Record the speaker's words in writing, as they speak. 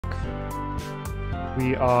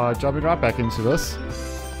We are jumping right back into this,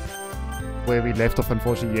 where we left off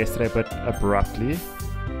unfortunately yesterday, but abruptly.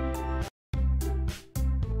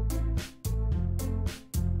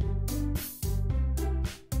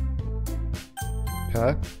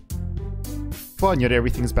 Okay. Fine, yet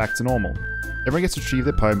everything's back to normal. Everyone gets to retrieve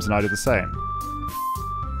their poems and I do the same.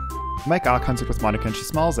 I make eye contact with Monica and she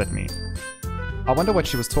smiles at me. I wonder what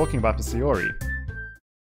she was talking about with Sayori.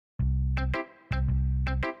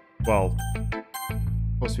 Well,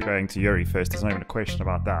 of course we're going to Yuri first, there's not even a question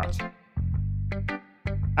about that.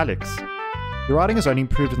 Alex, your writing has only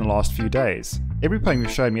improved in the last few days. Every poem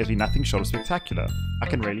you've shown me has been nothing short of spectacular. I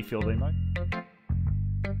can really feel the emotion.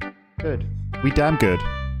 Good. We damn good.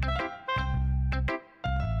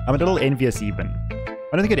 I'm a little envious even. I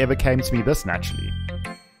don't think it ever came to me this naturally.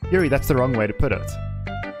 Yuri, that's the wrong way to put it.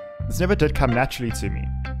 This never did come naturally to me.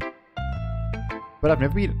 But I've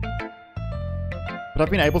been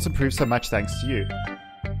able to improve so much thanks to you.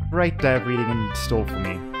 Great day of reading in store for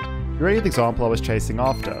me. You're really the example I was chasing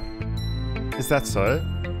after. Is that so?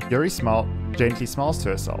 Yuri gently smiles to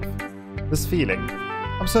herself. This feeling.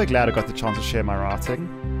 I'm so glad I got the chance to share my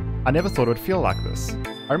writing. I never thought it would feel like this.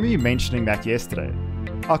 I remember you mentioning that yesterday.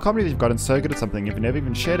 I can't believe you've gotten so good at something you've never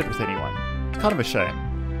even shared it with anyone. It's kind of a shame.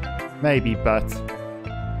 Maybe, but...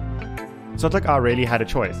 It's not like I really had a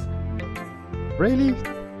choice. Really?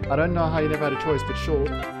 I don't know how you never had a choice, but sure.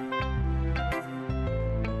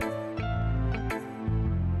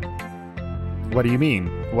 What do you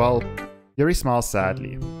mean? Well, Yuri smiles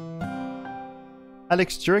sadly.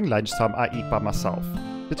 Alex, during lunchtime I eat by myself.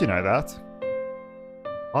 Did you know that?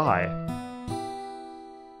 Why?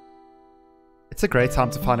 It's a great time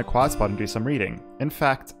to find a quiet spot and do some reading. In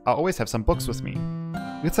fact, I always have some books with me.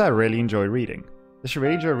 You could say I really enjoy reading. Does she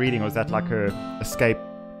really enjoy reading, or is that like her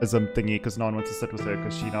escapism thingy because no one wants to sit with her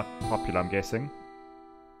because she's not popular, I'm guessing?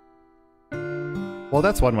 Well,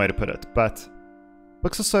 that's one way to put it, but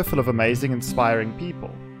books are so full of amazing, inspiring people.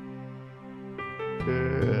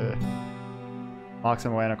 Marks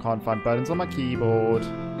them away and I can't find buttons on my keyboard.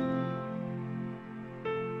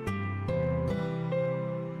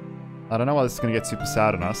 I don't know why this is going to get super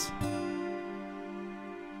sad on us.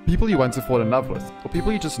 People you want to fall in love with, or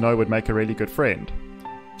people you just know would make a really good friend.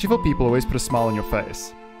 Cheerful people always put a smile on your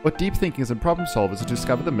face. What deep thinkers and problem solvers to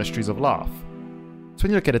discover the mysteries of life. So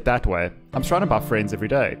when you look at it that way, I'm surrounded by friends every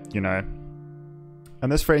day, you know.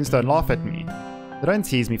 And those friends don't laugh at me. They don't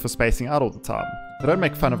tease me for spacing out all the time. They don't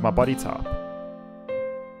make fun of my body type.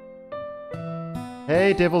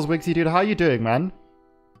 Hey Devil's Wigsy dude, how you doing, man?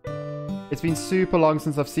 It's been super long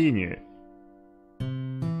since I've seen you.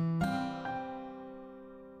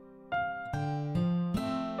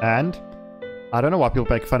 And I don't know why people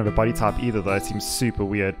make fun of a body type either, though. It seems super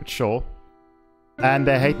weird, but sure. And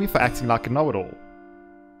they hate me for acting like a know-it-all.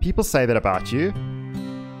 People say that about you.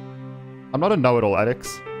 I'm not a know-it-all,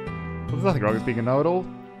 Alex. There's nothing wrong with being a know-it-all.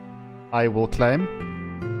 I will claim.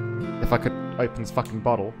 If I could open this fucking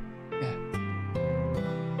bottle. Yeah.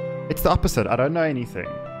 It's the opposite. I don't know anything.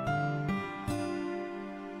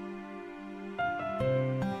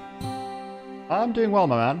 I'm doing well,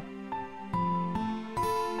 my man.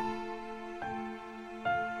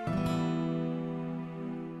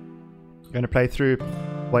 Going to play through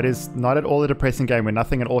what is not at all a depressing game where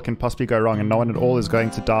nothing at all can possibly go wrong and no one at all is going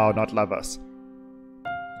to die or not love us.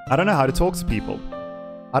 I don't know how to talk to people.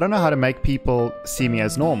 I don't know how to make people see me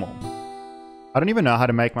as normal. I don't even know how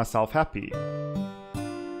to make myself happy.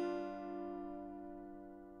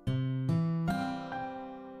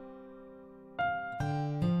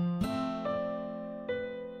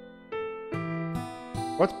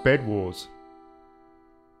 What's Bed Wars?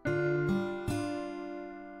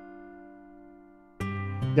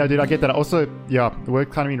 Yeah, dude, I get that. Also, yeah, the work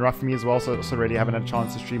kind of been rough for me as well, so I also really haven't had a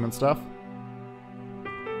chance to stream and stuff.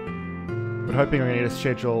 But hoping we're going to get a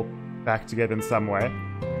schedule back together in some way.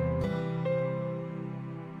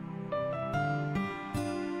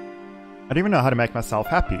 I don't even know how to make myself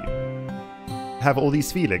happy. I have all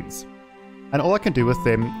these feelings, and all I can do with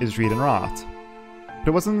them is read and write. But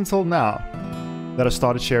it wasn't until now that I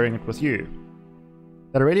started sharing it with you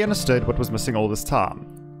that I really understood what was missing all this time.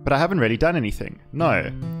 But I haven't really done anything.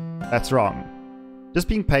 No, that's wrong. Just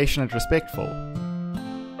being patient and respectful.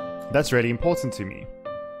 That's really important to me.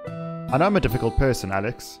 I know I'm a difficult person,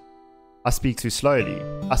 Alex. I speak too slowly.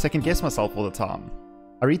 I second guess myself all the time.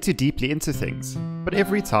 I read too deeply into things. But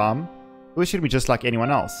every time, I wish it'd be just like anyone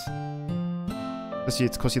else. It's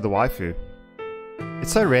because you're the waifu.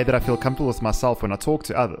 It's so rare that I feel comfortable with myself when I talk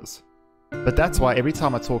to others. But that's why every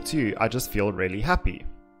time I talk to you, I just feel really happy.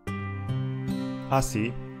 I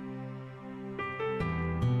see.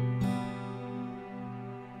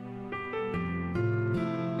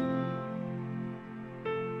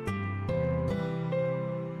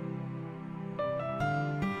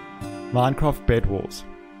 Minecraft Bed Wars.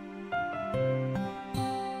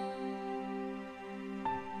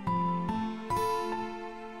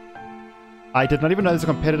 I did not even know there's a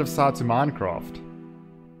competitive side to Minecraft.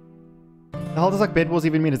 The hell does like Bed Wars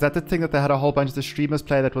even mean? Is that the thing that they had a whole bunch of the streamers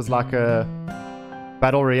play that was like a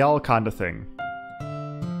Battle Royale kind of thing?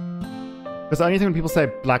 Because the only thing when people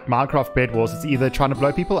say like Minecraft Bed Wars, it's either trying to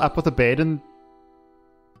blow people up with a bed in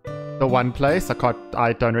the one place,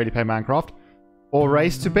 I don't really play Minecraft, or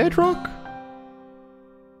race to bedrock?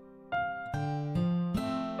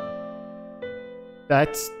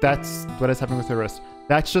 That's what is happening with her wrist.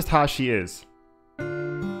 That's just how she is.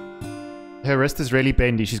 Her wrist is really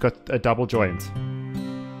bendy. She's got a double joint.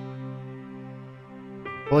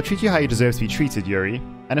 Well, I'll treat you how you deserve to be treated, Yuri.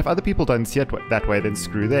 And if other people don't see it that way, then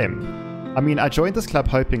screw them. I mean, I joined this club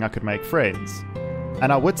hoping I could make friends.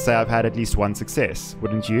 And I would say I've had at least one success,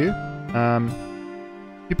 wouldn't you?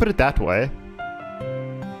 If you put it that way.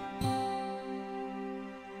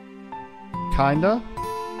 Kinda?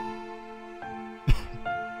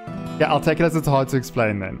 Yeah, I'll take it as it's hard to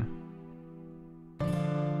explain then.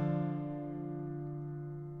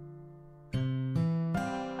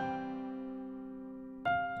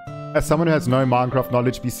 As someone who has no Minecraft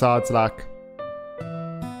knowledge besides like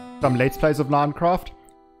some Let's Plays of Minecraft,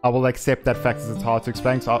 I will accept that fact as it's hard to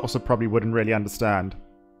explain, so I also probably wouldn't really understand.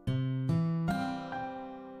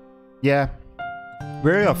 Yeah,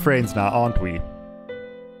 we're our friends now, aren't we?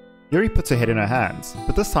 Yuri puts her head in her hands,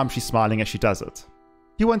 but this time she's smiling as she does it.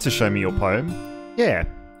 You want to show me your poem? Yeah,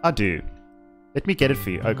 I do. Let me get it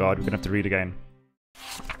for you. Oh god, we're gonna have to read again.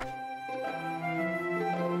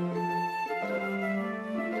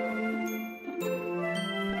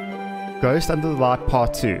 Ghost Under the Light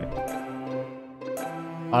Part 2.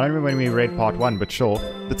 I don't remember when we read Part 1, but sure.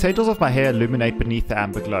 The tendrils of my hair illuminate beneath the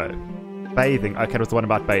amber glow. Bathing. Okay, it was the one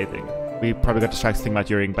about bathing. We probably got distracted thinking about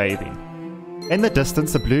during bathing. In the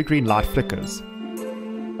distance, a blue-green light flickers.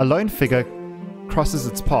 A lone figure crosses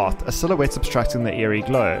its path, a silhouette obstructing the eerie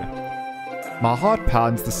glow. My heart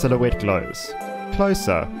pounds, the silhouette glows.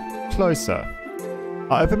 Closer. Closer.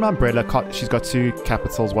 I open my umbrella. She's got two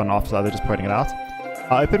capitals, one after the other, just pointing it out.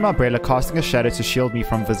 I open my umbrella, casting a shadow to shield me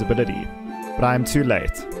from visibility. But I am too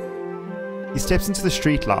late. He steps into the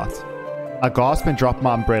street light. I gasp and drop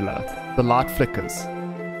my umbrella. The light flickers.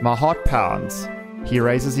 My heart pounds. He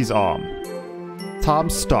raises his arm. Time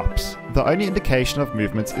stops. The only indication of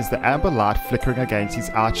movement is the amber light flickering against his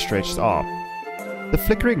outstretched arm. The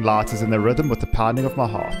flickering light is in the rhythm with the pounding of my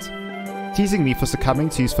heart, teasing me for succumbing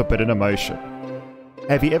to his forbidden emotion.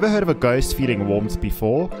 Have you ever heard of a ghost feeling warmth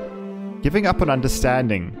before? Giving up on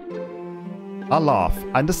understanding. I laugh.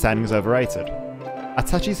 Understanding is overrated. I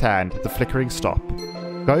touch his hand. The flickering stop.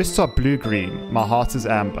 Ghosts are blue-green. My heart is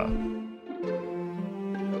amber.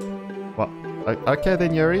 What? Okay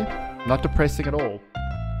then, Yuri. Not depressing at all.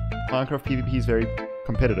 Minecraft PvP is very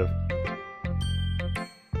competitive.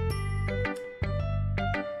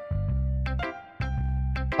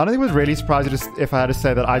 I don't think it would really surprise you if I had to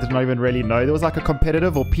say that I did not even really know there was like a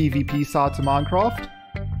competitive or PvP side to Minecraft.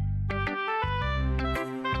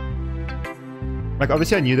 Like,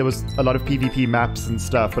 obviously I knew there was a lot of PvP maps and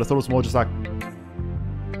stuff, but I thought it was more just like,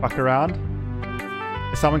 fuck around.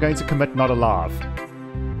 Is someone going to commit not alive?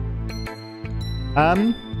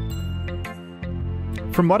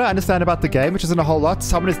 From what I understand about the game, which isn't a whole lot,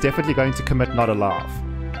 someone is definitely going to commit not alive.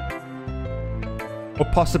 Or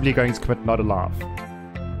possibly going to commit not alive.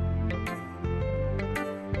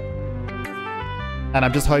 And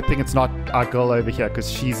I'm just hoping it's not our girl over here,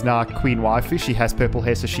 because she's now Queen Waifu, she has purple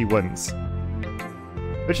hair, so she wins.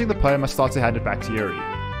 Finishing the poem, I start to hand it back to Yuri.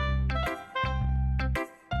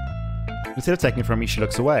 Instead of taking it from me, she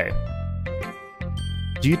looks away.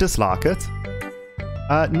 Do you dislike it?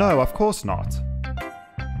 No, of course not.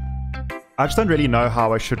 I just don't really know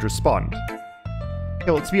how I should respond.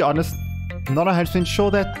 Yeah, well, to be honest, I'm not 100% sure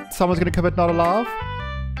that someone's going to commit not alive.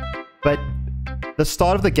 But the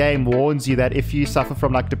start of the game warns you that if you suffer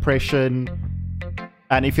from like depression,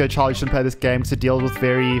 and if you're a child, you shouldn't play this game to deal with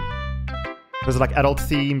very... Was it like adult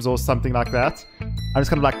themes or something like that? I'm just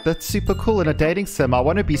kind of like, that's super cool in a dating sim. I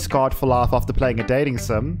want to be scarred for life after playing a dating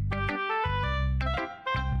sim.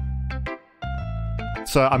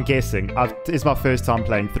 So I'm guessing. It's my first time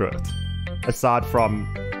playing through it. Aside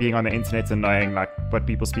from being on the internet and knowing like what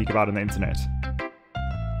people speak about on the internet.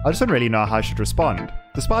 I just don't really know how I should respond.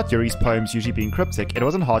 Despite Yuri's poems usually being cryptic, it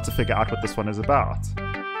wasn't hard to figure out what this one is about.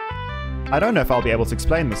 I don't know if I'll be able to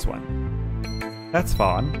explain this one. That's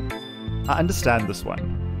fine. I understand this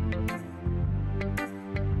one.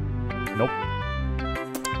 Nope.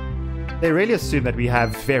 They really assume that we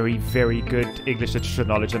have very, very good English literature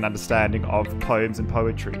knowledge and understanding of poems and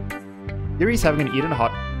poetry. Yuri's having an even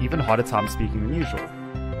harder time speaking than usual.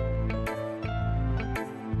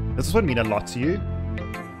 Does this one mean a lot to you?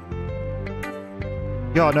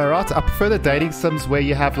 Yeah, no, right? I prefer the dating sims where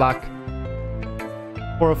you have like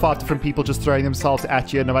 4 or 5 different people just throwing themselves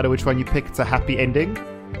at you, and no matter which one you pick, it's a happy ending.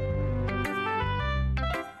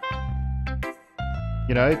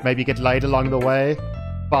 You know, maybe you get laid along the way,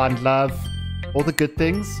 find love, all the good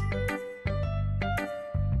things.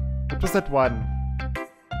 What was that one?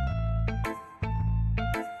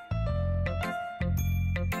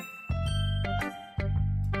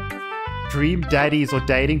 Dream Daddies or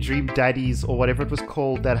Dating Dream Daddies or whatever it was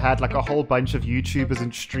called, that had like a whole bunch of YouTubers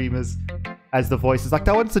and streamers as the voices. Like,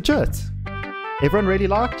 that one's legit. Everyone really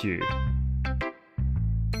liked you.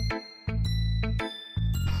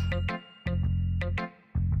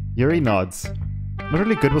 Yuri nods. Not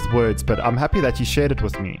really good with words, but I'm happy that you shared it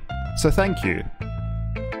with me. So thank you.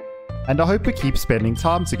 And I hope we keep spending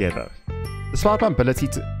time together. Despite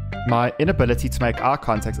my inability to make eye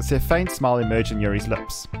contact, I see a faint smile emerge on Yuri's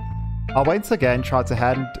lips. I once again tried to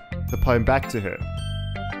hand the poem back to her.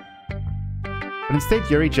 But instead,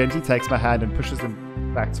 Yuri gently takes my hand and pushes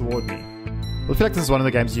them back toward me. I feel like this is one of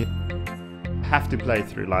the games you have to play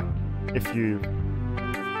through, like, if you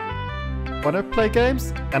want to play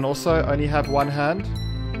games and also only have one hand.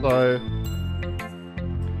 So,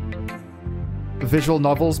 visual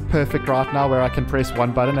novels perfect right now, where I can press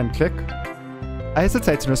one button and click. I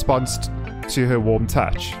hesitate in response to her warm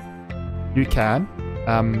touch. You can.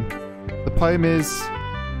 The poem is...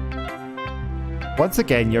 Once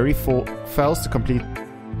again, Yuri fails to complete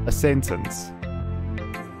a sentence.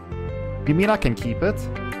 You mean I can keep it?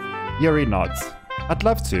 Yuri nods. I'd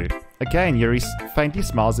love to. Again, Yuri faintly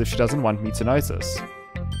smiles if she doesn't want me to notice.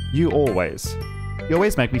 You always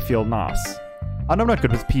make me feel nice. I know I'm not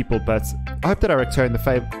good with people, but I hope that I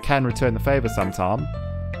can return the favor sometime.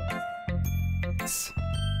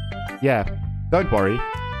 Yeah, don't worry.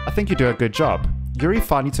 I think you do a good job. Yuri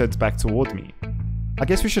finally turns back toward me. I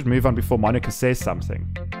guess we should move on before Monica says something.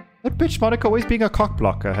 That bitch Monica always being a cock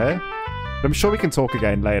blocker, hey? But I'm sure we can talk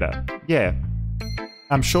again later. Yeah,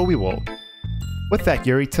 I'm sure we will. With that,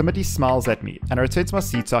 Yuri timidly smiles at me, and I return to my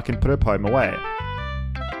seat so I can put her poem away.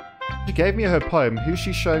 She gave me her poem. Who's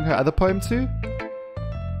she showing her other poem to?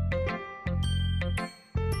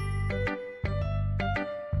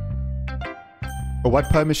 Or what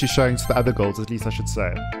poem is she showing to the other girls, at least I should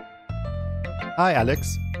say. Hi,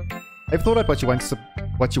 Alex. Have you thought about what you want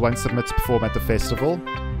to submit to perform at the festival?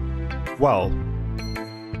 Well,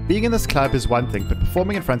 being in this club is one thing, but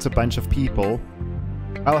performing in front of a bunch of people,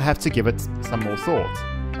 I'll have to give it some more thought.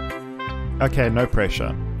 Okay, no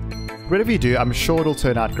pressure. Whatever you do, I'm sure it'll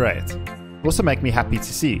turn out great. It'll also make me happy to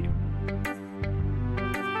see.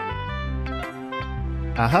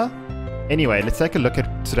 Anyway, let's take a look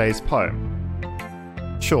at today's poem.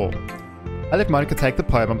 Sure. I let Monica take the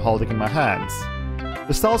poem I'm holding in my hands.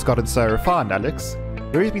 The style's gotten so refined, Alex.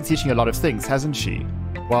 Yuri's been teaching a lot of things, hasn't she?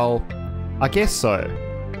 Well, I guess so.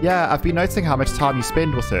 Yeah, I've been noticing how much time you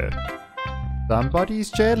spend with her.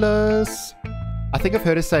 Somebody's jealous. I think I've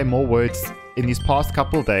heard her say more words in these past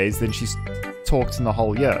couple of days than she's talked in the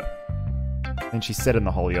whole year. And she said in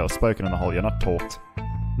the whole year, or spoken in the whole year, not talked.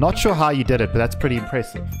 Not sure how you did it, but that's pretty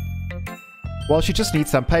impressive. Well, she just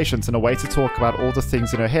needs some patience and a way to talk about all the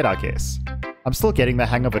things in her head, I guess. I'm still getting the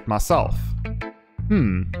hang of it myself.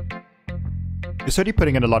 You're certainly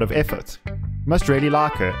putting in a lot of effort. You must really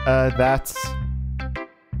like her. That's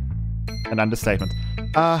an understatement.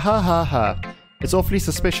 It's awfully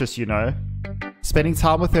suspicious, you know. Spending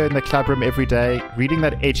time with her in the clubroom every day, reading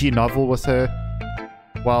that edgy novel with her.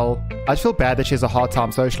 Well, I feel bad that she has a hard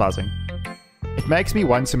time socializing. It makes me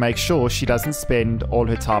want to make sure she doesn't spend all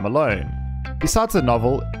her time alone. Besides, the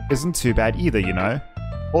novel isn't too bad either, you know.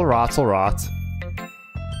 Alright.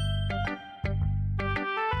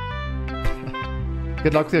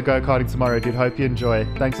 Good luck with your go-karting tomorrow, dude. Hope you enjoy.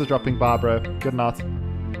 Thanks for dropping by, bro. Good night.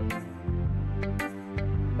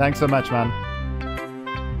 Thanks so much, man.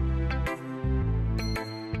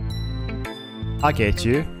 I get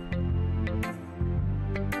you.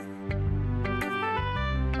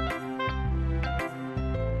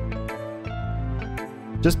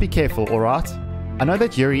 Just be careful, alright? I know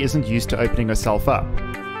that Yuri isn't used to opening herself up.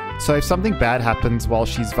 So if something bad happens while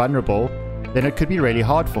she's vulnerable, then it could be really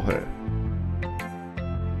hard for her.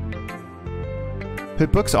 Her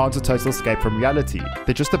books aren't a total escape from reality,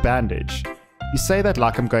 they're just a bandage. You say that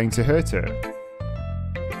like I'm going to hurt her.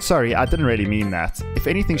 Sorry, I didn't really mean that. If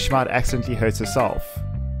anything, she might accidentally hurt herself.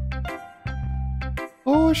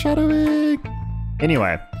 Oh, shadowing!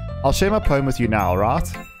 Anyway, I'll share my poem with you now, alright?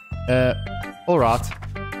 Alright.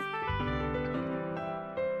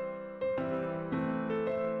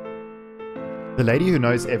 The lady who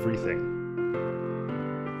knows everything.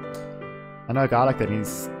 I know a guy like that,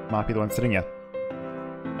 might be the one sitting here.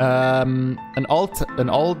 An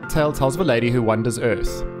old tale tells of a lady who wanders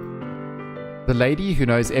Earth. The lady who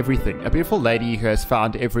knows everything, a beautiful lady who has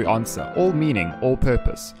found every answer, all meaning, all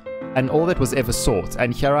purpose, and all that was ever sought,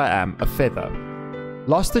 and here I am, a feather.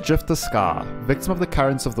 Lost adrift the sky, victim of the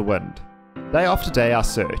currents of the wind. Day after day I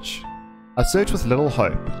search with little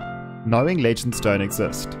hope, knowing legends don't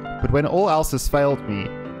exist. But when all else has failed me,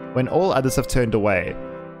 when all others have turned away,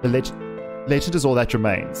 the legend is all that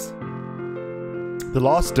remains. The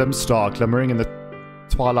last dim star glimmering in the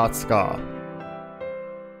twilight sky.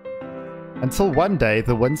 Until one day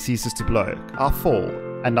the wind ceases to blow, I fall,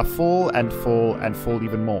 and I fall and fall and fall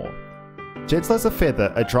even more. Gentle as a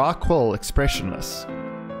feather, a dry quill, expressionless.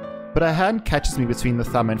 But a hand catches me between the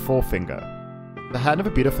thumb and forefinger. The hand of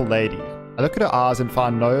a beautiful lady. I look at her eyes and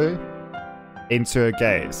find no end to her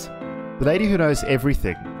gaze. The lady who knows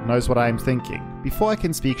everything, knows what I am thinking. Before I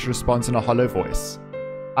can speak, she responds in a hollow voice.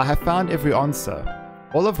 I have found every answer,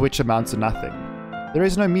 all of which amount to nothing. There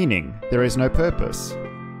is no meaning, there is no purpose.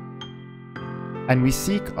 And we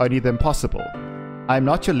seek only the impossible. I am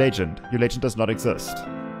not your legend does not exist.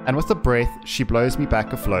 And with a breath, she blows me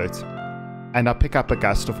back afloat, and I pick up a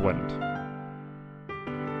gust of wind.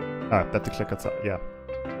 Oh, that's the clicker, yeah.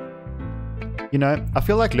 You know, I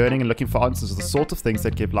feel like learning and looking for answers are the sort of things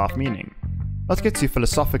that give life meaning. Not to get too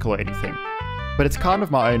philosophical or anything, but it's kind of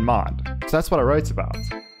my own mind, so that's what I wrote about.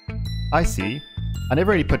 I see. I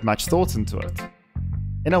never really put much thought into it.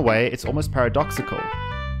 In a way, it's almost paradoxical.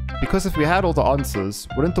 Because if we had all the answers,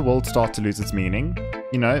 wouldn't the world start to lose its meaning?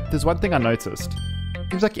 You know, there's one thing I noticed.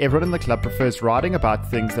 Seems like everyone in the club prefers writing about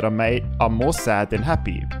things that are more sad than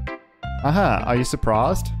happy. Aha, are you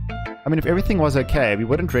surprised? I mean, if everything was okay, we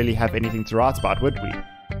wouldn't really have anything to write about, would we?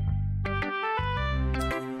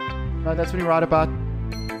 No, that's when you write about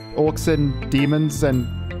orcs and demons and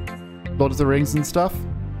Lord of the Rings and stuff.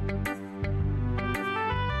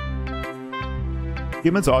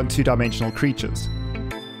 Humans aren't two-dimensional creatures.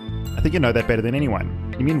 I think you know that better than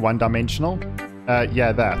anyone. You mean one-dimensional?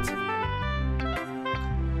 Yeah, that.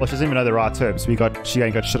 Well, she doesn't even know the right terms, so she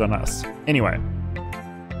ain't got shit on us. Anyway.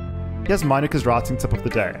 Here's Monica's writing tip of the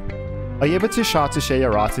day. Are you ever too shy to share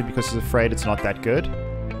your writing because you're afraid it's not that good?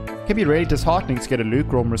 It can be really disheartening to get a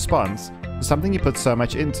lukewarm response to something you put so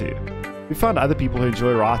much into. If you find other people who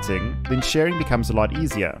enjoy writing, then sharing becomes a lot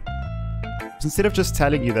easier. Instead of just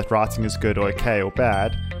telling you that writing is good or okay or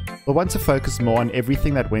bad, we'll want to focus more on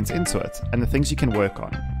everything that went into it and the things you can work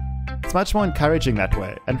on. It's much more encouraging that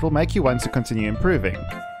way, and it will make you want to continue improving.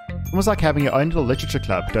 Almost like having your own little literature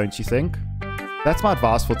club, don't you think? That's my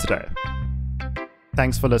advice for today.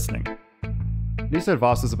 Thanks for listening. At least the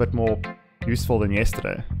advice is a bit more useful than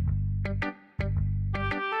yesterday.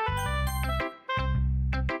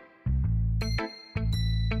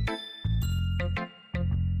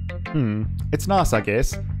 It's nice, I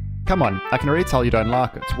guess. Come on, I can already tell you don't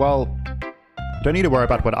like it. Well, you don't need to worry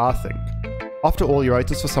about what I think. After all, you wrote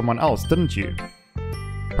this for someone else, didn't you?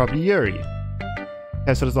 Probably Yuri.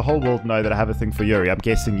 Okay, so does the whole world know that I have a thing for Yuri? I'm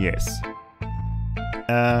guessing yes.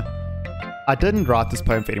 I didn't write this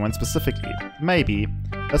poem for anyone specifically. Maybe.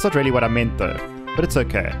 That's not really what I meant though. But it's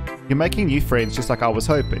okay. You're making new friends just like I was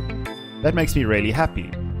hoping. That makes me really happy.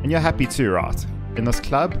 And you're happy too, right? In this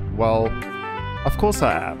club? Well, of course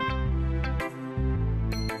I am.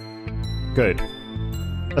 Good.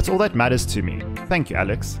 That's all that matters to me. Thank you,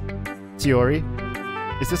 Alex. Yuri,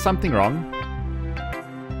 is there something wrong?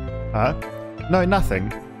 Huh? No,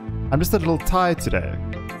 nothing. I'm just a little tired today.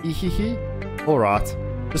 Ehehe. Alright.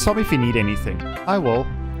 Just tell me if you need anything. I will.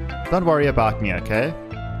 Don't worry about me, okay?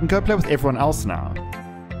 And go play with everyone else now.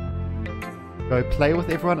 Go play with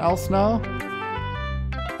everyone else now?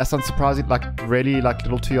 That sounds surprising, like really like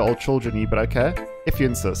little 2-year-old children-y, but okay. If you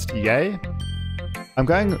insist. Yay? I'm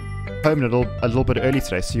going home a little bit early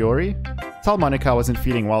today, Sayori. Tell Monica I wasn't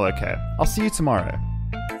feeling well, okay? I'll see you tomorrow.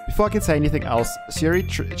 Before I can say anything else,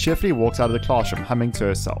 Sayori cheerfully walks out of the classroom, humming to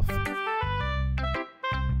herself.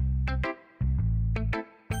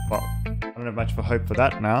 Well, I don't have much for hope for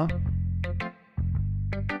that now.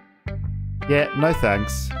 Yeah, no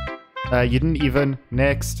thanks. You didn't even...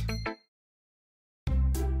 Next.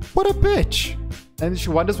 What a bitch! And she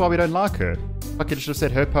wonders why we don't like her. Fucking should have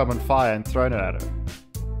set her poem on fire and thrown it at her.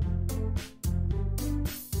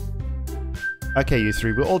 Okay, you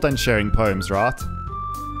three, we're all done sharing poems, right?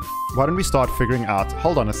 Why don't we start figuring out...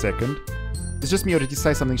 Hold on a second. It's just me, or did you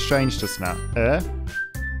say something strange just now?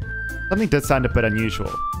 Something did sound a bit unusual.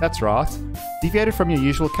 That's right. Deviated from your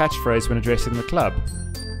usual catchphrase when addressing the club.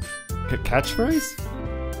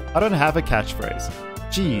 Catchphrase? I don't have a catchphrase.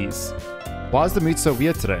 Jeez. Why is the mood so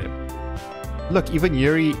weird today? Look, even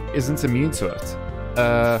Yuri isn't immune to it.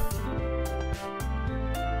 The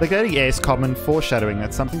getting air is common foreshadowing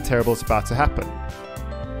that something terrible is about to happen.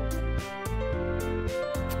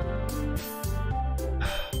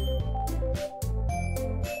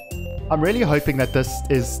 I'm really hoping that this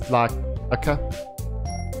is like... Okay.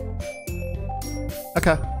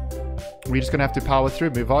 Okay. We're just gonna have to power through,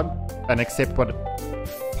 move on, and accept what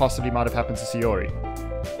possibly might have happened to Sayori.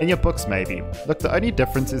 In your books, maybe. Look, the only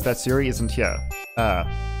difference is that Sayori isn't here.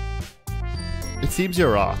 It seems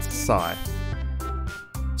you're right. Sigh.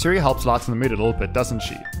 Sayori helps lighten the mood a little bit, doesn't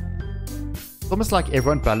she? It's almost like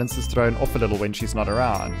everyone balance is thrown off a little when she's not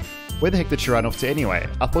around. Where the heck did she run off to anyway?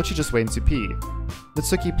 I thought she just went to pee.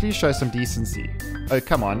 Mitsuki, please show some decency. Oh,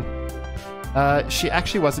 come on. She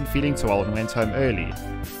actually wasn't feeling too well and went home early.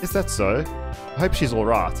 Is that so? I hope she's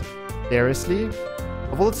alright. Seriously?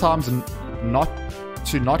 Of all the times to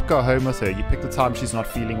not go home with her, you pick the time she's not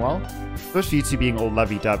feeling well? First for you two being all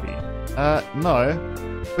lovey-dovey. No.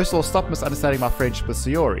 First of all, stop misunderstanding my friendship with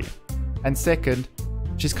Sayori. And second,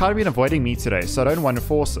 she's kind of been avoiding me today, so I don't want to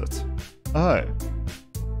force it. Oh.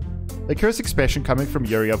 A curious expression coming from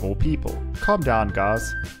Yuri of all people. Calm down,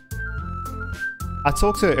 guys. I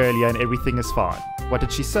talked to her earlier and everything is fine. What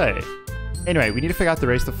did she say? Anyway, we need to figure out the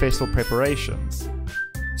rest of festival preparations.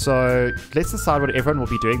 So, let's decide what everyone will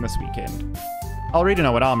be doing this weekend. I already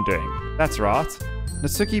know what I'm doing. That's right.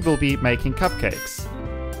 Natsuki will be making cupcakes.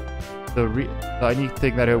 The only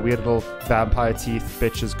thing that her weird little vampire teeth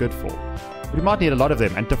bitch is good for. We might need a lot of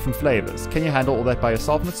them and different flavors. Can you handle all that by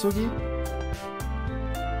yourself, Natsuki?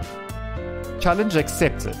 Challenge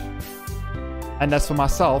accepted. And as for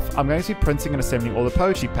myself, I'm going to be printing and assembling all the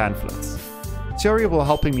poetry pamphlets. Sayori will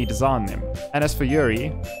helping me design them. And as for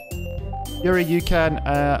Yuri, you can,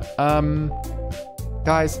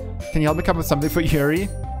 guys, can you help me come up with something for Yuri?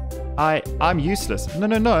 I'm useless.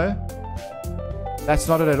 No. That's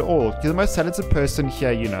not it at all. You're the most talented person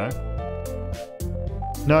here, you know.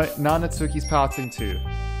 No, now Natsuki's pouting too.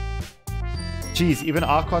 Jeez, even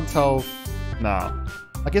I can't tell. Nah.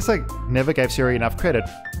 I guess I never gave Sayori enough credit.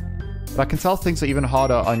 But I can tell things are even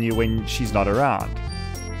harder on you when she's not around.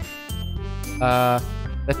 That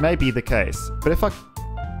may be the case. But if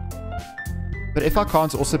I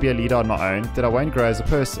can't also be a leader on my own, then I won't grow as a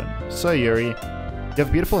person. So Yuri, you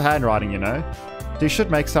have beautiful handwriting, you know. So you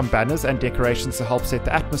should make some banners and decorations to help set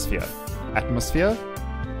the atmosphere. Atmosphere?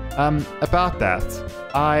 About that,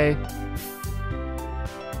 I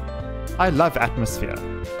love atmosphere.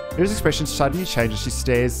 Yuri's expression suddenly changes. She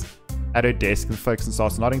stares at her desk and focuses and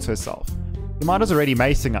starts nodding to herself. Your mind is already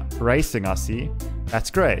racing, I see.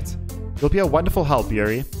 That's great. You'll be a wonderful help,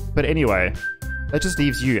 Yuri. But anyway, that just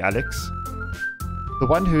leaves you, Alex. The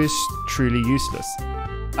one who is truly useless.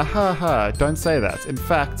 Aha, don't say that. In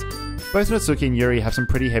fact, both Natsuki and Yuri have some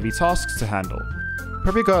pretty heavy tasks to handle.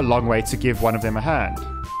 Probably go a long way to give one of them a hand.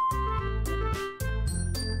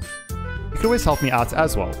 You could always help me out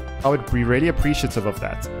as well. I would be really appreciative of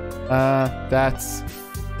that.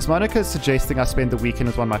 Is Monica suggesting I spend the weekend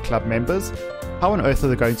with one of my club members? How on earth are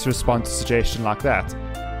they going to respond to a suggestion like that?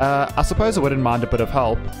 I suppose I wouldn't mind a bit of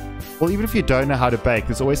help. Well, even if you don't know how to bake,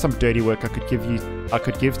 there's always some dirty work I could give to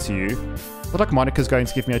you. It's not like Monica's going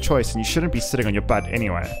to give me a choice, and you shouldn't be sitting on your butt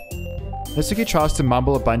anyway. Natsuki tries to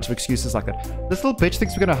mumble a bunch of excuses like that. This little bitch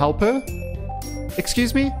thinks we're gonna help her?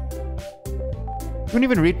 Excuse me? You wouldn't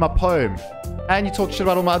even read my poem. And you talk shit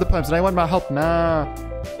about all my other poems, and I want my help. Nah.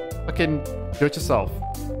 Fucking do it yourself.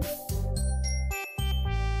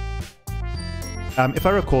 If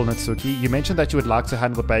I recall, Natsuki, you mentioned that you would like to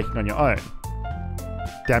handle the baking on your own.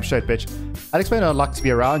 Damn straight, bitch. Alex may not like to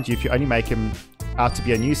be around you if you only make him out to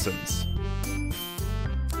be a nuisance.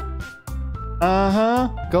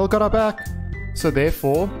 Girl got our back. So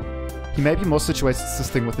therefore, he may be more situated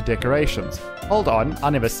assisting with the decorations. Hold on,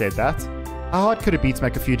 I never said that. How hard could it be to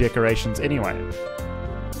make a few decorations anyway?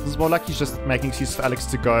 This is more like he's just making excuses for Alex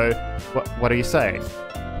to go, what are you saying?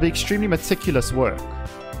 The extremely meticulous work.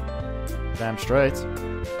 Damn straight.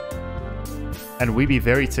 And we be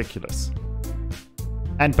very meticulous.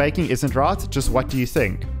 And baking isn't right, just what do you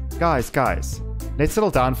think? Guys, let's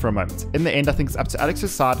settle down for a moment. In the end, I think it's up to Alex to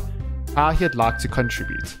decide how he'd like to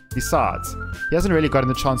contribute. Besides, he hasn't really gotten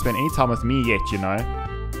the chance to spend any time with me yet, you know.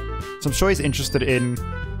 So I'm sure he's interested in...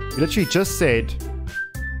 He literally just said...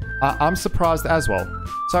 I'm surprised as well.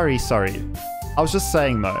 Sorry. I was just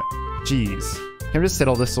saying though. Jeez. Can we just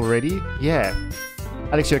settle this already? Yeah.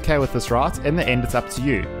 Alex, you okay with this, right? In the end, it's up to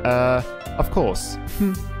you. Of course.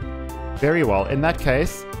 Very well. In that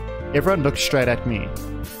case, everyone look straight at me.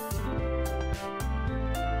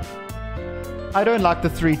 I don't like the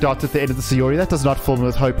 3 dots at the end of the Sayori. That does not fill me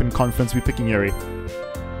with hope and confidence we're picking Yuri.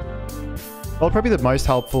 Well, probably the most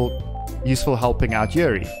useful helping out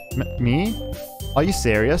Yuri. Me? Are you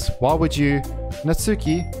serious? Why would you?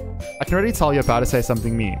 Natsuki, I can already tell you're about to say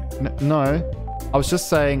something mean. No, I was just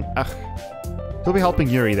saying, you'll be helping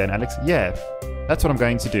Yuri then, Alex. Yeah, that's what I'm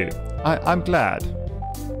going to do. I'm glad.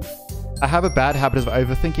 I have a bad habit of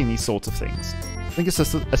overthinking these sorts of things. I think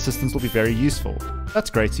assistance will be very useful. That's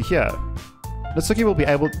great to hear. Natsuki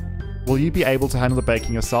will you be able to handle the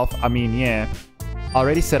baking yourself? I mean, yeah. I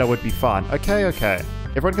already said I would be fine. Okay.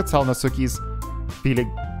 Everyone can tell Natsuki's feeling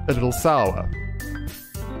a little sour.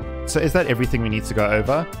 So is that everything we need to go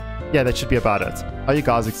over? Yeah, that should be about it. Are you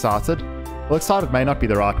guys excited? Well, excited may not be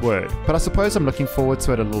the right word, but I suppose I'm looking forward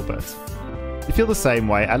to it a little bit. You feel the same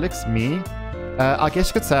way, Alex? Me? I guess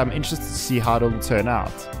you could say I'm interested to see how it'll turn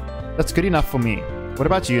out. That's good enough for me. What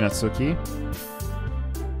about you, Natsuki?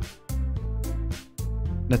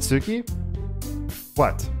 Natsuki?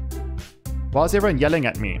 What? Why is everyone yelling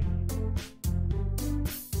at me?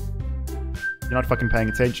 You're not fucking paying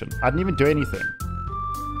attention. I didn't even do anything.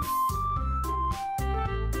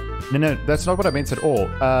 No, that's not what I meant at all.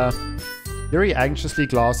 Yuri anxiously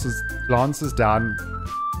glances down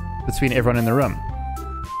between everyone in the room.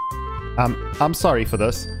 I'm sorry for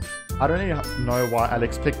this. I don't even know why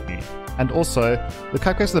Alex picked me. And also, the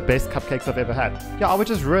cupcakes are the best cupcakes I've ever had. Yeah, I would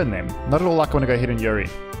just ruin them. Not at all like I want to go hit on Yuri.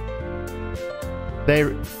 They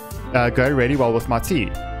go really well with my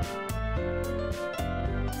tea.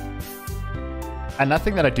 And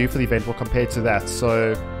nothing that I do for the event will compare to that,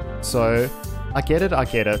 so I get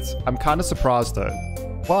it. I'm kind of surprised though.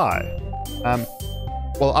 Why?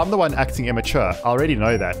 Well, I'm the one acting immature. I already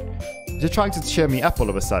know that. You're trying to cheer me up all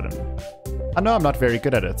of a sudden. I know I'm not very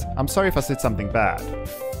good at it. I'm sorry if I said something bad.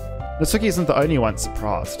 Natsuki isn't the only one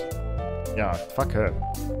surprised. Yeah, fuck her.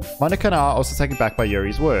 Monica and I are also taken back by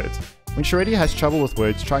Yuri's words. When she already has trouble with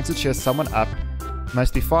words, trying to cheer someone up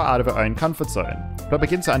must be far out of her own comfort zone. But I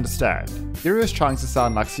begin to understand. Yuri was trying to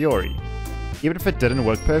sound like Sayori. Even if it didn't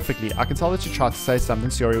work perfectly, I can tell that she tried to say something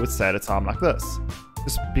Sayori would say at a time like this.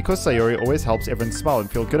 Just because Sayori always helps everyone smile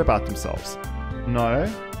and feel good about themselves.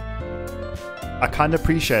 No? I kinda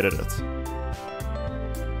appreciated it.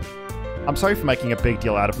 I'm sorry for making a big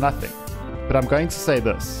deal out of nothing, but I'm going to say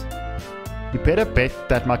this. You better bet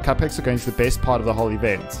that my cupcakes are going to the best part of the whole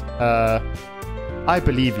event. I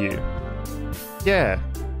believe you. Yeah.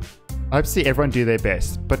 I hope to see everyone do their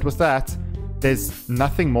best, but with that, there's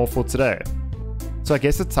nothing more for today. So I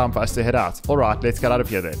guess it's time for us to head out. Alright, let's get out of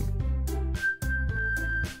here then.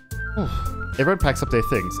 Everyone packs up their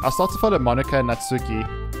things. I start to follow Monica and Natsuki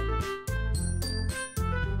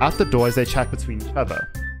out the door as they chat between each other.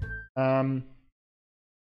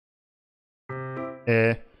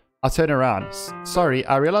 I turn around. Sorry,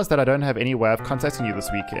 I realized that I don't have any way of contacting you this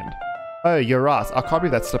weekend. Oh, you're right. I can't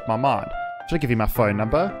believe that slipped my mind. Should I give you my phone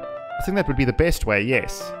number? I think that would be the best way,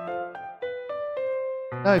 yes.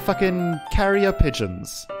 No, fucking carrier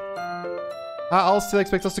pigeons. How else do they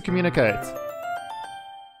expect us to communicate?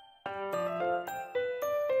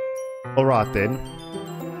 Alright then.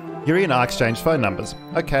 Yuri and I exchange phone numbers.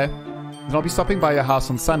 Okay. Then I'll be stopping by your house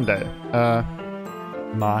on Sunday.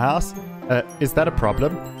 My house? Is that a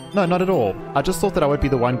problem? No, not at all. I just thought that I would be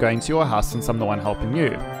the one going to your house since I'm the one helping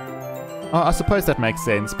you. Oh, I suppose that makes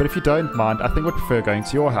sense, but if you don't mind, I think I'd prefer going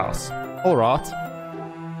to your house. Alright.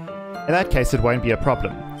 In that case, it won't be a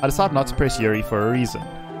problem. I decided not to press Yuri for a reason.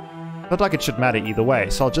 Not like it should matter either way,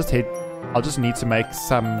 so I'll just need to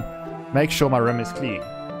make sure my room is clean.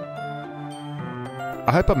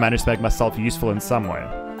 I hope I managed to make myself useful in some way.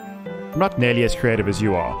 I'm not nearly as creative as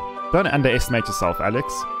you are. Don't underestimate yourself,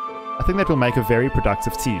 Alex. I think that will make a very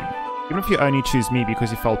productive team, even if you only choose me because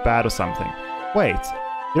you felt bad or something. Wait,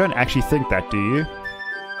 you don't actually think that, do you?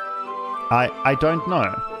 I don't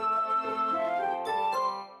know.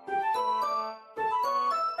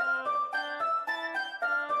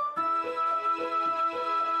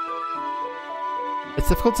 It's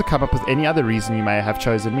difficult to come up with any other reason you may have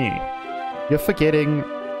chosen me. You're forgetting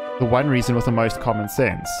the one reason with the most common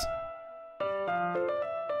sense.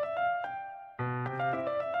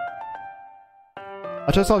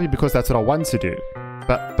 I chose to help you because that's what I want to do.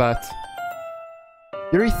 But...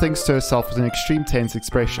 Yuri thinks to herself with an extreme tense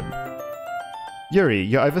expression. Yuri,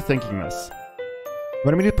 you're overthinking this. You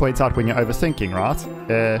wanted me to point out when you're overthinking, right?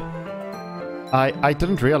 I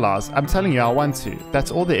didn't realize. I'm telling you I want to.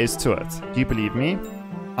 That's all there is to it. Do you believe me?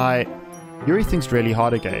 Yuri thinks really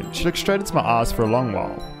hard again. She looks straight into my eyes for a long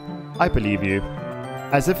while. I believe you.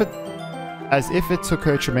 As if it took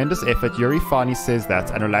her tremendous effort, Yuri finally says that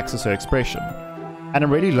and relaxes her expression. And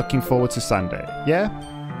I'm really looking forward to Sunday. Yeah?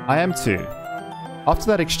 I am too. After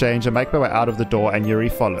that exchange, I make my way out of the door and Yuri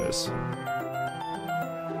follows.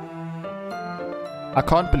 I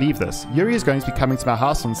can't believe this. Yuri is going to be coming to my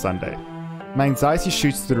house on Sunday. My anxiety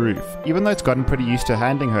shoots through the roof. Even though it's gotten pretty used to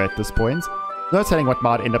handling her at this point, no telling what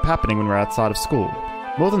might end up happening when we're outside of school.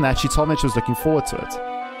 More than that, she told me she was looking forward to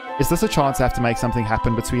it. Is this a chance I have to make something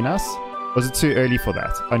happen between us? Or is it too early for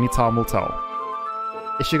that? Only time will tell.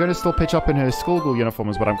 Is she going to still pitch up in her schoolgirl uniform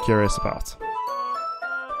is what I'm curious about.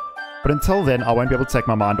 But until then, I won't be able to take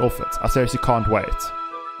my mind off it. I seriously can't wait.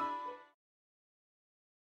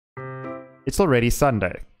 It's already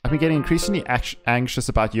Sunday. I've been getting increasingly anxious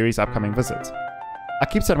about Yuri's upcoming visit. I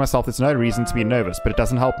keep telling myself there's no reason to be nervous, but it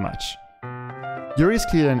doesn't help much. Yuri is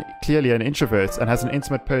clearly an introvert and is an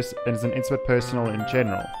intimate personal in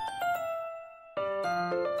general.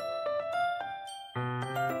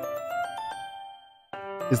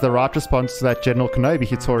 Is the right response to that General Kenobi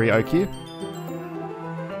Hitori Oki?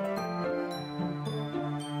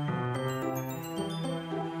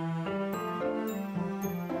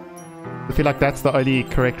 I feel like that's the only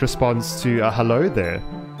correct response to a hello there.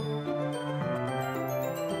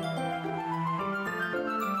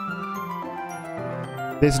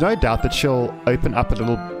 There's no doubt that she'll open up a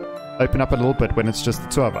little bit when it's just the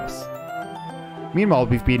two of us. Meanwhile,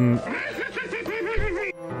 we've been...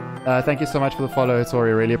 thank you so much for the follow,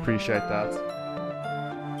 Tori. Really appreciate that.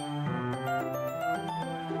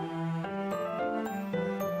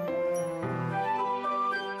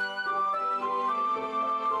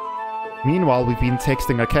 Meanwhile, we've been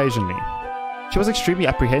texting occasionally. She was extremely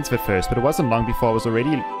apprehensive at first, but it wasn't long before I was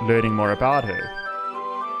already learning more about her.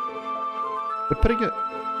 But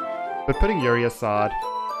putting Yuri aside,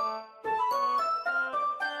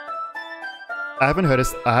 I haven't heard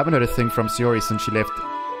a thing from Sayori since she left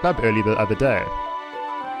club early the other day.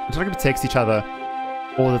 We're not going to text each other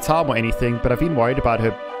all the time or anything, but I've been worried about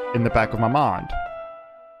her in the back of my mind.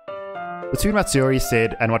 Between what Sayori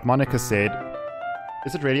said and what Monica said,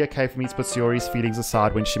 is it really okay for me to put Sayori's feelings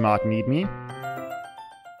aside when she might need me?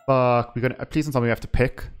 Fuck, please don't tell me we have to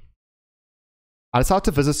pick. I decided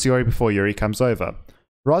to visit Sayori before Yuri comes over.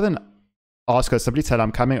 Rather than ask her, simply tell her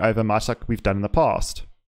I'm coming over, much like we've done in the past.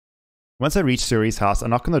 Once I reach Sayori's house, I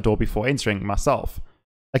knock on the door before entering myself.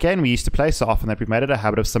 Again, we used to play so often that we made it a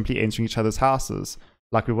habit of simply entering each other's houses,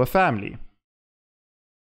 like we were family.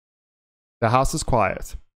 The house is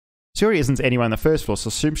quiet. Sayori isn't anywhere on the first floor, so I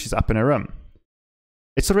assume she's up in her room.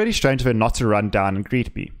 It's already strange of her not to run down and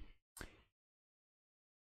greet me.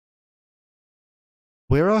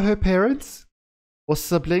 Where are her parents? Or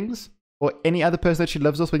siblings? Or any other person that she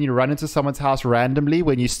lives with when you run into someone's house randomly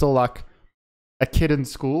when you're still like a kid in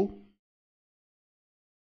school?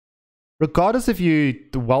 Regardless if you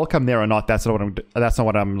welcome there or not, that's not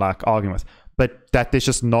what I'm like arguing with. But that there's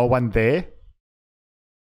just no one there.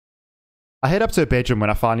 I head up to her bedroom when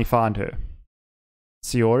I finally find her.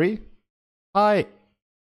 Sayori?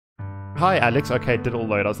 Hi, Alex. Okay, did all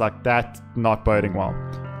load. I was like, that's not boding well.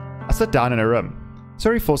 I sit down in her room.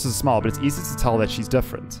 Sayori forces a smile, but it's easy to tell that she's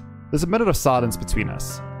different. There's a minute of silence between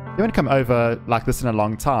us. You haven't come over like this in a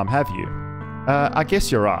long time, have you? I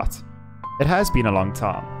guess you're right. It has been a long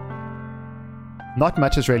time. Not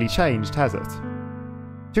much has really changed, has it?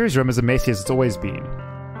 Sayori's room is as messy as it's always been.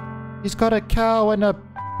 She's got a cow and a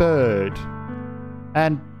bird.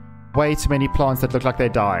 And way too many plants that look like they're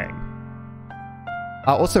dying.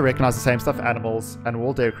 I also recognize the same stuffed animals and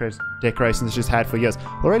wall decorations she's had for years.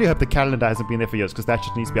 I really hope the calendar hasn't been there for years, because that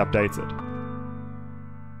just needs to be updated.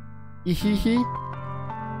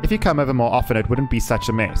 If you come over more often, it wouldn't be such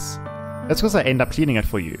a mess. That's because I end up cleaning it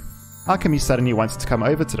for you. How come you suddenly wanted to come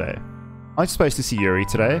over today? Aren't you supposed to see Yuri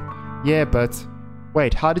today? Yeah, but...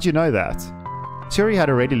 Wait, how did you know that? Sayori had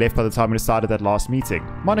already left by the time we decided that last meeting.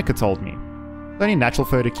 Monica told me. It's only natural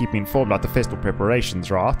for her to keep me informed about the festival preparations,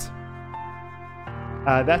 right?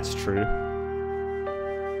 That's true.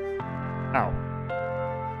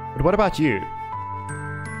 Ow. But what about you?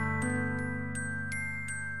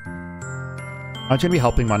 Aren't you going to be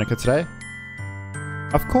helping Monica today?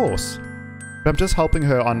 Of course. But I'm just helping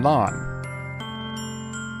her online.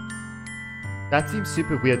 That seems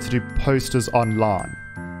super weird to do posters online.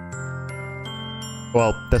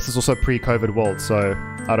 Well, this is also a pre-COVID world, so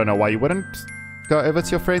I don't know why you wouldn't go over to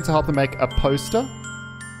your friend to help them make a poster.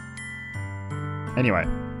 Anyway.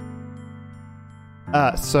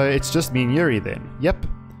 So it's just me and Yuri then. Yep.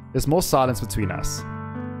 There's more silence between us.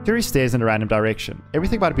 Yuri stares in a random direction.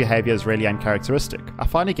 Everything about her behavior is really uncharacteristic. I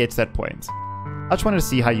finally get to that point. I just wanted to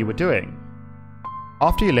see how you were doing.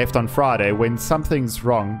 After you left on Friday, when something's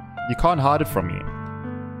wrong, you can't hide it from me.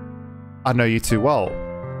 I know you too well.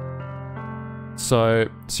 So,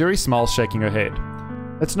 Yuri smiles, shaking her head.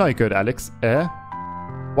 It's no good, Alex.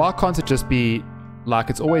 Why can't it just be like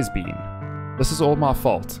it's always been? This is all my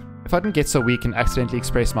fault. If I didn't get so weak and accidentally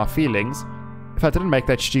express my feelings, if I didn't make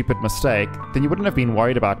that stupid mistake, then you wouldn't have been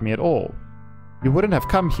worried about me at all. You wouldn't have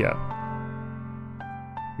come here.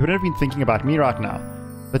 You wouldn't have been thinking about me right now.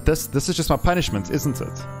 But this is just my punishment, isn't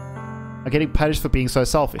it? I'm getting punished for being so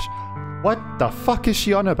selfish. What the fuck is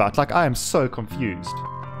she on about? Like, I am so confused.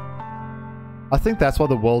 I think that's why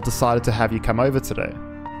the world decided to have you come over today.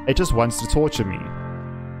 It just wants to torture me.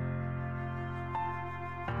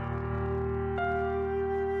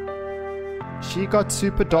 She got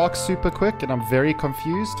super dark super quick and I'm very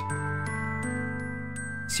confused.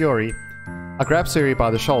 Sayori. I grabbed Sayori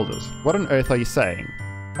by the shoulders. What on earth are you saying?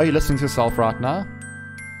 Are you listening to yourself right now?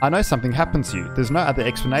 I know something happened to you. There's no other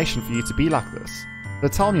explanation for you to be like this.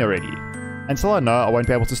 But tell me already. Until I know, I won't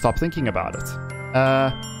be able to stop thinking about it.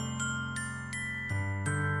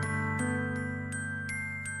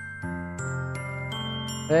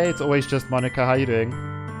 Hey, it's always just Monica. How you doing?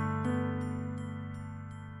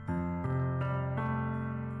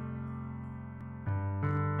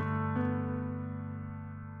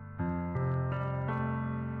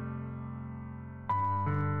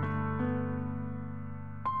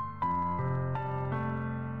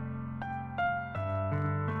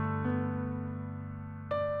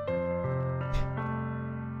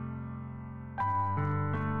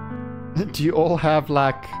 Do you all have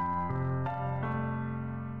like...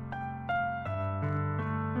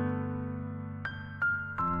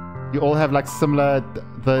 You all have like similar,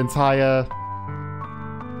 the entire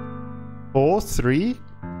 3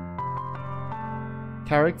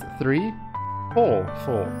 character 4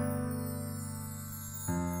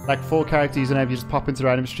 like 4 characters, and if you just pop into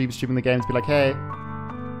random streams the games, be like, hey.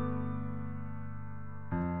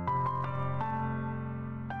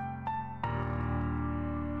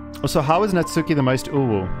 So how is Natsuki the most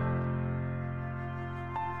uwu?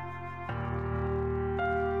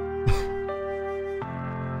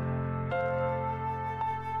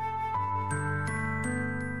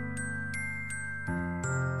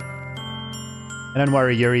 And don't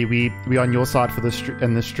worry, Yuri, we on your side for the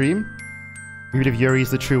in the stream. Even if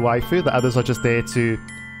Yuri's the true waifu, the others are just there to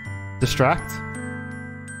distract.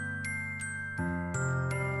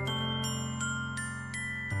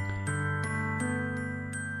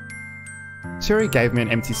 Yuri gave me an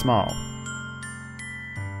empty smile.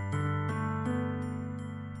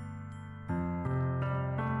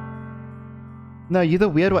 No, you're the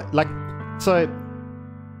weird one. Like, so...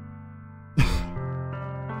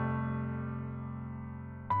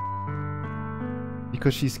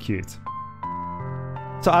 because she's cute.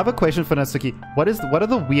 So I have a question for Natsuki. What are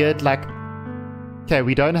the weird, like... Okay,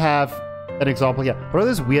 we don't have an example here. What are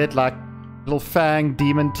those weird, like, little fang,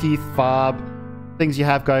 demon teeth vibe things you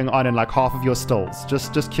have going on in, like, half of your stills?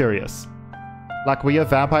 Just curious. Like, were you a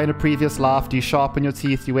vampire in a previous life? Do you sharpen your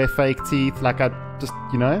teeth? Do you wear fake teeth? Like,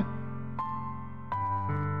 you know?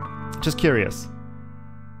 Just curious.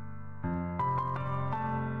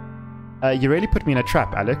 You really put me in a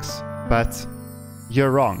trap, Alex. But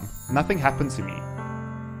you're wrong. Nothing happened to me.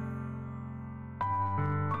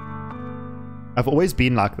 I've always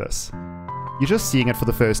been like this. You're just seeing it for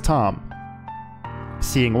the first time.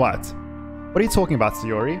 Seeing what? What are you talking about,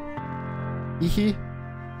 Sayori? Ihi.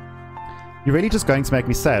 You're really just going to make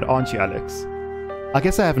me sad, aren't you, Alex? I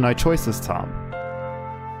guess I have no choice this time.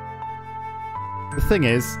 The thing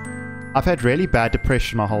is, I've had really bad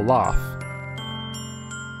depression my whole life.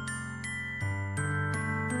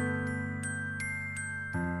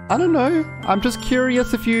 I don't know. I'm just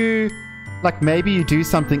curious if you... like, maybe you do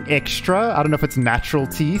something extra. I don't know if it's natural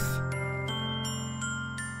teeth.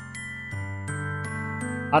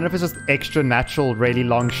 I don't know if it's just extra natural, really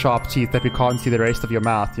long, sharp teeth that we can't see the rest of your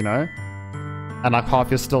mouth, you know? And like half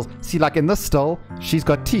your stills. See, like in this still, she's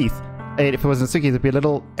got teeth. And if it was in Suki, it'd be a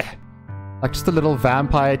little... like just a little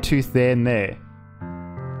vampire tooth there and there.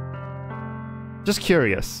 Just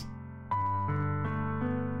curious.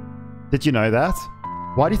 Did you know that?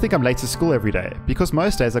 Why do you think I'm late to school every day? Because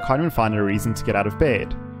most days I can't even find a reason to get out of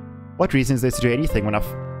bed. What reason is there to do anything when I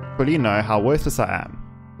fully know how worthless I am?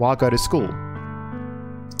 Why go to school?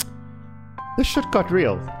 This shit got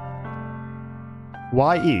real.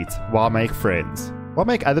 Why eat? Why make friends? Why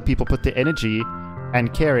make other people put their energy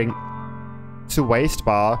and caring to waste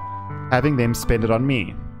by having them spend it on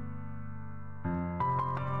me?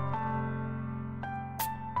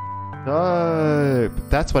 Dope.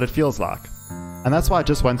 That's what it feels like. And that's why I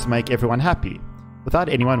just want to make everyone happy, without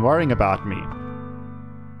anyone worrying about me.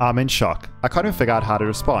 I'm in shock. I can't even figure out how to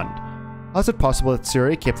respond. How is it possible that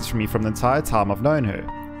Tsuri kept this from me from the entire time I've known her?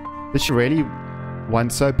 Did she really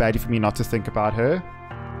want so badly for me not to think about her?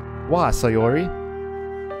 Why, Sayori?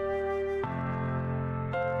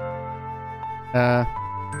 Why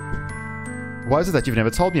is it that you've never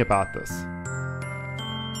told me about this?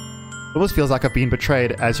 It almost feels like I've been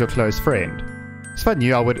betrayed as your close friend. If I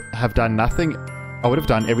knew I would have done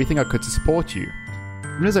everything I could to support you.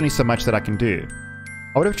 And there's only so much that I can do.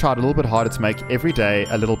 I would have tried a little bit harder to make every day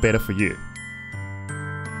a little better for you.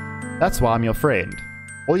 That's why I'm your friend.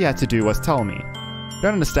 All you had to do was tell me. I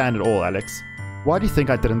don't understand at all, Alex. Why do you think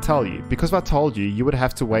I didn't tell you? Because if I told you, you would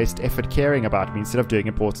have to waste effort caring about me instead of doing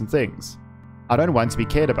important things. I don't want to be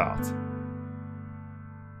cared about.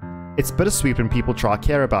 It's bittersweet when people try to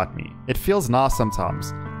care about me. It feels nice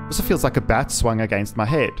sometimes. It also feels like a bat swung against my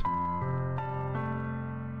head.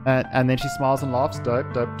 And then she smiles and laughs.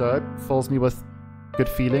 Dope, dope, dope. Fills me with good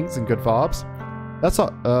feelings and good vibes.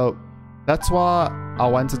 That's why I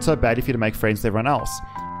wanted so badly for you to make friends with everyone else.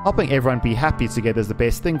 Helping everyone be happy together is the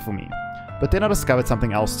best thing for me. But then I discovered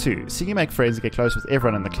something else too. Seeing you make friends and get close with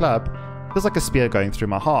everyone in the club feels like a spear going through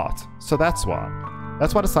my heart. So that's why.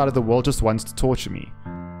 That's why I decided the world just wants to torture me.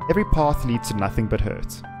 Every path leads to nothing but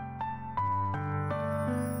hurt.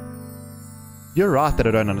 You're right that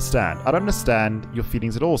I don't understand. I don't understand your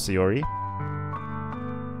feelings at all, Sayori.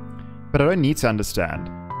 But I don't need to understand.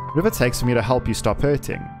 Whatever it takes for me to help you stop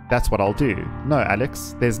hurting, that's what I'll do. No,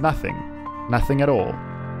 Alex, there's nothing. Nothing at all.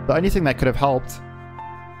 The only thing that could have helped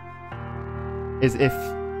is if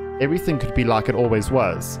everything could be like it always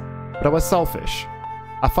was. But I was selfish.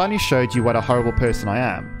 I finally showed you what a horrible person I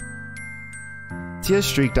am. Tears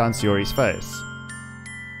streaked down Sayori's face.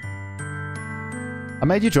 I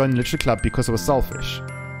made you join the literature club because I was selfish,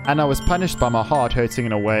 and I was punished by my heart hurting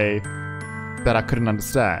in a way that I couldn't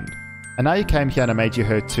understand. And now you came here and I made you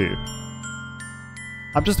hurt too.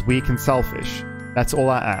 I'm just weak and selfish. That's all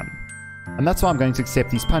I am. And that's why I'm going to accept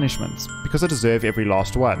these punishments, because I deserve every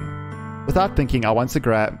last one. Without thinking, I once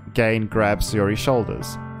again grabbed Sayori's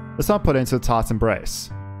shoulders. This time I put her into a tight embrace.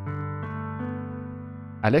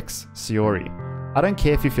 Alex, Sayori, I don't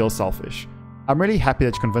care if you feel selfish. I'm really happy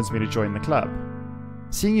that you convinced me to join the club.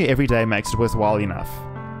 Seeing you every day makes it worthwhile enough.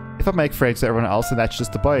 If I make friends with everyone else, then that's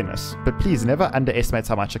just a bonus. But please never underestimate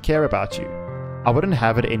how much I care about you. I wouldn't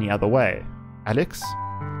have it any other way. Alex?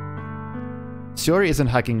 Sayori isn't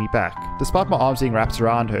hugging me back. Despite my arms being wrapped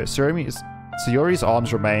around her, Sayori's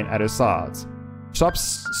arms remain at her sides. She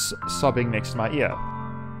stops sobbing next to my ear.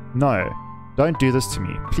 No, don't do this to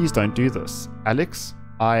me. Please don't do this. Alex,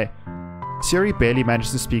 Sayori barely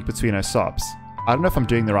manages to speak between her sobs. I don't know if I'm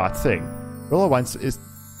doing the right thing. All I want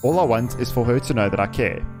is for her to know that I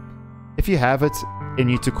care. If you have it in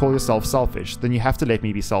you to call yourself selfish, then you have to let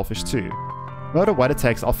me be selfish too. No matter what it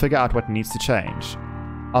takes, I'll figure out what needs to change.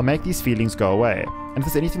 I'll make these feelings go away. And if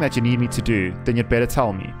there's anything that you need me to do, then you'd better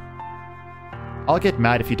tell me. I'll get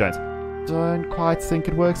mad if you don't. Don't quite think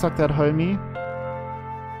it works like that, homie.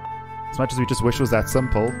 As much as we just wish it was that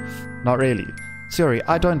simple. Not really. Sayori,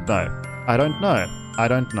 I don't know. I don't know. I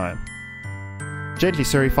don't know. Gently,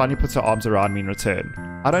 Sayori finally puts her arms around me in return.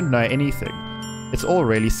 I don't know anything. It's all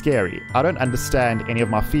really scary. I don't understand any of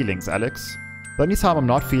my feelings, Alex. The only time I'm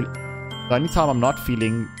not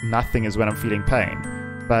feeling nothing is when I'm feeling pain.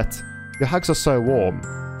 But your hugs are so warm,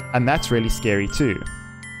 and that's really scary too.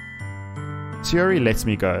 Sayori lets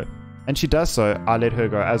me go, and she does so, I let her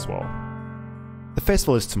go as well. The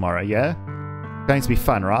festival is tomorrow, yeah? Going to be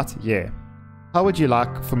fun, right? Yeah. How would you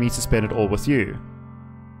like for me to spend it all with you?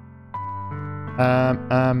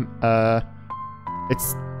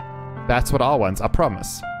 That's what I want, I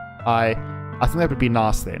promise. I think that would be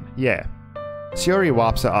nice then, yeah. Sayori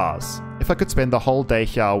wipes her eyes. If I could spend the whole day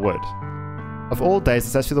here, I would. Of all days,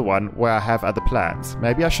 it's actually the one where I have other plans.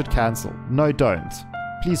 Maybe I should cancel. No, don't.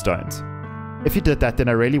 Please don't. If you did that, then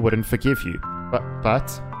I really wouldn't forgive you.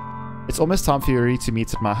 But it's almost time for Yuri to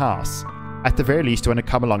meet at my house. At the very least, you want to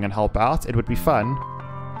come along and help out? It would be fun.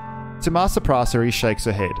 To my surprise, Yuri shakes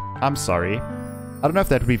her head. I'm sorry. I don't know if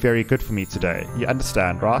that would be very good for me today. You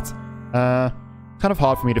understand, right? Kind of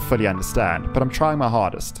hard for me to fully understand, but I'm trying my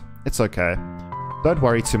hardest. It's okay. Don't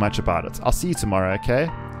worry too much about it. I'll see you tomorrow, okay?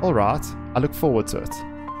 Alright. I look forward to it.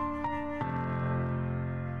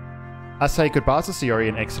 I say goodbye to Sayori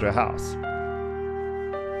and exit her house.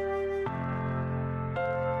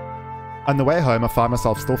 On the way home, I find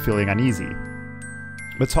myself still feeling uneasy.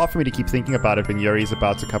 But it's hard for me to keep thinking about it when Yuri is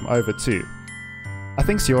about to come over too. I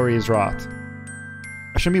think Sayori is right.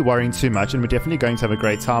 I shouldn't be worrying too much, and we're definitely going to have a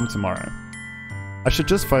great time tomorrow. I should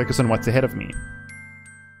just focus on what's ahead of me.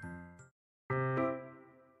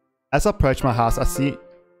 As I approach my house,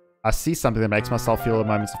 I see something that makes myself feel a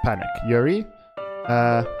moment of panic. Yuri?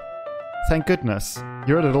 Thank goodness.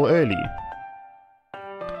 You're a little early.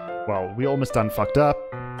 Well, we almost done fucked up.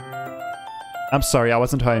 I'm sorry, I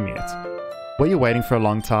wasn't home yet. Were you waiting for a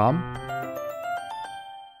long time?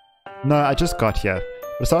 No, I just got here.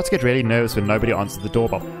 But I start to get really nervous when nobody answers the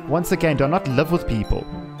doorbell. Once again, do not live with people.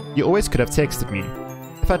 You always could have texted me.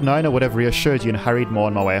 If I'd known, I would have reassured you and hurried more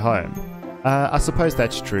on my way home. I suppose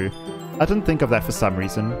that's true. I didn't think of that for some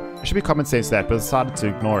reason. It should be common sense that, but I decided to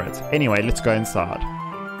ignore it. Anyway, let's go inside.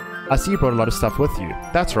 I see you brought a lot of stuff with you.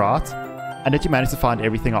 That's right. And did you manage to find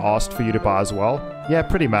everything I asked for you to buy as well? Yeah,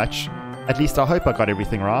 pretty much. At least I hope I got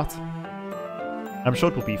everything right. I'm sure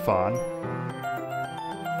it will be fine.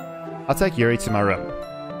 I'll take Yuri to my room.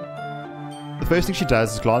 The first thing she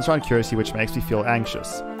does is glance around curiously, which makes me feel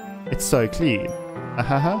anxious. It's so clean.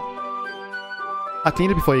 I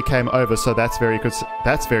cleaned it before you came over, so that's very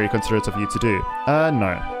considerate of you to do.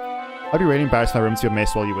 No. I'd be really embarrassed if my room's your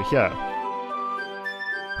mess while you were here.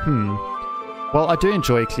 Well, I do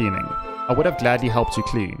enjoy cleaning. I would have gladly helped you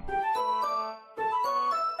clean.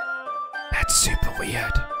 That's super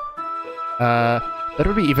weird. That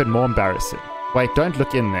would be even more embarrassing. Wait, don't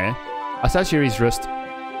look in there. I touched Yuri's wrist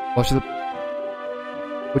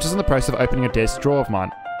which is in the process of opening a desk drawer of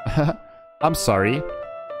mine. I'm sorry.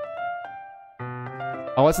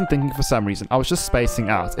 I wasn't thinking for some reason. I was just spacing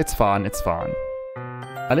out. It's fine, it's fine.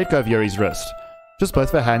 I let go of Yuri's wrist. Just both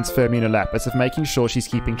of her hands firmly in her lap, as if making sure she's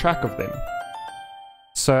keeping track of them.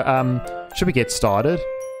 So, should we get started?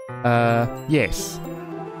 Yes.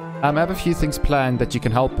 I have a few things planned that you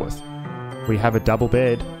can help with. We have a double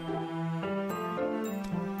bed.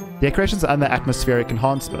 Decorations and the atmospheric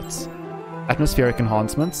enhancements. Atmospheric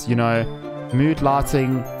enhancements, you know, mood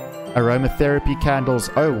lighting, aromatherapy candles.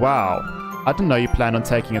 Oh wow. I didn't know you planned on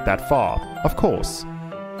taking it that far. Of course.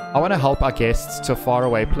 I want to help our guests to a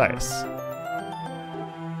faraway place.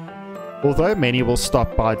 Although many will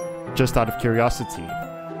stop by just out of curiosity.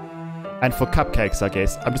 And for cupcakes, I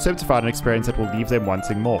guess, I'm determined to find an experience that will leave them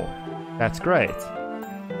wanting more. That's great.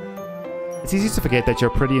 It's easy to forget that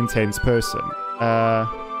you're a pretty intense person.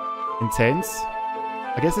 Intense?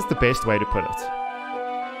 I guess that's the best way to put it.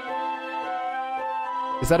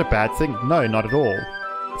 Is that a bad thing? No, not at all.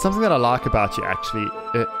 It's something that I like about you, actually.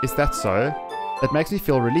 Is that so? That makes me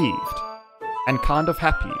feel relieved. And kind of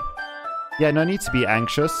happy. Yeah, no need to be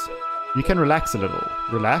anxious. You can relax a little.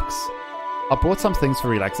 Relax? I bought some things for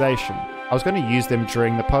relaxation. I was going to use them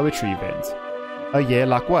during the poetry event. Oh yeah,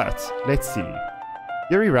 like what? Let's see.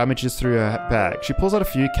 Yuri rummages through her bag. She pulls out a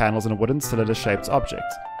few candles and a wooden cylinder-shaped object.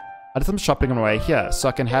 I did some shopping on my way here, so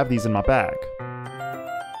I can have these in my bag.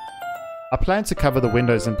 I plan to cover the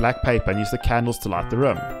windows in black paper and use the candles to light the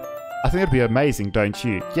room. I think it'd be amazing, don't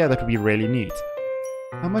you? Yeah, that would be really neat.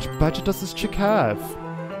 How much budget does this chick have?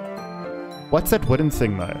 What's that wooden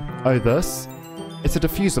thing though? Oh, this? It's a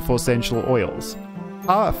diffuser for essential oils.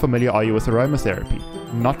 How familiar are you with aromatherapy?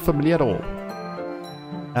 Not familiar at all.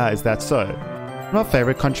 Is that so? One of my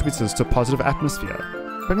favorite contributors to a positive atmosphere.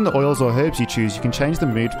 Putting the oils or herbs you choose, you can change the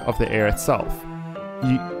mood of the air itself.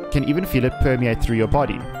 You can even feel it permeate through your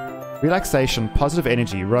body. Relaxation, positive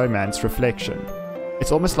energy, romance, reflection.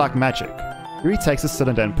 It's almost like magic. Yuri takes a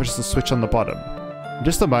cylinder and pushes a switch on the bottom. In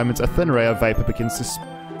just a moment, a thin ray of vapor begins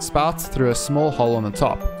to spout through a small hole on the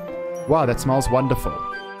top. Wow, that smells wonderful.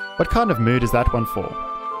 What kind of mood is that one for?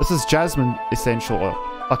 This is jasmine essential oil.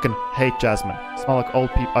 Fucking hate jasmine. Smell like old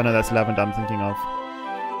people. Oh no, that's lavender I'm thinking of.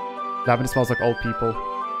 Lavender smells like old people.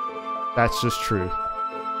 That's just true.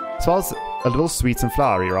 It smells a little sweet and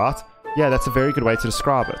flowery, right? Yeah, that's a very good way to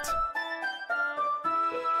describe it.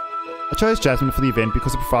 I chose jasmine for the event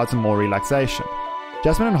because it provides more relaxation.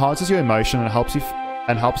 Jasmine enhances your emotion and helps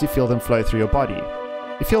you feel them flow through your body.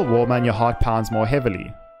 You feel warmer and your heart pounds more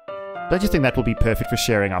heavily. Don't you think that will be perfect for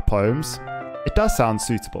sharing our poems? It does sound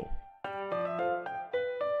suitable.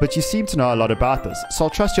 But you seem to know a lot about this, so I'll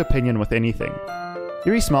trust your opinion with anything.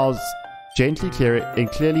 Yuri smiles, gently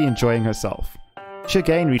clearly enjoying herself. She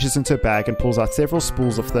again reaches into her bag and pulls out several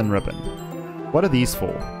spools of thin ribbon. What are these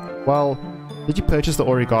for? Well, did you purchase the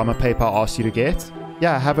origami paper I asked you to get?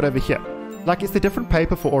 Yeah, I have it over here. Like, is there different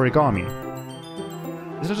paper for origami?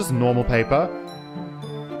 Isn't it just normal paper?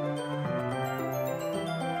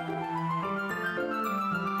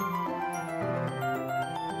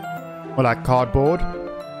 Or like cardboard?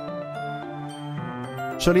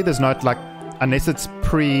 Surely there's not like, unless it's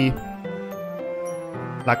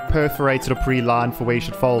perforated or pre-lined for where you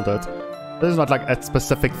should fold it. There's not like a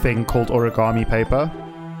specific thing called origami paper.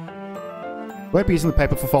 Won't be using the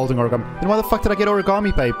paper for folding origami. Then why the fuck did I get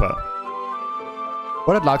origami paper?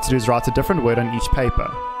 What I'd like to do is write a different word on each paper.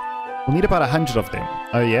 We'll need about 100 of them.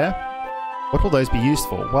 Oh yeah? What will those be used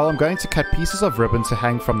for? Well, I'm going to cut pieces of ribbon to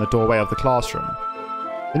hang from the doorway of the classroom.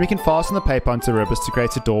 Then we can fasten the paper onto ribbons to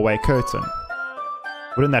create a doorway curtain.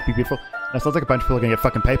 Wouldn't that be beautiful? Now it sounds like a bunch of people are going to get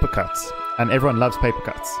fucking paper cuts. And everyone loves paper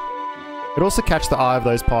cuts. It also catch the eye of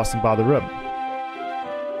those passing by the room.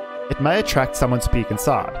 It may attract someone to peek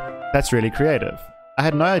inside. That's really creative. I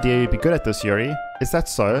had no idea you'd be good at this, Yuri. Is that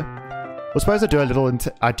so? I suppose I do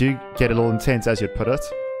get a little intense, as you'd put it,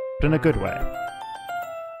 but in a good way.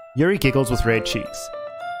 Yuri giggles with red cheeks.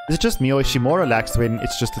 Is it just me, or is she more relaxed when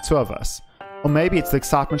it's just the two of us? Or maybe it's the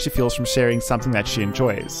excitement she feels from sharing something that she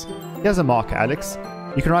enjoys. Here's a marker, Alex.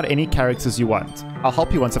 You can write any characters you want. I'll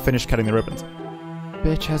help you once I finish cutting the ribbons.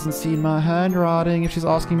 Bitch hasn't seen my handwriting if she's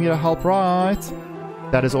asking me to help write.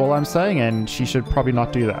 That is all I'm saying, and she should probably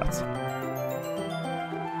not do that.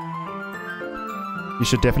 You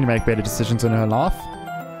should definitely make better decisions in her life.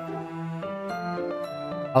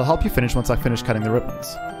 I'll help you finish once I finish cutting the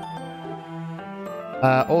ribbons.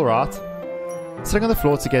 Alright. Sitting on the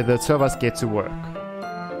floor together, the two of us get to work.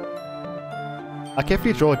 I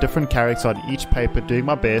carefully draw a different character on each paper, doing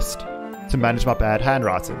my best to manage my bad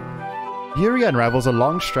handwriting. Yuri unravels a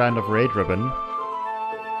long strand of red ribbon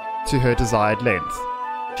to her desired length.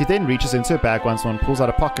 She then reaches into her bag once and pulls out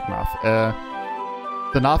a pocket knife.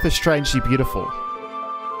 The knife is strangely beautiful.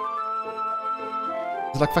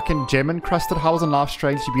 It's like fucking gem encrusted. How is a knife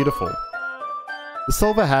strangely beautiful? The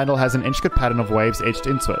silver handle has an intricate pattern of waves etched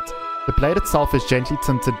into it. The blade itself is gently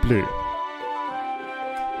tinted blue.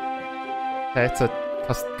 Okay, it's a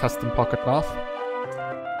custom pocket knife.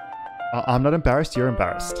 I'm not embarrassed, you're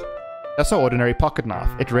embarrassed. That's an ordinary pocket knife.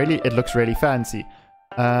 It looks really fancy.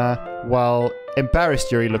 Well,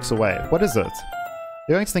 embarrassed, Yuri looks away. What is it?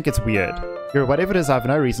 You're going to think it's weird. Yuri, whatever it is, I have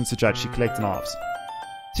no reason to judge. She collects knives.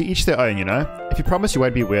 To each their own, you know? If you promise you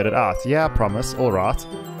won't be weirded out. Yeah, I promise. Alright.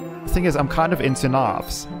 The thing is, I'm kind of into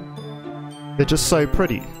knives. They're just so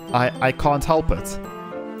pretty. I can't help it.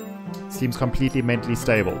 Seems completely mentally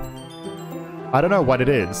stable. I don't know what it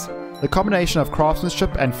is. The combination of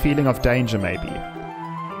craftsmanship and feeling of danger, maybe.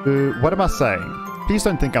 What am I saying? Please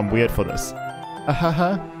don't think I'm weird for this.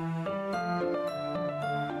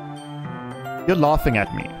 You're laughing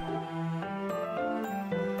at me.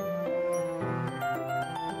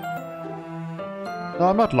 No,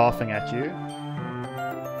 I'm not laughing at you.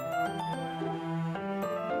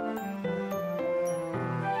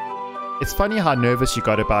 It's funny how nervous you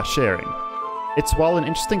got about sharing. It's, well, an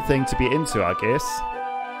interesting thing to be into, I guess.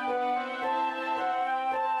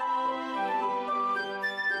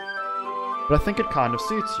 But I think it kind of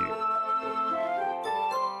suits you.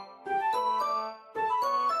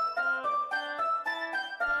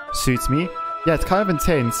 Suits me? Yeah, it's kind of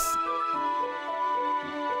intense.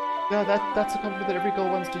 Yeah, that's a compliment that every girl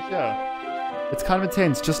wants to hear. It's kind of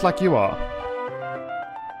intense, just like you are.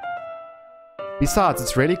 Besides,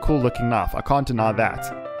 it's really cool looking knife, I can't deny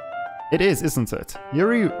that. It is, isn't it?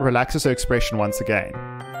 Yuri relaxes her expression once again.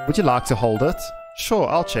 Would you like to hold it? Sure,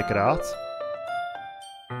 I'll check it out.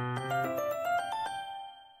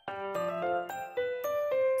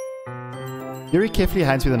 Yuri carefully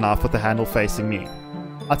hands me the knife with the handle facing me.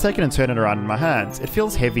 I take it and turn it around in my hands. It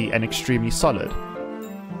feels heavy and extremely solid.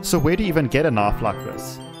 So where do you even get a knife like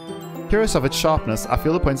this? Curious of its sharpness, I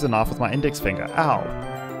feel the point of the knife with my index finger. Ow!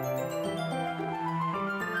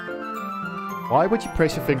 Why would you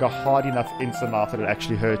press your finger hard enough into the knife that it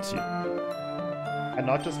actually hurts you? And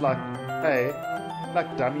not just like, hey,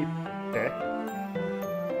 like dummy peck.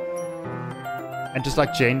 And just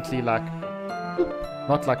like gently like,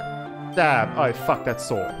 not like, damn, oh fuck, that's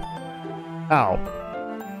sore. Ow.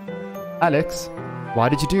 Alex, why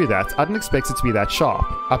did you do that? I didn't expect it to be that sharp.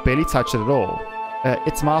 I barely touched it at all.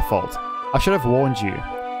 It's my fault. I should have warned you.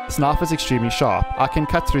 This knife is extremely sharp. I can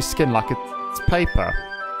cut through skin like it's paper.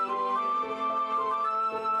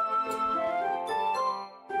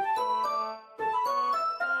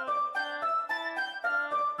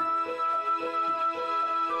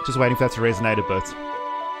 Just waiting for that to resonate a bit.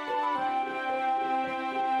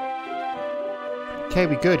 Okay,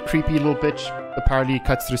 we good. Creepy little bitch apparently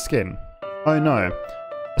cuts through skin. Oh no.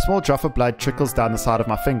 A small drop of blood trickles down the side of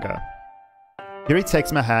my finger. Yuri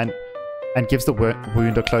takes my hand and gives the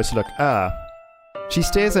wound a closer look. Ah. She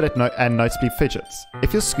stares at it and noticeably fidgets.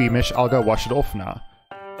 If you're squeamish, I'll go wash it off now.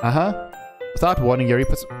 Without warning, Yuri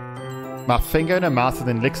puts my finger in her mouth and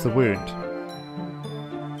then licks the wound.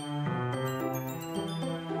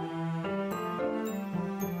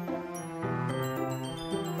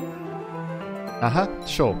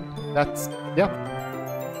 Sure. That's, yeah.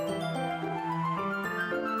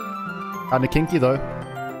 Kinda kinky though.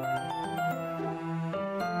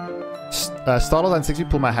 Startled and sexy,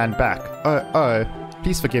 pull my hand back. Oh,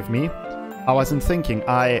 please forgive me. I wasn't thinking.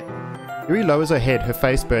 Yuri lowers her head, her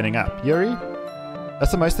face burning up. Yuri?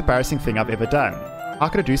 That's the most embarrassing thing I've ever done. How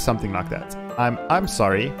could I do something like that? I'm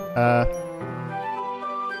sorry.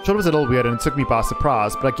 Sure, it was a little weird and it took me by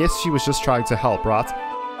surprise, but I guess she was just trying to help, right?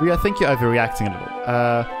 Yuri, I think you're overreacting a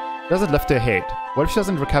little. Doesn't lift her head. What if she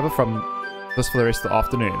doesn't recover from this for the rest of the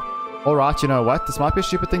afternoon? Alright, you know what? This might be a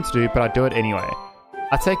stupid thing to do, but I do it anyway.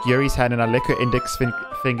 I take Yuri's hand and I lick her index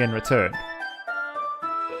finger in return.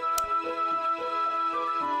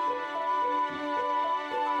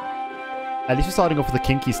 At least we're starting off with the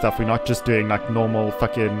kinky stuff. We're not just doing like normal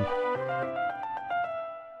fucking...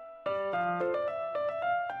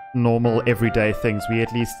 normal everyday things.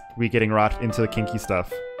 We're getting right into the kinky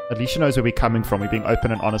stuff. At least she knows where we're coming from. We're being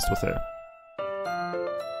open and honest with her.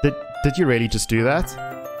 Did you really just do that?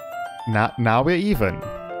 Now we're even.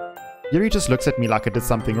 Yuri just looks at me like I did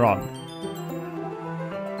something wrong.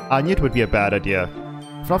 I knew it would be a bad idea.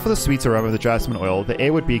 If not for the sweet aroma of the jasmine oil, the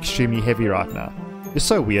air would be extremely heavy right now. You're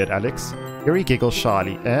so weird, Alex. Yuri giggles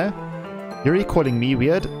shyly. Yuri calling me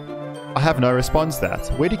weird? I have no response to that.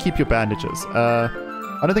 Where do you keep your bandages? I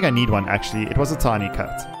don't think I need one, actually. It was a tiny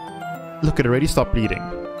cut. Look, it already stopped bleeding.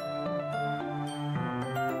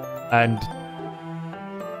 And...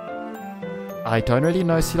 I don't really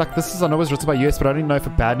know. See, like, this is, I know it was written by US, but I don't even know if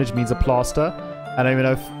a bandage means a plaster. I don't even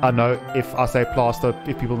know if I say plaster,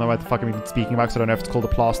 if people know what the fuck I'm even speaking about, because I don't know if it's called a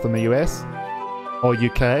plaster in the US, or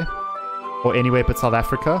UK, or anywhere but South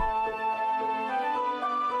Africa.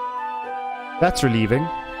 That's relieving.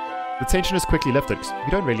 The tension is quickly lifted.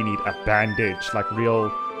 We don't really need a bandage, like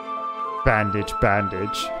real bandage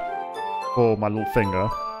for my little finger.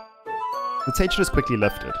 The tension is quickly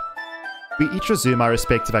lifted. We each resume our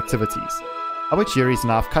respective activities. I watch Yuri's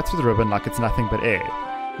knife cut through the ribbon like it's nothing but air.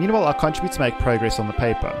 Meanwhile, I contribute to make progress on the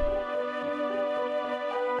paper.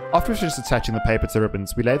 After we finish attaching the paper to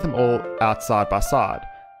ribbons, we lay them all out side by side.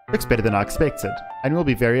 It looks better than I expected, and will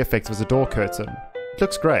be very effective as a door curtain. It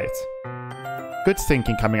looks great. Good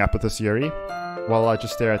thinking coming up with this, Yuri. While I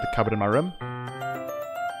just stare at the cupboard in my room.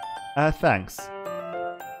 Thanks.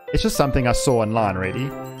 It's just something I saw online, really.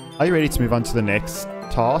 Are you ready to move on to the next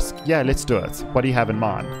task? Yeah, let's do it. What do you have in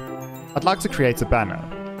mind? I'd like to create a banner.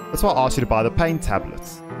 That's why I asked you to buy the paint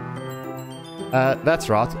tablets. That's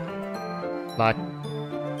right. Like...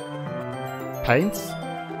 paints?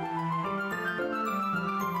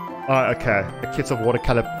 Oh, okay. A kit of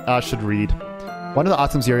watercolor... I should read. One of the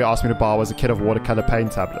items Yuri asked me to buy was a kit of watercolor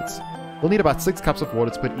paint tablets. We'll need about 6 cups of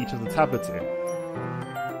water to put each of the tablets in.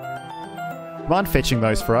 Mind fetching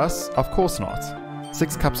those for us? Of course not.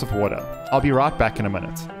 6 cups of water. I'll be right back in a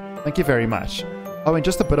minute. Thank you very much. Oh, and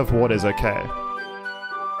just a bit of water is okay.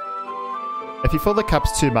 If you fill the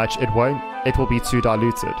cups too much, it will be too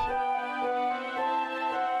diluted.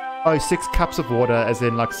 Oh, 6 cups of water as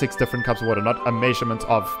in like 6 different cups of water, not a measurement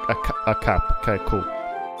of a cup. Okay, cool.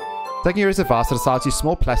 Taking Yuri's advice, I decided to use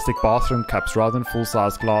small plastic bathroom cups rather than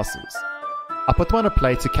full-size glasses. I put them on a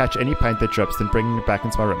plate to catch any paint that drips, then bringing it back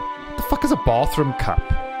into my room. What the fuck is a bathroom cup?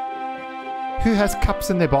 Who has cups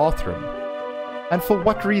in their bathroom? And for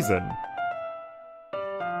what reason?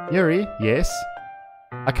 Yuri, yes?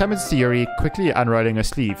 I come in to see Yuri quickly unrolling her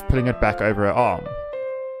sleeve, pulling it back over her arm.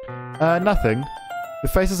 Nothing. Your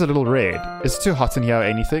face is a little red. Is it too hot in here or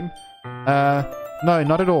anything? No,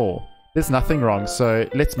 not at all. There's nothing wrong, so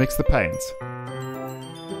let's mix the paint.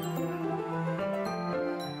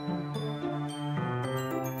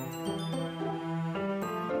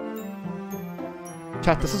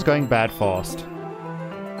 Chat, this is going bad fast.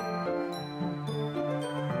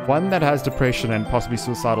 One that has depression and possibly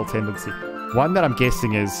suicidal tendency. One that I'm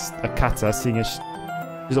guessing is a cutter, seeing as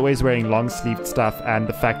she's always wearing long-sleeved stuff, and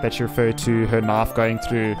the fact that she referred to her knife going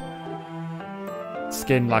through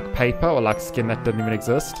skin like paper, or like skin that didn't even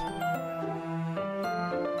exist.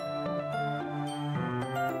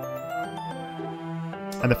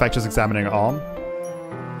 And the fact she's examining her arm.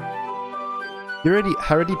 Yuri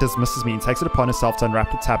hurriedly dismisses me and takes it upon herself to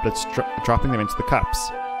unwrap the tablets, dropping them into the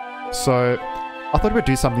cups. So, I thought we'd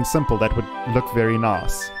do something simple that would look very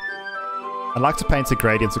nice. I'd like to paint the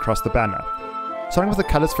gradients across the banner. Starting with the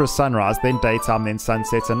colours for a sunrise, then daytime, then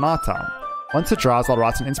sunset and nighttime. Once it dries, I'll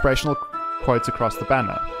write an inspirational quote across the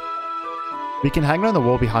banner. We can hang it on the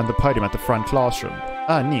wall behind the podium at the front classroom.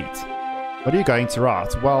 Ah, neat. What are you going to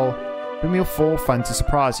write? Well, bring me for fun to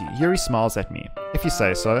surprise you. Yuri smiles at me. If you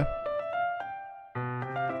say so.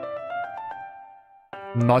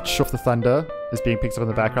 Not sure if the thunder is being picked up in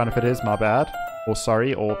the background. If it is, my bad. Or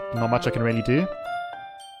sorry, or not much I can really do.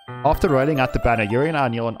 After rolling out the banner, Yuri and I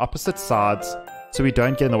kneel on opposite sides so we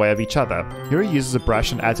don't get in the way of each other. Yuri uses a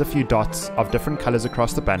brush and adds a few dots of different colours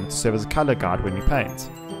across the banner to serve as a colour guide when you paint.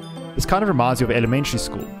 This kind of reminds you of elementary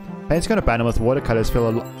school. Painting on a banner with watercolours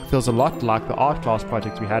feels a lot like the art class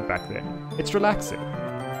project we had back then. It's relaxing.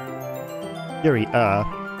 Yuri,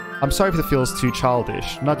 I'm sorry if it feels too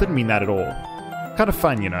childish. No, I didn't mean that at all. Kind of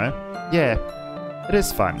fun, you know? Yeah, it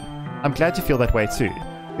is fun. I'm glad you feel that way too.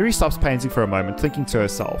 Yuri stops painting for a moment, thinking to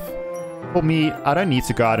herself. For me, I don't need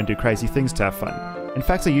to go out and do crazy things to have fun. In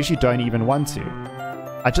fact, I usually don't even want to.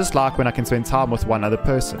 I just like when I can spend time with one other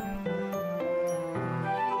person.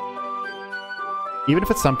 Even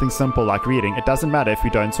if it's something simple like reading, it doesn't matter if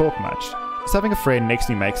we don't talk much. Just having a friend next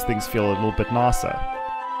to me makes things feel a little bit nicer.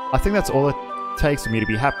 I think that's all it takes for me to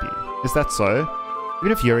be happy. Is that so?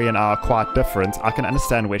 Even if Yuri and I are quite different, I can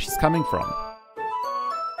understand where she's coming from.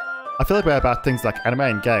 I feel that way about things like anime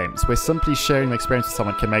and games, where simply sharing the experience with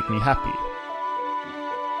someone can make me happy.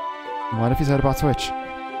 What if he's heard about Twitch?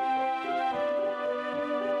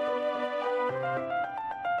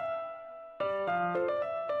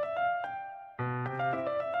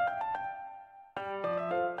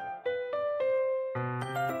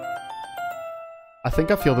 I think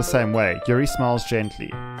I feel the same way. Yuri smiles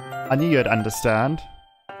gently. I knew you'd understand.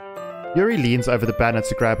 Yuri leans over the banner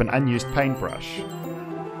to grab an unused paintbrush.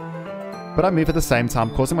 But I move at the same time,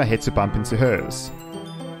 causing my head to bump into hers.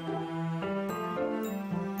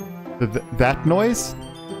 That noise?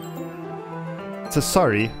 So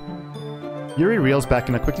sorry. Yuri reels back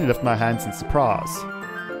and I quickly lift my hands in surprise.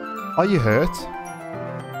 Are you hurt?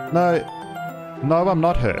 No, I'm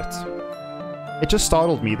not hurt. It just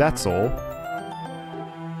startled me, that's all.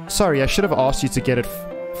 Sorry, I should have asked you to get it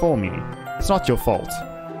for me. It's not your fault.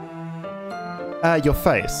 Your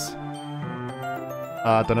face.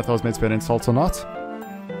 I don't know if that was meant to be an insult or not.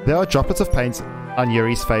 There are droplets of paint on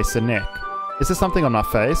Yuri's face and neck. Is there something on my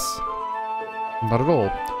face? Not at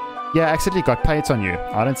all. Yeah, I accidentally got paint on you.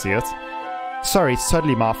 I don't see it. Sorry, it's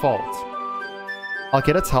totally my fault. I'll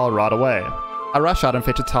get a towel right away. I rush out and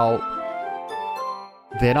fetch a towel.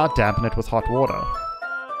 Then I dampen it with hot water.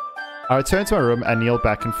 I return to my room and kneel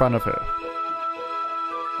back in front of her.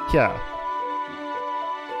 Here.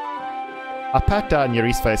 I pat down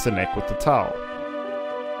Yuri's face and neck with the towel.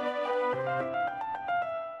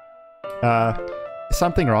 Is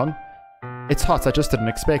something wrong? It's hot, I just didn't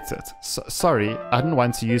expect it. Sorry, I didn't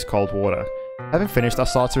want to use cold water. Having finished, I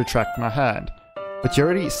start to retract my hand. But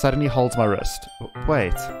Yuri suddenly holds my wrist.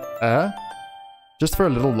 Wait, just for a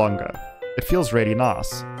little longer. It feels really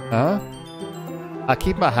nice. I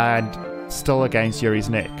keep my hand still against Yuri's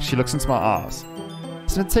neck. She looks into my eyes.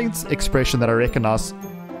 It's an intense expression that I recognize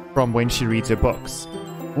from when she reads her books.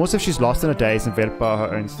 Almost as if she's lost in a daze enveloped by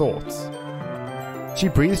her own thoughts. She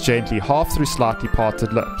breathes gently, half through slightly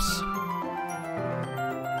parted lips.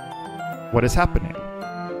 What is happening?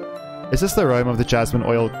 Is this the aroma of the jasmine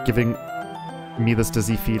oil giving me this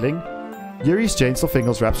dizzy feeling? Yuri's gentle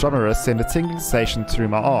fingers wrapped around my wrist send a tingling sensation through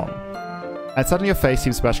my arm. And suddenly her face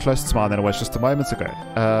seems much closer to mine than it was just a moment ago.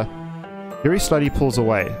 Yuri slowly pulls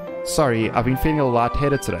away. Sorry, I've been feeling a little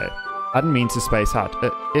lightheaded today. I didn't mean to space out.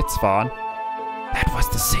 It's fine. That was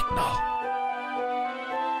the signal.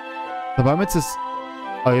 The moment is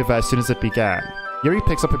over as soon as it began. Yuri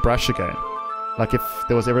picks up her brush again. Like if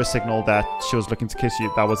there was ever a signal that she was looking to kiss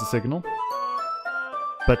you, that was a signal.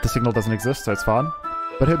 But the signal doesn't exist, so it's fine.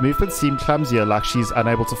 But her movements seem clumsier, like she's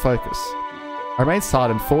unable to focus. I remain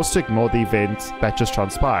silent, forced to ignore the event that just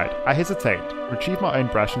transpired. I hesitate, retrieve my own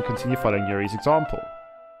brush and continue following Yuri's example.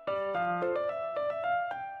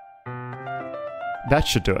 That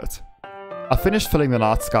should do it. I finished filling the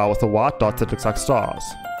night sky with a white dot that looks like stars.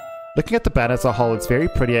 Looking at the banner as a whole, it's very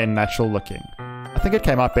pretty and natural looking. I think it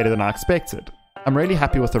came out better than I expected. I'm really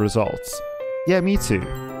happy with the results. Yeah, me too.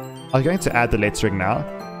 Are you going to add the lettering now?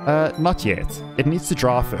 Not yet. It needs to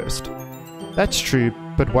dry first. That's true,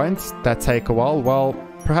 but won't that take a while? Well,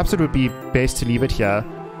 perhaps it would be best to leave it here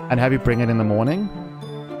and have you bring it in the morning?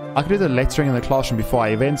 I can do the lettering in the classroom before our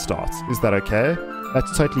event starts. Is that okay?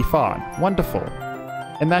 That's totally fine. Wonderful.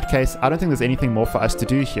 In that case, I don't think there's anything more for us to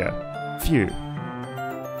do here. Phew.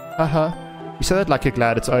 You said that like you're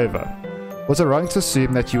glad it's over. Was it wrong to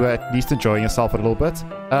assume that you were at least enjoying yourself a little bit?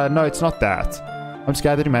 No, it's not that. I'm just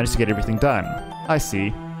glad that you managed to get everything done. I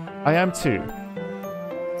see. I am too.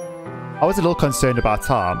 I was a little concerned about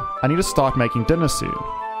time. I need to start making dinner soon.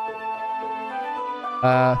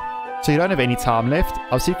 So you don't have any time left?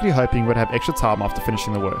 I was secretly hoping you would have extra time after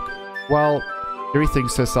finishing the work. Well, Yuri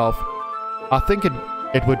thinks to herself, I think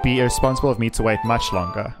it would be irresponsible of me to wait much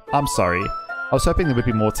longer. I'm sorry. I was hoping there would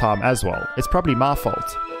be more time as well. It's probably my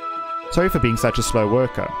fault. Sorry for being such a slow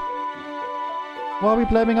worker. Why are we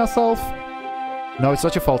blaming ourselves? No, it's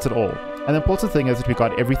not your fault at all. And the important thing is that we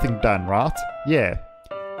got everything done, right? Yeah.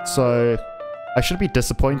 So, I shouldn't be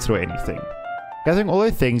disappointed or anything. Gathering all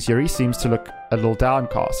those things, Yuri seems to look a little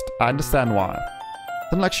downcast. I understand why.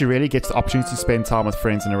 It's not like she really gets the opportunity to spend time with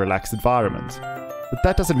friends in a relaxed environment. but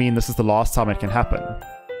that doesn't mean this is the last time it can happen.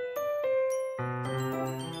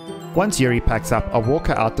 Once Yuri packs up, I'll walk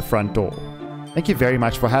her out the front door. Thank you very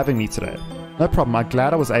much for having me today. No problem, I'm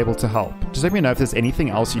glad I was able to help. Just let me know if there's anything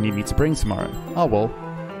else you need me to bring tomorrow. Oh well.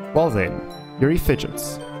 Well then, Yuri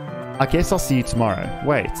fidgets. I guess I'll see you tomorrow.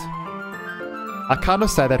 Wait. I kind of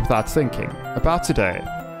say that without thinking. About today.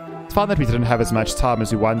 It's fine that we didn't have as much time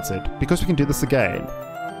as we wanted, because we can do this again.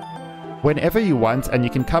 Whenever you want, and you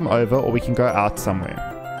can come over or we can go out somewhere.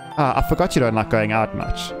 Ah, I forgot you don't like going out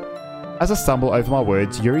much. As I stumble over my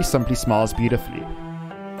words, Yuri simply smiles beautifully.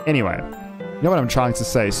 Anyway, you know what I'm trying to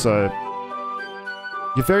say, so...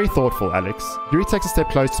 You're very thoughtful, Alex. Yuri takes a step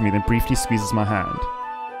close to me, then briefly squeezes my hand.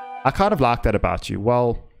 I kind of like that about you.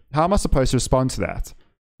 Well, how am I supposed to respond to that?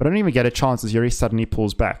 But I don't even get a chance as Yuri suddenly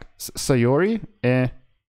pulls back. So Yuri?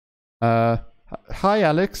 Hi,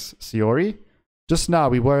 Alex. Sayori? Just now,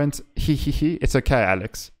 we weren't... It's okay,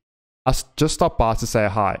 Alex. I just stopped by to say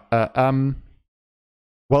hi.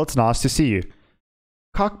 Well, it's nice to see you.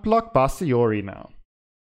 Cockblock by Sayori now.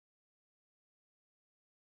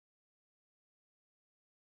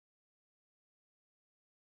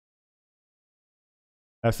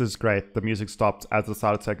 This is great. The music stopped as I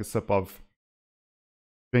decided to take a sip of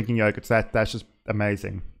drinking yogurt. That's just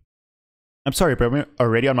amazing. I'm sorry, but I'm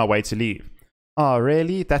already on my way to leave. Oh,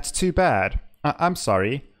 really? That's too bad. I'm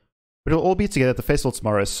sorry. But we'll all be together at the festival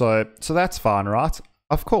tomorrow, so that's fine, right?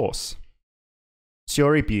 Of course.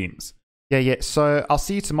 Sayori beams. Yeah, so I'll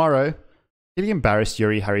see you tomorrow. Feeling embarrassed,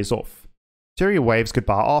 Yuri hurries off. Sayori waves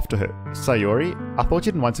goodbye after her. Sayori, I thought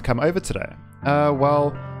you didn't want to come over today.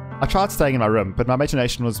 Well, I tried staying in my room, but my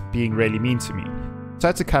imagination was being really mean to me. So I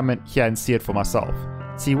had to come in here and see it for myself.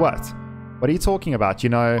 See what? What are you talking about? You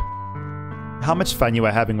know, how much fun you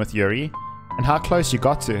were having with Yuri, and how close you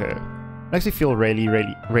got to her. It makes me feel really,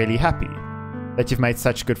 really, really happy that you've made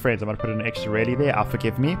such good friends. I'm going to put an extra really there.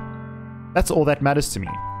 Forgive me. That's all that matters to me.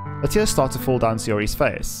 The tears start to fall down Sayori's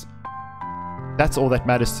face. That's all that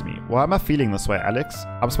matters to me. Why am I feeling this way, Alex?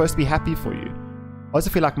 I'm supposed to be happy for you. I also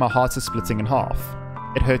feel like my heart is splitting in half.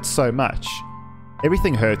 It hurts so much.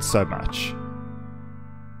 Everything hurts so much.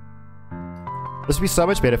 This would be so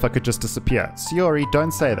much better if I could just disappear. Sayori,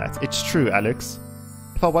 don't say that. It's true, Alex.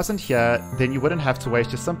 If I wasn't here, then you wouldn't have to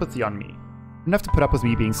waste your sympathy on me. You wouldn't have to put up with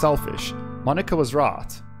me being selfish. Monica was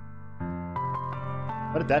right.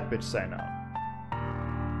 What did that bitch say now?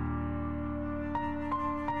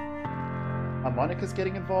 Monica's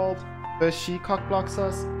getting involved. First she cockblocks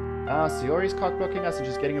us. Sayori's cockblocking us and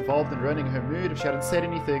just getting involved and ruining her mood. If she hadn't said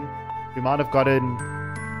anything, we might have gotten...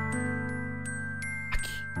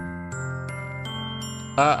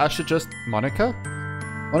 I should just... Monica?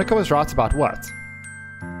 Monica was right about what?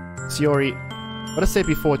 Sayori, what I said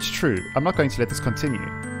before, it's true. I'm not going to let this continue.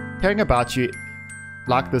 Caring about you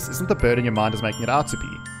like this isn't the burden your mind is making it out to be.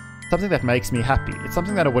 It's something that makes me happy. It's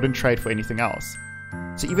something that I wouldn't trade for anything else.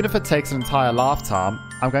 So even if it takes an entire lifetime,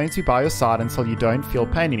 I'm going to be by your side until you don't feel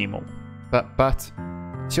pain anymore. But...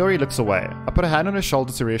 Sayori looks away. I put a hand on her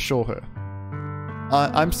shoulder to reassure her.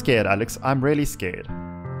 I'm scared, Alex. I'm really scared.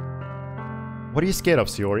 What are you scared of,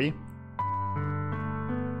 Sayori?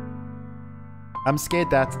 I'm scared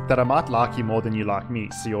that I might like you more than you like me,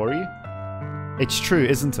 Sayori. It's true,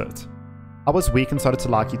 isn't it? I was weak and started to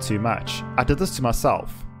like you too much. I did this to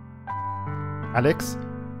myself. Alex,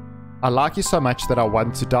 I like you so much that I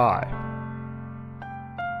want to die.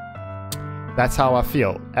 That's how I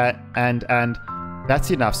feel. And that's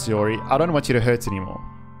enough, Sayori. I don't want you to hurt anymore.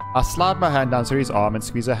 I slide my hand down Sayori's arm and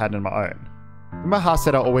squeeze her hand in my own. Remember how I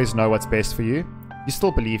said I always know what's best for you? You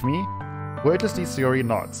still believe me? Wordlessly, Sayori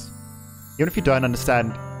nods. Even if you don't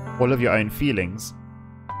understand all of your own feelings,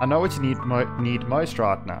 I know what you need most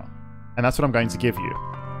right now. And that's what I'm going to give you.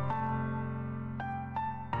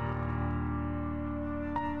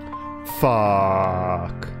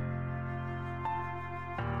 Fuck.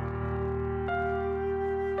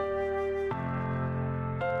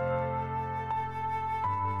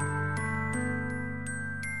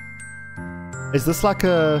 Is this like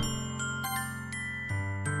a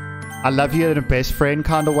I love you in a best friend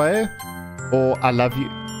kind of way? Or I love you,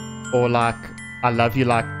 or like I love you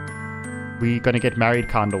like we're gonna get married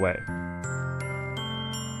kind of way?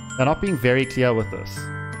 They're not being very clear with this.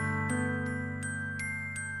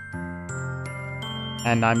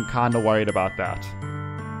 And I'm kind of worried about that.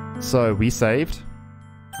 So we saved.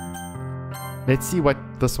 Let's see what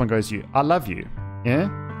this one goes you. I love you. Yeah?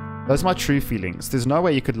 Those are my true feelings. There's no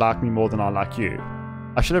way you could like me more than I like you.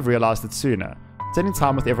 I should have realized it sooner. Spending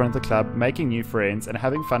time with everyone at the club, making new friends, and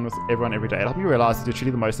having fun with everyone every day helped me realize that you're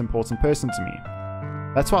truly the most important person to me.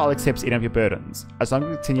 That's why I'll accept any of your burdens, as long as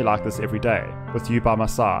we continue like this every day, with you by my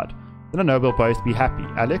side. Then I know we'll both be happy.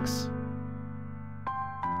 Alex?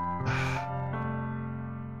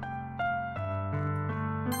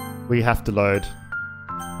 We have to load.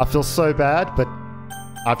 I feel so bad, but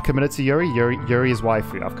I've committed to Yuri. Yuri is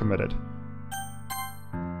waifu. I've committed.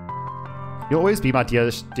 You'll always be my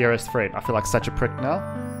dearest friend. I feel like such a prick now.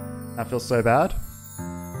 I feel so bad.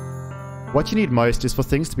 What you need most is for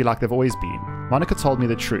things to be like they've always been. Monica told me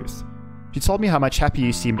the truth. She told me how much happier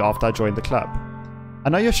you seemed after I joined the club. I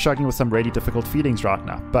know you're struggling with some really difficult feelings right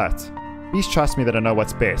now, but please trust me that I know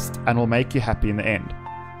what's best and will make you happy in the end.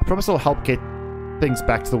 I promise I'll help get things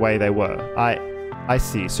back to the way they were. I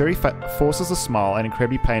see. Suri forces a smile and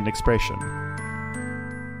incredibly pained expression.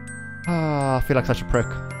 I feel like such a prick.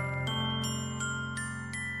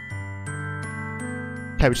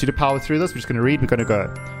 Okay, we should to power through this. We're just going to read. We're going to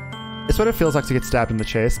go. It's what it feels like to get stabbed in the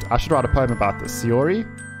chest. I should write a poem about this. Sayori?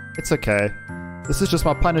 It's okay. This is just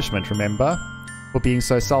my punishment, remember? For being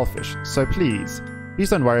so selfish. So please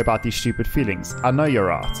don't worry about these stupid feelings. I know you're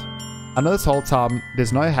right. I know this whole time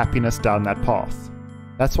there's no happiness down that path.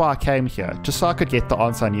 That's why I came here, just so I could get the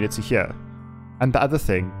answer I needed to hear. And the other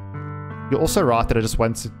thing, you're also right that I just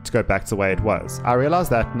wanted to go back to the way it was. I realize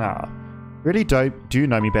that now. You really do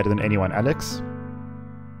know me better than anyone, Alex.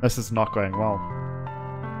 This is not going well.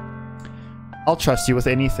 I'll trust you with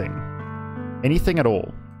anything. Anything at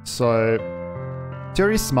all. So,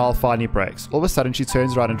 Sayori's smile finally breaks. All of a sudden she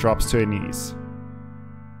turns around and drops to her knees.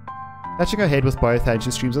 Catching her head with both hands,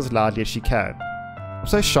 she screams as loudly as she can. I'm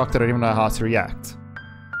so shocked I don't even know how to react.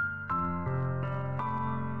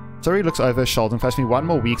 Sayori looks over her shoulder and flashes me one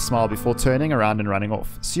more weak smile before turning around and running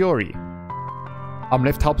off. Sayori. I'm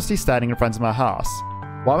left helplessly standing in front of my house.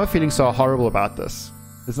 Why am I feeling so horrible about this?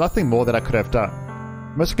 There's nothing more that I could have done.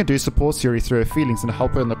 The most I can do is support Sayori through her feelings and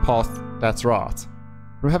help her in the path that's right.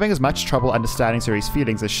 I'm having as much trouble understanding Sayori's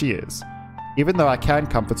feelings as she is. Even though I can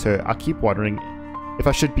comfort her, I keep wondering if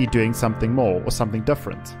I should be doing something more or something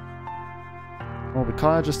different. Well, we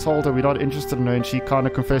kind of just told her we're not interested in her and she kind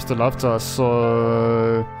of confessed her love to us,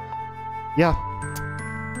 so... yeah.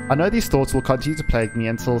 I know these thoughts will continue to plague me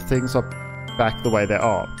until things are back the way they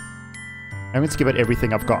are. I'm going to give it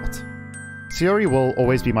everything I've got. Sayori will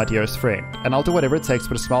always be my dearest friend, and I'll do whatever it takes to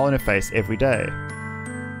put a smile on her face every day.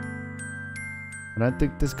 I don't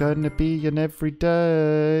think there's going to be an every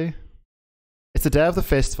day. It's the day of the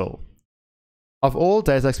festival. Of all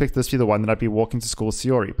days, I expected this to be the one that I'd be walking to school with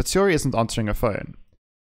Sayori, but Sayori isn't answering her phone.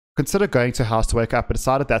 Considered going to her house to wake up, but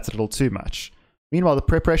decided that's a little too much. Meanwhile, the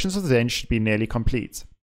preparations for the event should be nearly complete.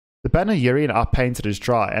 The banner Yuri and I painted is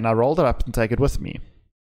dry, and I rolled it up and take it with me.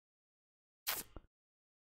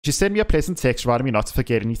 She sent me a pleasant text reminding me not to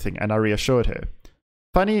forget anything, and I reassured her.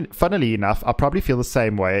 Funnily enough, I probably feel the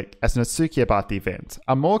same way as Natsuki about the event.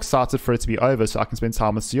 I'm more excited for it to be over so I can spend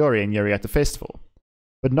time with Sayori and Yuri at the festival.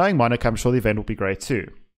 But knowing Monica, I'm sure the event will be great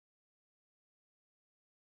too.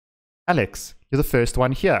 Alex, you're the first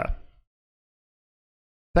one here.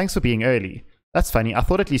 Thanks for being early. That's funny, I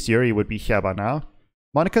thought at least Yuri would be here by now.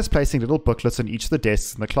 Monica's placing little booklets on each of the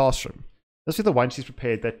desks in the classroom. This is the one she's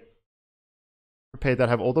prepared that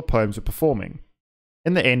have all the poems we're performing.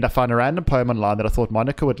 In the end, I found a random poem online that I thought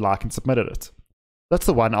Monica would like and submitted it. That's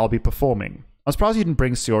the one I'll be performing. I'm surprised you didn't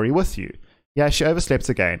bring Sayori with you. Yeah, she overslept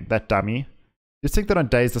again, that dummy. You'd think that on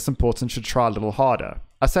days this important should try a little harder.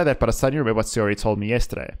 I say that, but I suddenly remember what Sayori told me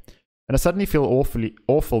yesterday. And I suddenly feel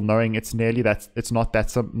awful knowing it's not nearly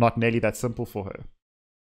that simple for her.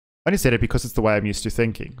 I only said it because it's the way I'm used to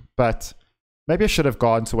thinking. But maybe I should have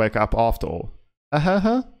gone to wake up after all.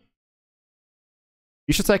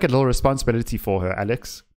 You should take a little responsibility for her,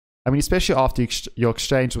 Alex. I mean, especially after your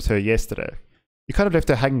exchange with her yesterday. You kind of left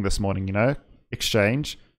her hanging this morning, you know?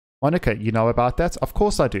 Exchange. Monica, you know about that? Of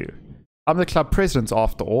course I do. I'm the club president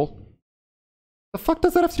after all. The fuck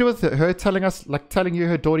does that have to do with her telling us, like telling you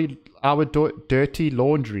our dirty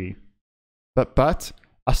laundry? But,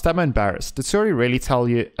 I stammer embarrassed. Did Sayori really tell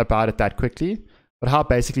you about it that quickly? But how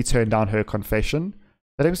basically turned down her confession?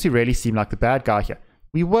 That makes me really seem like the bad guy here.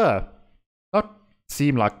 We were. Not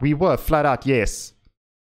seem like, we were, flat out, yes.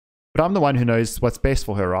 But I'm the one who knows what's best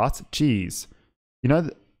for her, right? Jeez. You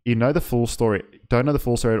know the full story. Don't know the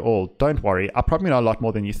full story at all. Don't worry. I probably know a lot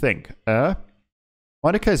more than you think.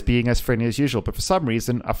 Monica is being as friendly as usual, but for some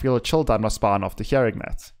reason, I feel a chill down my spine after hearing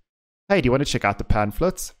that. Hey, do you want to check out the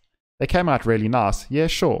pamphlets? They came out really nice. Yeah,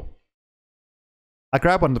 sure. I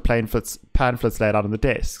grabbed one of the pamphlets laid out on the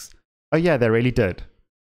desks. Oh yeah, they really did.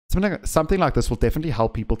 Something like this will definitely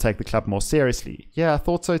help people take the club more seriously. Yeah, I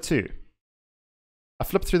thought so too. I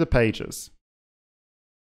flipped through the pages.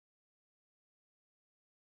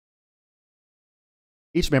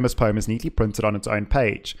 Each member's poem is neatly printed on its own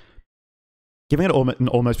page. giving it an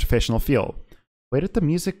almost professional feel. Where did the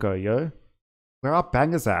music go, yo? Where are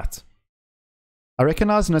bangers at? I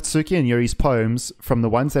recognize Natsuki and Yuri's poems from the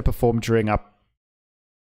ones they performed during up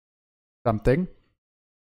something.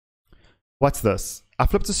 What's this? I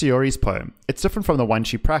flipped to Sayori's poem. It's different from the one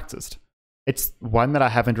she practiced. It's one that I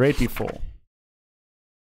haven't read before.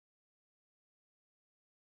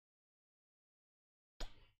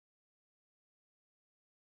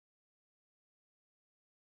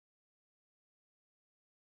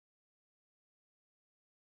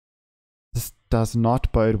 This does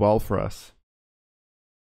not bode well for us.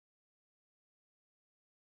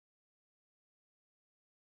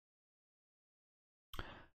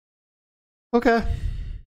 Okay.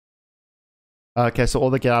 Okay, so all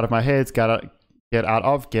the get out of my head, get out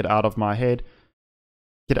of my head.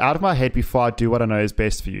 Get out of my head before I do what I know is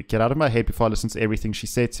best for you. Get out of my head before I listen to everything she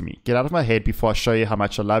said to me. Get out of my head before I show you how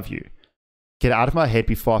much I love you. Get out of my head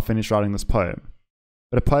before I finish writing this poem.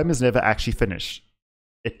 But a poem is never actually finished.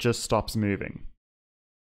 It just stops moving.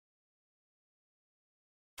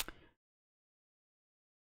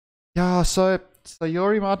 Yeah, so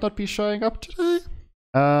Yuri might not be showing up today.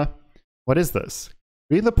 What is this?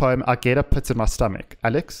 Reading the poem, I get a pit in my stomach.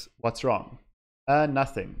 Alex, what's wrong?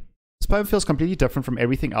 Nothing. This poem feels completely different from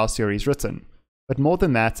everything else Yuri's written. But more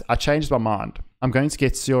than that, I changed my mind. I'm going to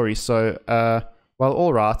get Sayori, so, well,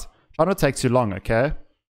 alright. Try not to take too long, okay?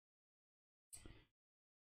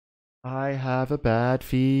 I have a bad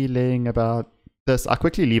feeling about this. I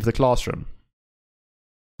quickly leave the classroom.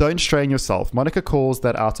 Don't strain yourself. Monica calls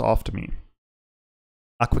that out after me.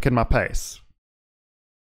 I quicken my pace.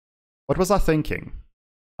 What was I thinking?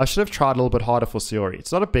 I should have tried a little bit harder for Sayori.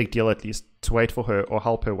 It's not a big deal, at least, to wait for her or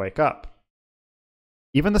help her wake up.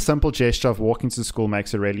 Even the simple gesture of walking to school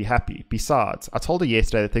makes her really happy. Besides, I told her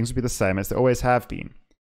yesterday that things would be the same as they always have been.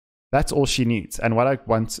 That's all she needs, and what I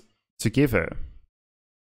want to give her.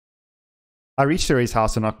 I reach Sayori's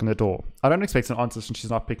house and knock on the door. I don't expect an answer since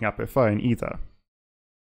she's not picking up her phone either.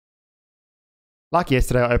 Like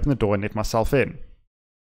yesterday, I open the door and let myself in.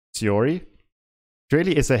 Sayori? She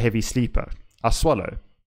really is a heavy sleeper. I swallow.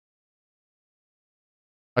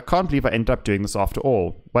 I can't believe I ended up doing this after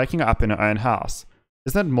all, waking her up in her own house.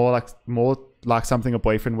 Isn't it more like something a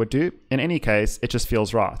boyfriend would do? In any case, it just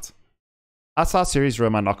feels right. Outside Sayori's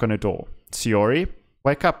room, I knock on her door. Sayori?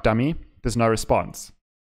 Wake up, dummy. There's no response.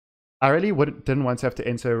 I really didn't want to have to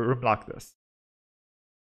enter a room like this.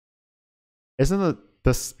 Isn't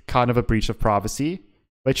this kind of a breach of privacy?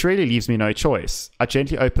 Which really leaves me no choice. I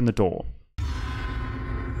gently open the door.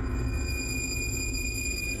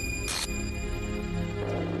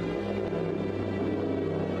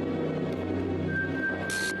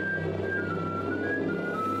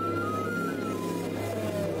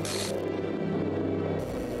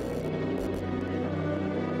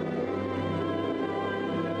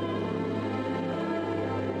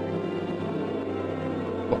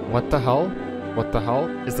 What the hell? What the hell?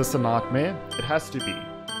 Is this a nightmare? It has to be.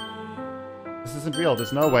 This isn't real.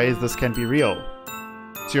 There's no way this can be real.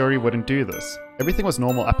 Sayori wouldn't do this. Everything was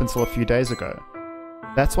normal up until a few days ago.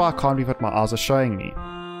 That's why I can't believe what my eyes are showing me.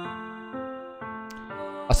 I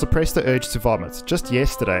suppressed the urge to vomit. Just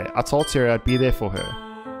yesterday, I told Sayori I'd be there for her.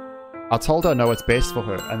 I told her I know what's best for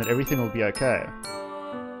her and that everything will be okay.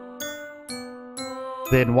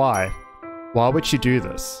 Then why? Why would she do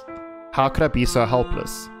this? How could I be so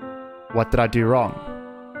helpless? What did I do wrong?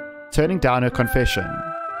 Turning down her confession.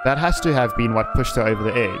 That has to have been what pushed her over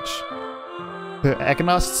the edge. Her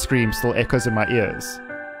agonized scream still echoes in my ears.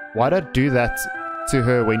 Why did I do that to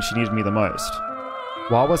her when she needed me the most?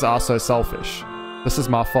 Why was I so selfish? This is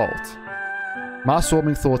my fault. My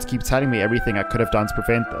swarming thoughts keep telling me everything I could have done to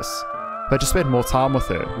prevent this. But I just spent more time with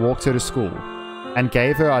her, walked her to school, and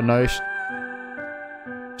gave her I know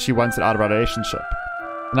she wanted out of our relationship.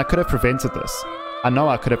 And I could have prevented this. I know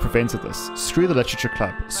I could have prevented this. Screw the literature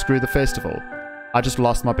club. Screw the festival. I just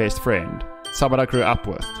lost my best friend. Someone I grew up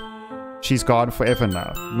with. She's gone forever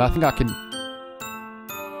now. Nothing I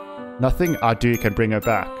do can bring her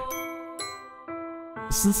back.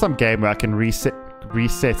 This isn't some game where I can reset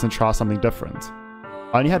and try something different.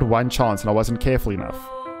 I only had one chance and I wasn't careful enough.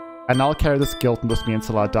 And I'll carry this guilt with me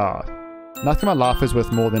until I die. Nothing in my life is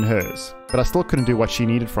worth more than hers. But I still couldn't do what she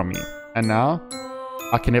needed from me. And now,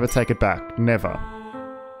 I can never take it back. Never.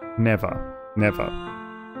 Never. Never.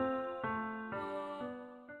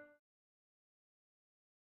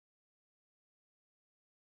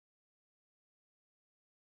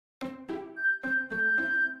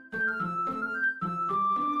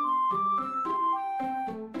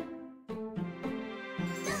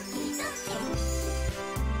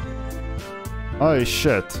 Oh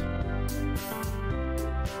shit.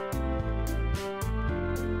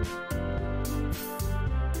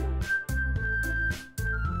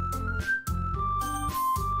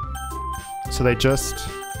 So they just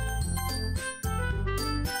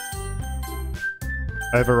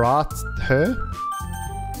overwrite her?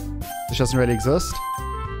 She doesn't really exist?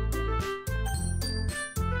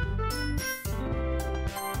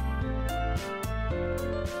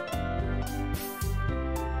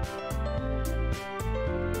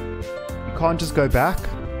 You can't just go back?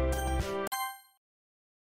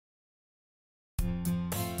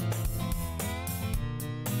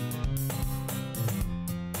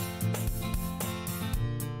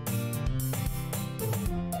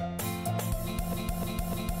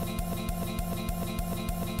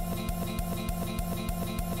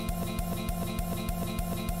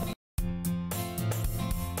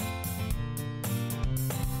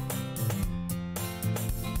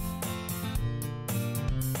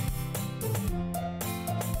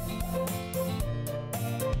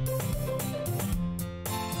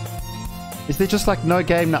 Is there just like no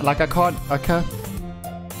game? Like I can't. Okay.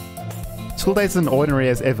 School days as ordinary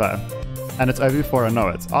as ever, and it's over before I know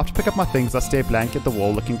it. After I pick up my things, I stare blank at the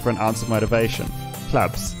wall looking for an ounce of motivation.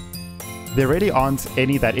 Clubs. There really aren't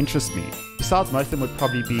any that interest me. Besides, most of them would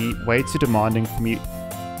probably be way too demanding for me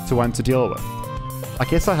to want to deal with. I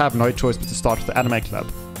guess I have no choice but to start with the anime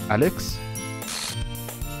club. Alex?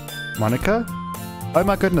 Monica? Oh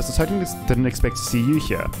my goodness, I totally didn't expect to see you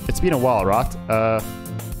here. It's been a while, right?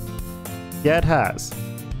 Yeah, it has.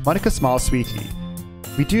 Monica smiles sweetly.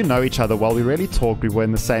 We do know each other well. We rarely talked. We were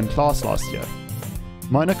in the same class last year.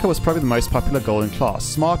 Monica was probably the most popular girl in class.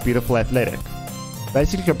 Smart, beautiful, athletic.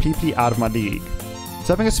 Basically completely out of my league.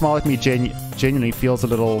 So having a smile at me genuinely feels a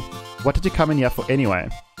little... What did you come in here for anyway?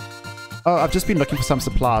 Oh, I've just been looking for some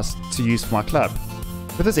supplies to use for my club.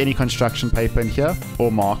 If there's any construction paper in here,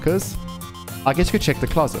 or markers, I guess you could check the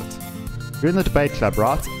closet. You're in the debate club,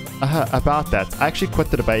 right? About that. I actually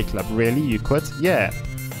quit the debate club. Really? You quit? Yeah. To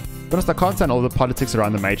be honest, I can't stand all the politics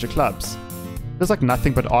around the major clubs. There's like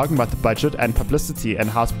nothing but arguing about the budget and publicity and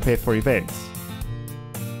how to prepare for events.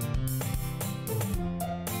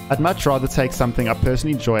 I'd much rather take something I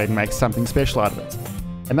personally enjoy and make something special out of it.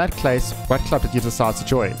 In that case, what club did you decide to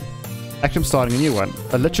join? Actually, I'm starting a new one.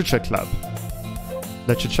 A literature club.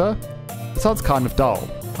 Literature? It sounds kind of dull.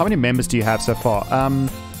 How many members do you have so far?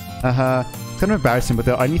 It's kind of embarrassing, but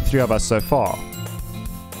there are only 3 of us so far.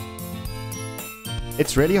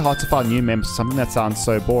 It's really hard to find new members for something that sounds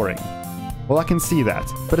so boring. Well, I can see that,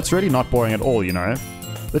 but it's really not boring at all, you know?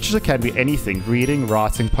 Literature can be anything: reading,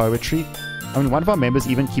 writing, poetry. I mean, one of our members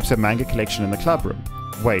even keeps a manga collection in the club room.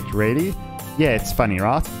 Wait, really? Yeah, it's funny,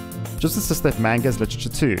 right? Just insists that manga is literature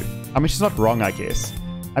too. I mean, she's not wrong, I guess.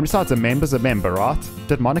 And besides, a member's a member, right?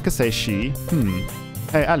 Did Monica say she?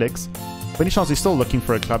 Hey, Alex, by any chance you're still looking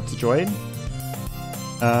for a club to join?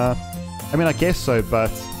 I mean, I guess so,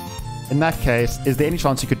 but in that case, is there any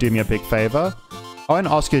chance you could do me a big favor? I won't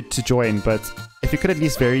ask you to join, but if you could at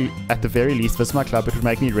the very least visit my club, it would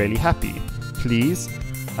make me really happy. Please?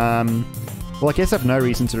 Well, I guess I have no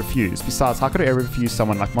reason to refuse. Besides, how could I ever refuse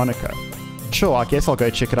someone like Monica? Sure, I guess I'll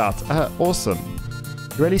go check it out. Awesome.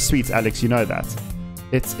 You're really sweet, Alex, you know that.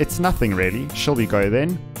 It's nothing really. Shall we go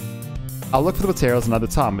then? I'll look for the materials another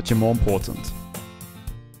time, but you're more important.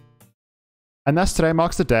 And thus today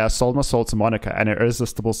marks the day I sold my soul to Monica and her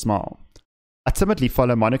irresistible smile. I timidly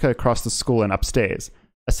follow Monica across the school and upstairs,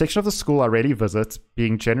 a section of the school I rarely visit,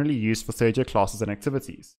 being generally used for third-year classes and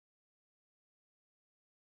activities.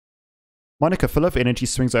 Monica, full of energy,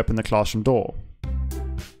 swings open the classroom door.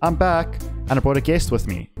 I'm back, and I brought a guest with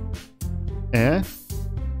me. A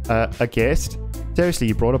guest? Seriously,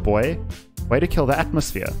 you brought a boy? Way to kill the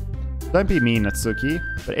atmosphere. Don't be mean, Natsuki.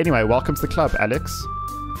 But anyway, welcome to the club, Alex.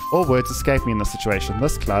 All words escape me in this situation.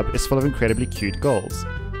 This club is full of incredibly cute girls.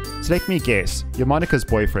 So let me guess, you're Monica's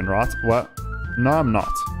boyfriend, right? What? No, I'm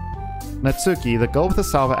not. Natsuki, the girl with the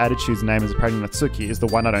sour attitude's name is apparently Natsuki, is the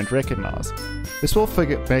one I don't recognize. This will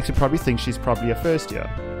makes me probably think she's probably a first year.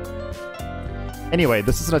 Anyway,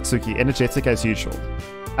 this is Natsuki, energetic as usual.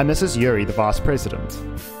 And this is Yuri, the vice president.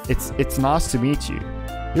 It's nice to meet you.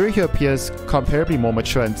 Yuri, who appears comparably more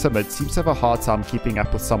mature and timid, seems to have a hard time keeping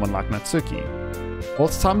up with someone like Natsuki. Well,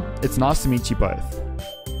 it's nice to meet you both.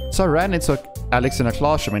 So I ran into Alex in a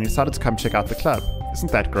classroom and he decided to come check out the club.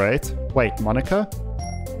 Isn't that great? Wait, Monica?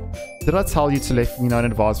 Did I tell you to let me know in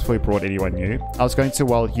advance before you brought anyone new? I was going to,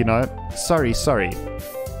 well, you know, sorry.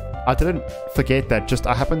 I didn't forget that, just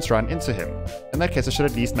I happened to run into him. In that case, I should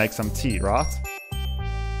at least make some tea, right?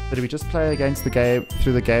 Did we just play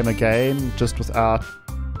through the game again, just without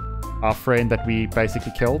our friend that we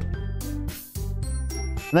basically killed?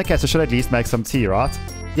 In that case, I should at least make some tea, right?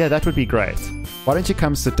 Yeah, that would be great. Why don't you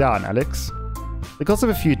come sit down, Alex? The girls have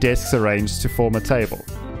a few desks arranged to form a table.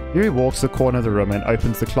 Yuri walks to the corner of the room and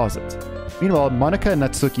opens the closet. Meanwhile, Monika and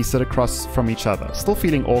Natsuki sit across from each other, still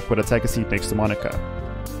feeling awkward to take a seat next to Monika.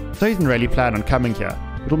 So you didn't really plan on coming here,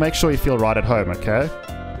 but we'll make sure you feel right at home, okay?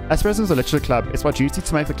 As president of the Literature Club, it's my duty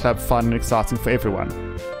to make the club fun and exciting for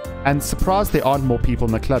everyone. And surprised there aren't more people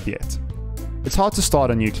in the club yet. It's hard to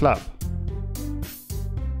start a new club.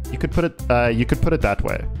 You could put it that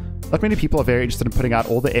way. Not many people are very interested in putting out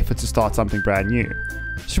all the effort to start something brand new,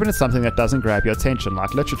 especially when it's something that doesn't grab your attention,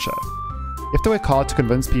 like literature. You have to work hard to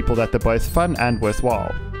convince people that they're both fun and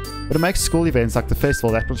worthwhile, but it makes school events like the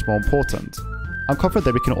festival that much more important. I'm confident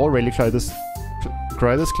that we can all really grow this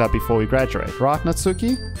club before we graduate, right,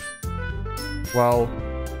 Natsuki? Well,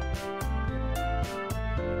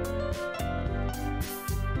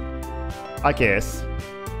 I guess.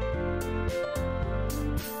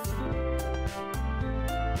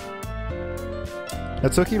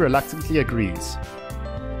 Natsuki reluctantly agrees.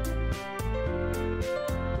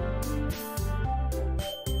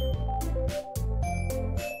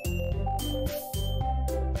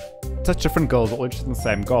 Such different girls, all interested in the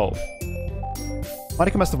same goal.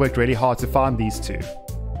 Monika must have worked really hard to find these two.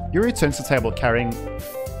 Yuri returns to the table carrying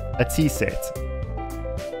a tea set.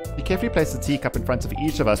 He carefully places a teacup in front of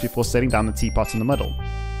each of us before setting down the teapot in the middle.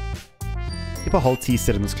 Keep a whole tea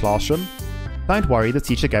set in this classroom? Don't worry, the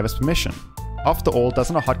teacher gave us permission. After all,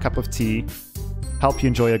 doesn't a hot cup of tea help you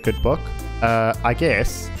enjoy a good book? I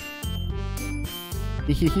guess.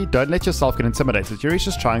 Hehehe, don't let yourself get intimidated. Yuri's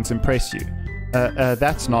just trying to impress you.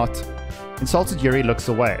 That's not... Insulted Yuri looks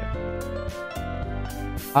away.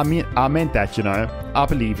 I meant that, you know. I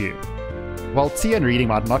believe you. Well, tea and reading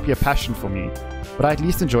might not be a passion for me, but I at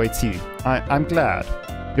least enjoy tea. I'm glad.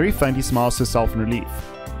 Yuri faintly smiles to herself in relief.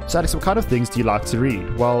 So Alex, what kind of things do you like to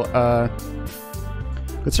read? Well,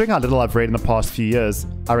 considering how little I've read in the past few years,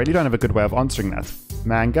 I really don't have a good way of answering that.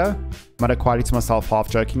 Manga? Mutter quietly to myself, half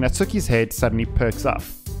joking. Natsuki's head suddenly perks up.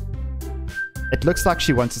 It looks like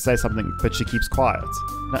she wants to say something, but she keeps quiet.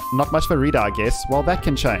 Not much of a reader, I guess. Well, that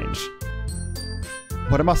can change.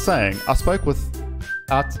 What am I saying? I spoke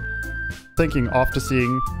without thinking after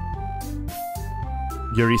seeing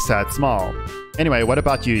Yuri's sad smile. Anyway, what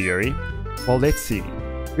about you, Yuri? Well, let's see.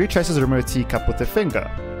 Yuri traces a remote teacup with her finger.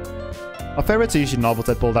 My favorites are usually novels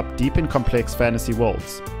that build up deep and complex fantasy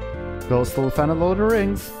worlds. Girls still a fan of Lord of the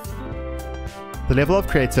Rings? The level of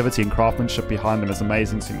creativity and craftsmanship behind them is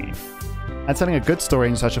amazing to me. And telling a good story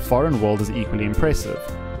in such a foreign world is equally impressive.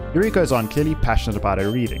 Yuri goes on, clearly passionate about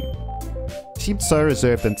her reading. She seemed so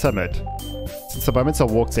reserved and timid since the moment I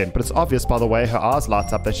walked in, but it's obvious by the way her eyes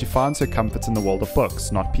light up that she finds her comfort in the world of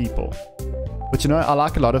books, not people. But you know, I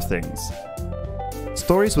like a lot of things.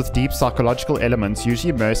 Stories with deep psychological elements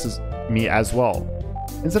usually immerses me as well.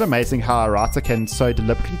 Isn't it amazing how a writer can so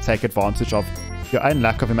deliberately take advantage of your own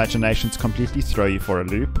lack of imagination to completely throw you for a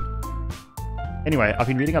loop? Anyway, I've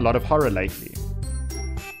been reading a lot of horror lately.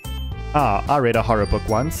 I read a horror book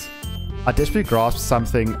once. I desperately grasped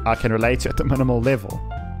something I can relate to at the minimal level.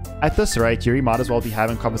 At this rate, Yuri might as well be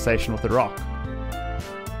having a conversation with a rock.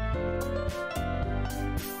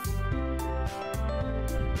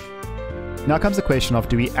 Now comes the question of,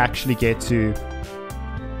 do we actually get to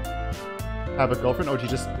have a girlfriend, or do you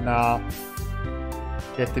just now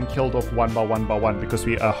get them killed off one by one because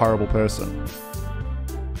we're a horrible person?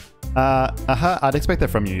 I'd expect that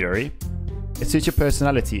from you, Yuri. It suits your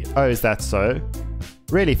personality. Oh, is that so?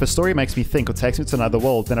 Really, if a story makes me think or takes me to another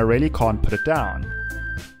world, then I really can't put it down.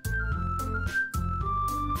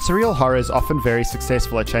 Surreal horror is often very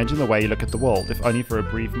successful at changing the way you look at the world, if only for a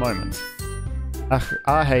brief moment. Ugh,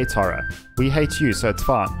 I hate horror. We hate you, so it's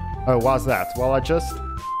fine. Oh, why's that? Well,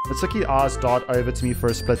 Natsuki's eyes dart over to me for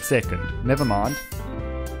a split second. Never mind.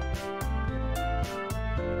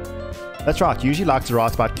 That's right, you usually like to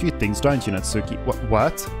write about cute things, don't you, Natsuki?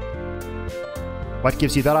 What? What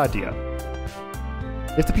gives you that idea?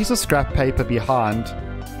 Left a piece of scrap paper behind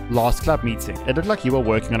last club meeting. It looked like you were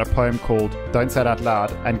working on a poem called Don't Say It Out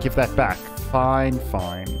Loud, and give that back. Fine.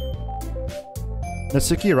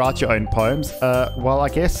 Natsuki, you write your own poems? Well, I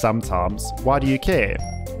guess sometimes. Why do you care?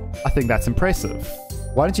 I think that's impressive.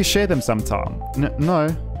 Why don't you share them sometime? No.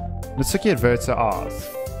 Natsuki averts her eyes.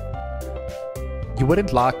 You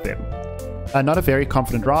wouldn't like them. Not a very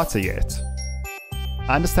confident writer yet.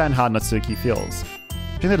 I understand how Natsuki feels.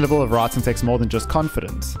 I think the level of writing takes more than just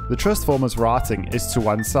confidence. The truest form of writing is to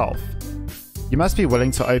oneself. You must be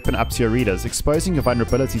willing to open up to your readers, exposing your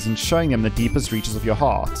vulnerabilities and showing them the deepest reaches of your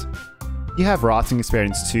heart. You have writing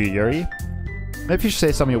experience too, Yuri. Maybe if you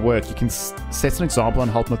share some of your work, you can set an example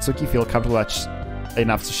and help Natsuki feel comfortable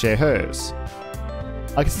enough to share hers.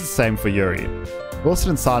 I guess it's the same for Yuri. We'll sit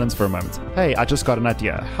in silence for a moment. Hey, I just got an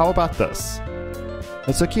idea. How about this?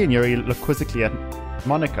 Natsuki and Yuri look quizzically at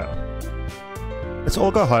Monika. Let's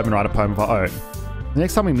all go home and write a poem of our own. The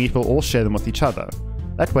next time we meet, we'll all share them with each other.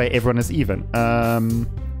 That way, everyone is even. I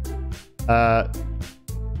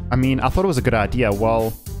mean, I thought it was a good idea.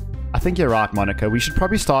 Well, I think you're right, Monica. We should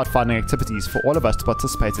probably start finding activities for all of us to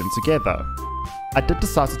participate in together. I did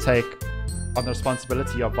decide to take on the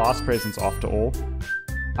responsibility of vice presidents after all.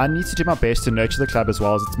 I need to do my best to nurture the club as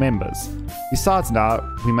well as its members. Besides, now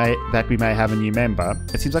we may have a new member,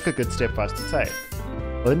 it seems like a good step for us to take.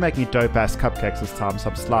 Well, then make me dope-ass cupcakes this time, so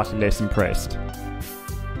I'm slightly less impressed.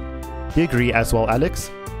 Do you agree as well,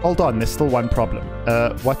 Alex? Hold on, there's still one problem.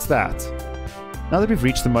 What's that? Now that we've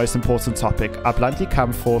reached the most important topic, I bluntly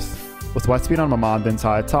come forth with what's been on my mind the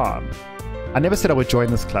entire time. I never said I would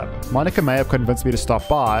join this club. Monica may have convinced me to stop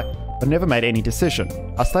by, but never made any decision.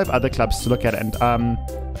 I still have other clubs to look at and,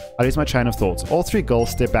 I lose my train of thoughts. All three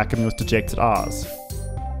girls step back at me with dejected eyes.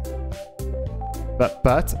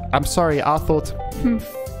 But, I'm sorry, I thought...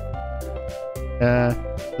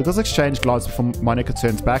 The girls exchange glances before Monica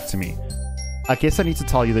turns back to me. I guess I need to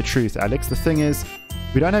tell you the truth, Alex. The thing is,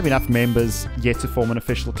 we don't have enough members yet to form an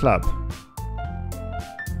official club.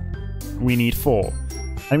 We need 4.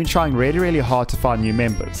 I've been trying really hard to find new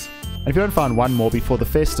members. And if you don't find one more before the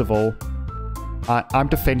festival, I'm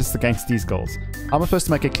defenseless against these girls. I'm supposed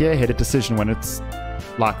to make a clear-headed decision when it's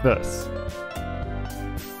like this.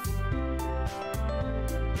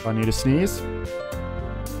 Do I need to sneeze?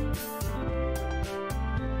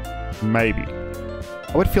 Maybe.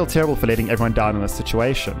 I would feel terrible for letting everyone down in this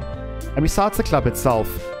situation. And besides, the club itself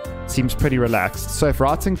seems pretty relaxed, so if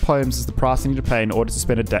writing poems is the price I need to pay in order to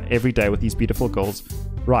spend every day with these beautiful girls,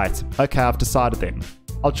 right, okay, I've decided then.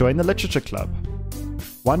 I'll join the literature club.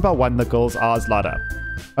 One by one, the girls' eyes light up.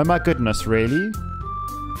 Oh my goodness, really?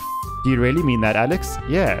 Do you really mean that, Alex?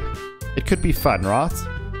 Yeah. It could be fun, right?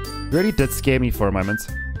 You really did scare me for a moment.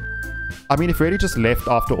 I mean, if you really just left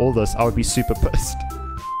after all this, I would be super pissed.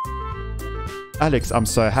 Alex, I'm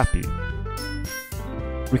so happy.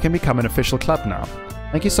 We can become an official club now.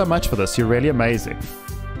 Thank you so much for this, you're really amazing.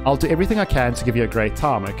 I'll do everything I can to give you a great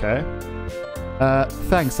time, okay?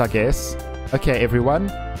 Thanks, I guess. Okay, everyone.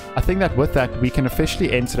 I think that with that, we can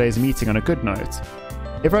officially end today's meeting on a good note.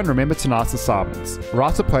 Everyone remember tonight's assignments.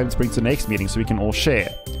 Write a poem to bring to the next meeting so we can all share.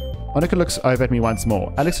 Monica looks over at me once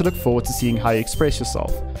more. Alex, I look forward to seeing how you express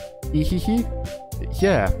yourself. Hehehe.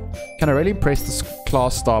 Yeah. Can I really impress this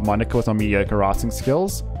class star Monica with my mediocre writing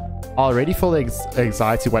skills? I already feel the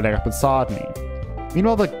anxiety welling up inside me.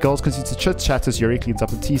 Meanwhile, the girls continue to chit-chat as Yuri cleans up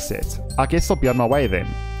the tea set. I guess I'll be on my way then.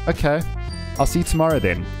 Okay. I'll see you tomorrow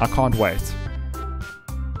then. I can't wait.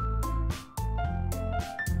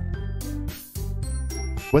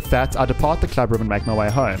 With that, I depart the club room and make my way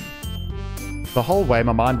home. The whole way,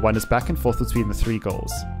 my mind wanders back and forth between the 3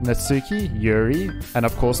 girls. Natsuki, Yuri, and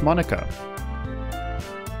of course Monica.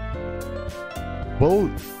 Will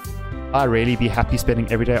I really be happy spending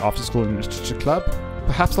every day after school in the literature club?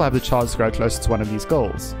 Perhaps I'll have the chance to grow closer to one of these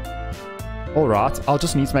girls. Alright, I'll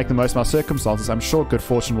just need to make the most of my circumstances. I'm sure good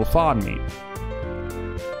fortune will find me.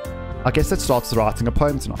 I guess let's start with writing a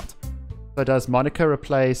poem tonight. So does Monica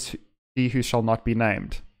replace he who shall not be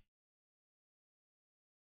named?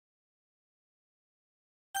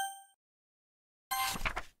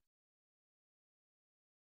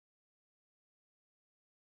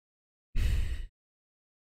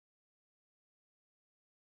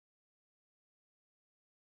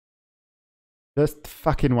 Just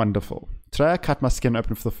fucking wonderful. Today I cut my skin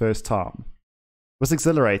open for the first time. It was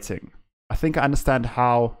exhilarating. I think I understand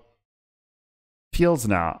how it feels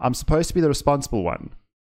now. I'm supposed to be the responsible one.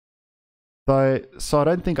 So I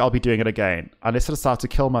don't think I'll be doing it again, unless I decide to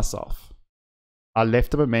kill myself. I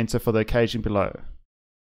left a memento for the occasion below.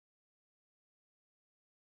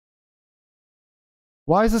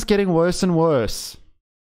 Why is this getting worse and worse?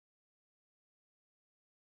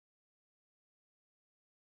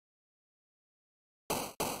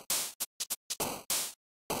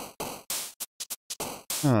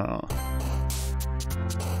 Oh.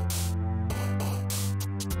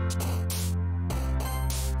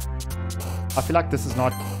 I feel like this is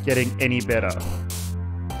not getting any better.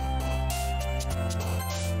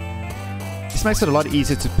 This makes it a lot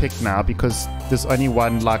easier to pick now because there's only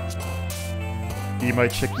one like emo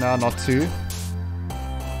chick now, not 2.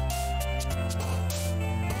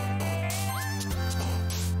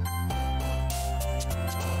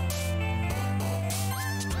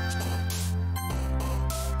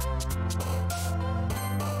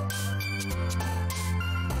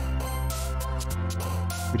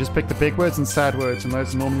 We just pick the big words and sad words, and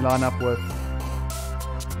those normally line up with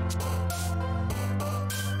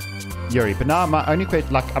Yuri. But now my only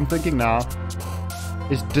question, like I'm thinking now,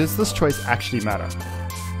 is does this choice actually matter?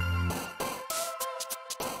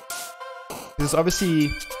 There's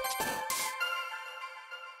obviously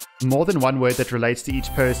more than one word that relates to each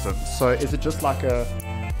person. So is it just like a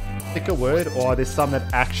pick a word, or are there some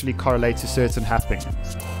that actually correlate to certain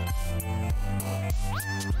happenings?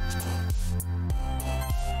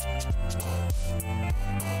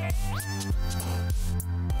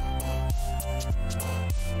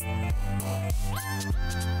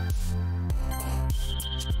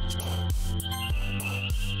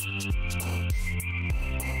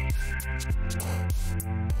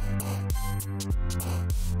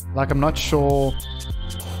 Like, I'm not sure.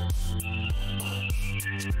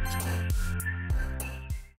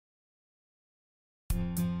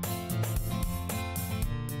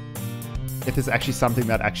 If there's actually something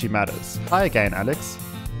that actually matters. Hi again, Alex.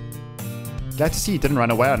 Glad to see you didn't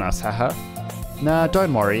run away on us, haha. Nah,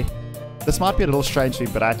 don't worry. This might be a little strange to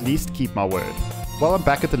me, but I at least keep my word. Well, I'm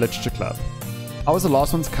back at the Literature Club. I was the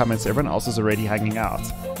last one to come in, so everyone else is already hanging out.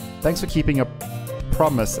 Thanks for keeping your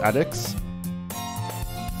promise, Alex.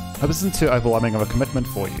 I wasn't too overwhelming of a commitment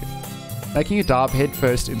for you, making you dive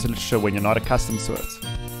headfirst into literature when you're not accustomed to it.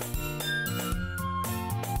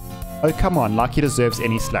 Oh come on, like he deserves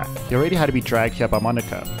any slack. He already had to be dragged here by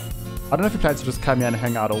Monica. I don't know if he plans to just come here and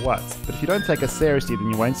hang out or what, but if you don't take us seriously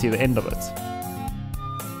then you won't see the end of it.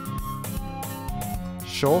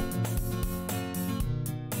 Sure?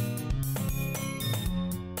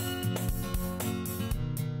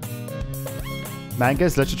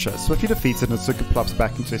 Manga's literature swiftly defeated and Natsuki plops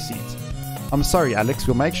back into her seat. I'm sorry, Alex,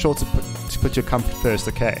 we'll make sure to put your comfort first,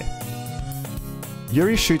 okay?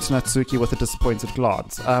 Yuri shoots Natsuki with a disappointed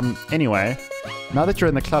glance. Anyway, now that you're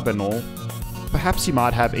in the club and all, perhaps you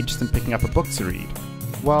might have interest in picking up a book to read.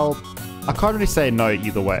 Well, I can't really say no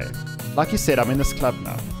either way. Like you said, I'm in this club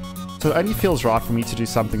now, so it only feels right for me to do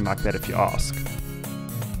something like that if you ask.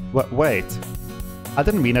 Wait, I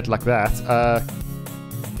didn't mean it like that.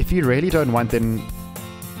 If you really don't want, then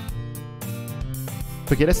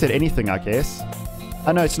forget I said anything, I guess.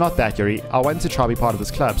 I know it's not that, Yuri. I wanted to try to be part of this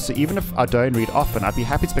club, so even if I don't read often, I'd be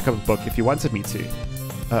happy to pick up a book if you wanted me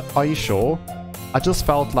to. Are you sure? I just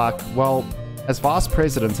felt like, well, as vice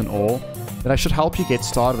president and all, that I should help you get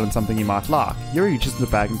started on something you might like. Yuri reaches in the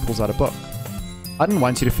bag and pulls out a book. I didn't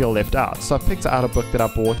want you to feel left out, so I picked out a book that I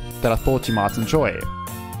bought that I thought you might enjoy.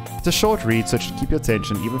 It's a short read, so it should keep your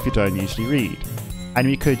attention even if you don't usually read. And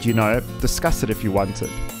we could, you know, discuss it if you wanted.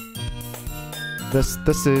 This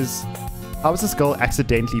is... How is this girl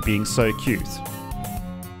accidentally being so cute?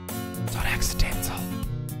 It's not accidental.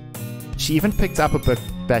 She even picked up a book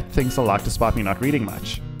that thinks I like despite me not reading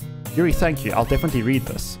much. Yuri, thank you, I'll definitely read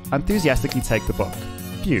this. I enthusiastically take the book.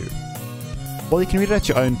 Phew. Well, you can read it at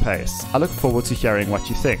your own pace. I look forward to hearing what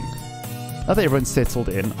you think. Now that everyone's settled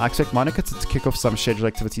in, I expect Monica to kick off some scheduled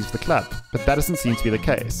activities for the club, but that doesn't seem to be the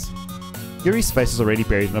case. Yuri's face is already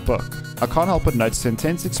buried in a book. I can't help but notice her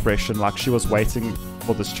intense expression like she was waiting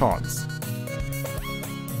for this chance.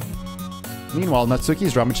 Meanwhile, Natsuki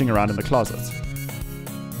is rummaging around in the closet.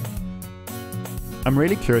 I'm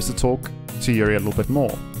really curious to talk to Yuri a little bit more.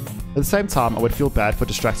 At the same time, I would feel bad for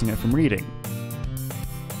distracting her from reading.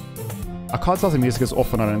 I can't tell if the music is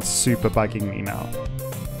off or not and it's super bugging me now.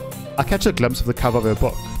 I catch a glimpse of the cover of her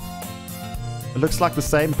book. It looks like the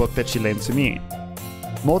same book that she lent to me.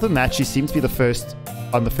 More than that, she seems to be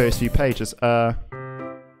on the first few pages.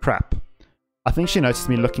 Crap. I think she noticed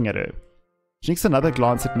me looking at her. She takes another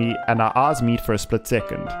glance at me and our eyes meet for a split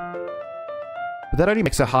second. But that only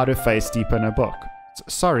makes her hide her face deeper in her book.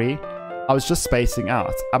 Sorry, I was just spacing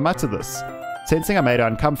out. I mutter this, sensing I made her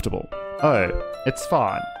uncomfortable. Oh, it's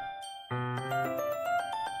fine.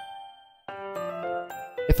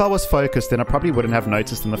 If I was focused, then I probably wouldn't have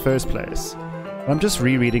noticed in the first place. But I'm just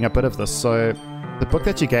rereading a bit of this, so... The book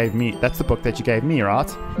that you gave me, that's the book that you gave me, right?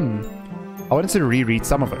 I wanted to reread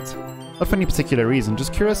some of it. Not for any particular reason,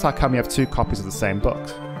 just curious how come you have two copies of the same book.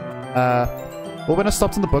 Well, when I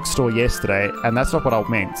stopped in the bookstore yesterday, and that's not what I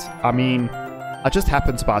meant. I mean, I just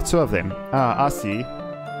happened to buy two of them. I see.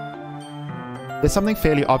 There's something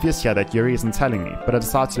fairly obvious here that Yuri isn't telling me, but I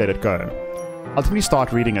decided to let it go. I'll definitely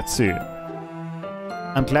start reading it soon.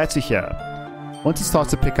 I'm glad to hear. Once it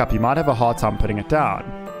starts to pick up, you might have a hard time putting it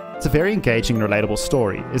down. It's a very engaging and relatable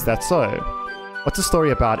story, is that so? What's the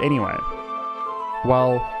story about anyway?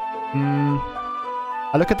 Well,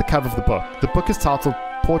 I look at the cover of the book. The book is titled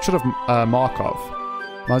Portrait of Markov.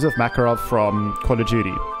 Reminds me of Makarov from Call of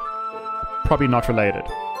Duty. Probably not related.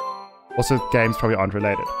 Also, games probably aren't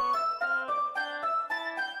related.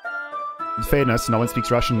 In fairness, no one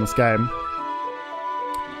speaks Russian in this game.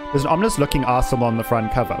 There's an ominous looking eye symbol on the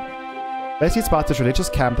front cover. Basically, it's about this religious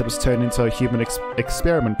camp that was turned into a human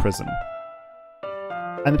experiment prison.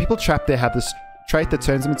 And the people trapped there have this trait that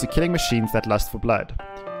turns them into killing machines that lust for blood.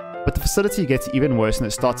 But the facility gets even worse and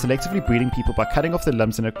it starts selectively breeding people by cutting off their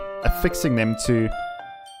limbs and affixing them to...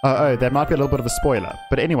 Oh, that might be a little bit of a spoiler.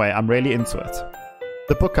 But anyway, I'm really into it.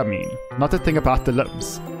 The book, I mean. Not the thing about the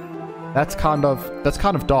limbs. That's kind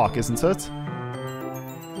of dark, isn't it?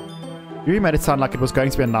 Yuri made it sound like it was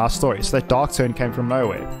going to be a nice story, so that dark turn came from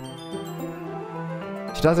nowhere.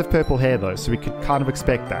 She does have purple hair though, so we could kind of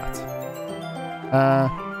expect that.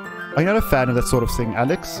 Are you not a fan of that sort of thing,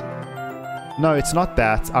 Alex? No, it's not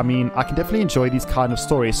that. I mean, I can definitely enjoy these kind of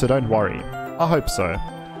stories, so don't worry. I hope so.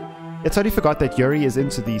 I totally forgot that Yuri is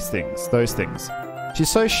into those things. She's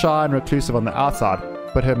so shy and reclusive on the outside,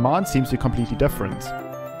 but her mind seems to be completely different.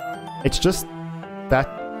 It's just that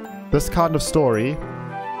this kind of story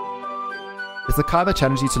is the kind that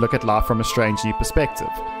challenges you to look at life from a strange new perspective.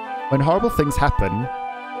 When horrible things happen,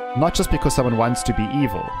 not just because someone wants to be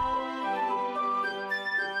evil,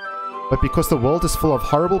 but because the world is full of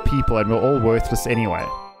horrible people and we're all worthless anyway.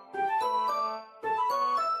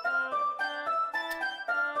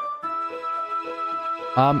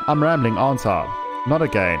 I'm rambling, aren't I? Not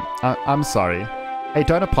again. I'm sorry. Hey,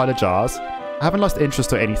 don't apologize. I haven't lost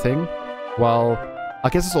interest or anything. Well, I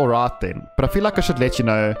guess it's alright then, but I feel like I should let you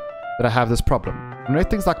know that I have this problem. When I read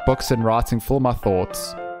things like books and writing fill my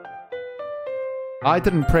thoughts. I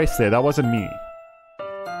didn't press there, that wasn't me.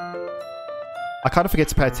 I kind of forget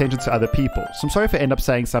to pay attention to other people, so I'm sorry if I end up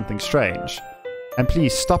saying something strange. And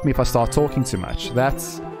please stop me if I start talking too much.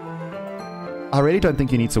 I really don't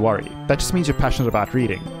think you need to worry. That just means you're passionate about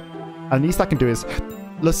reading. And the least I can do is...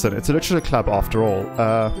 Listen, it's a literature club after all.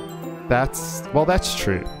 That's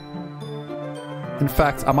true. In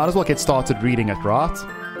fact, I might as well get started reading it, right?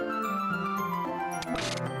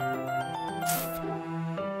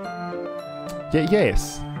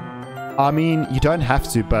 Yes. I mean, you don't have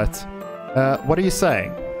to, but... what are you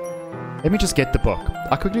saying? Let me just get the book.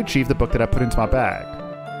 I quickly retrieve the book that I put into my bag.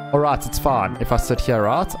 Alright, it's fine. If I sit here,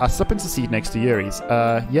 right? I slip into the seat next to Yuri's.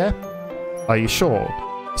 Yeah? Are you sure?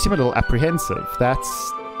 You seem a little apprehensive.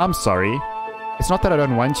 I'm sorry. It's not that I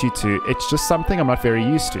don't want you to, it's just something I'm not very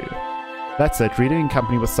used to. That's it, reading in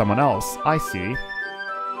company with someone else. I see.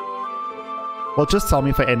 Well, just tell me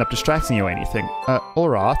if I end up distracting you or anything.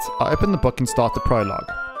 Alright. I open the book and start the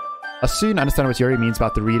prologue. I soon understand what Yuri means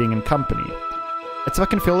about the reading in company. It's if I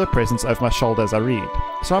can feel her presence over my shoulder as I read.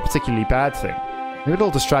 It's not a particularly bad thing. Maybe a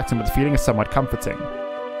little distracting, but the feeling is somewhat comforting.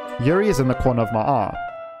 Yuri is in the corner of my eye.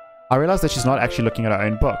 I realize that she's not actually looking at her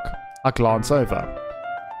own book. I glance over.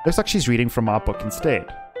 Looks like she's reading from my book instead.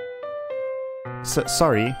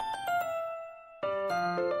 Sorry.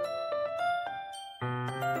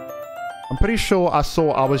 I'm pretty sure I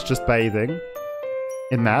was just bathing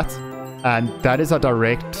in that, and that is a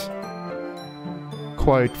direct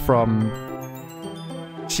quote from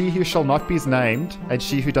She Who Shall Not Be Named and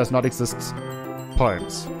She Who Does Not Exist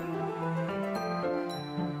poems.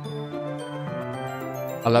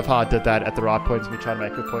 I love how I did that at the right points, me trying to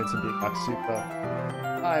make her points and being like super,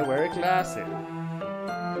 I wear a glasses.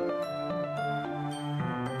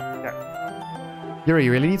 Yeah. Yuri,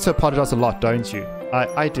 you really need to apologize a lot, don't you?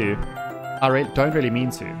 I do. I don't really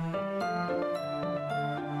mean to.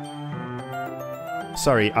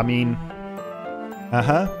 Sorry, I mean...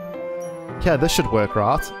 Yeah, this should work,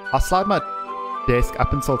 right? I'll slide my desk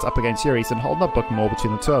up until it's up against Yuri's and hold my book more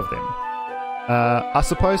between the two of them. I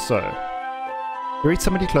suppose so. Yuri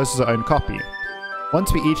timidly closes her own copy.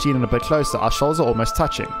 Once we each lean in a bit closer, our shoulders are almost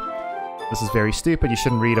touching. This is very stupid, you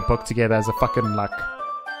shouldn't read a book together as a fucking, like...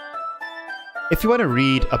 If you want to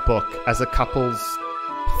read a book as a couple's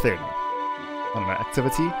thing, I don't know,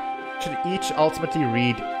 activity, you should each ultimately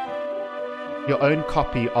read your own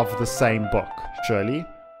copy of the same book, surely,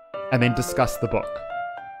 and then discuss the book.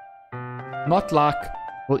 Not like,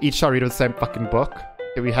 we'll each shall read the same fucking book.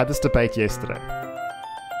 We had this debate yesterday.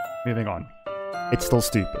 Moving on. It's still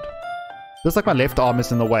stupid. Feels like my left arm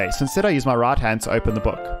is in the way, so instead I use my right hand to open the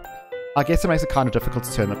book. I guess it makes it kind of difficult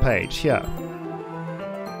to turn the page. Here.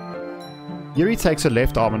 Yuri takes her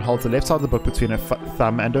left arm and holds the left side of the book between her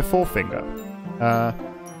thumb and her forefinger. I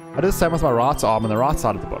do the same with my right arm on the right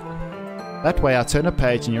side of the book. That way I turn a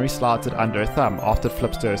page and Yuri slides it under her thumb after it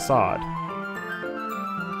flips to her side.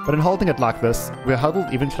 But in holding it like this, we're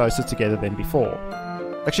huddled even closer together than before.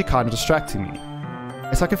 Actually kind of distracting me.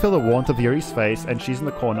 As I can feel the warmth of Yuri's face and she's in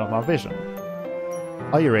the corner of my vision.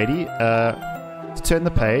 Are you ready? To turn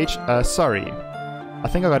the page? Sorry. I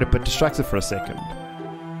think I got a bit distracted for a second.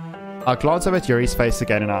 I glance over at Yuri's face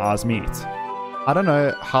again and our eyes meet. I don't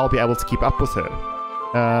know how I'll be able to keep up with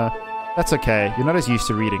her. That's okay. You're not as used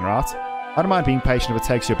to reading, right? I don't mind being patient if it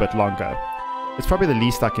takes you a bit longer. It's probably the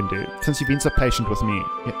least I can do, since you've been so patient with me.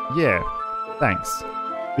 Yeah. Thanks.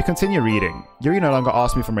 We continue reading. Yuri no longer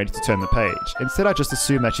asks me if I'm ready to turn the page. Instead, I just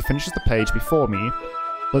assume that she finishes the page before me,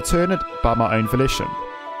 but turn it by my own volition.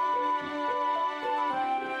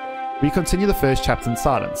 We continue the first chapter in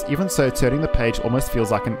silence. Even so, turning the page almost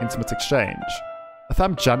feels like an intimate exchange. A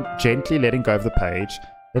thumb gently letting go of the page,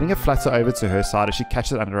 letting it flutter over to her side as she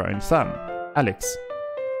catches it under her own thumb. Alex.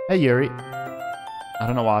 Hey Yuri. I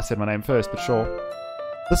don't know why I said my name first, but sure.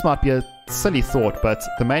 This might be a silly thought, but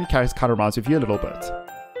the main character kind of reminds me of you a little bit.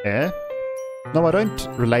 Eh? No, I don't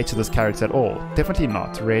relate to this character at all. Definitely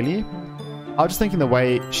not. Really? I was just thinking the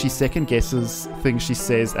way she second guesses things she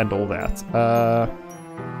says and all that.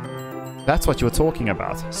 That's what you were talking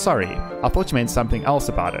about. Sorry. I thought you meant something else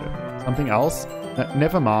about her. Something else?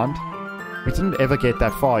 Never mind. We didn't ever get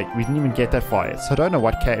that far. We didn't even get that far yet, so I don't know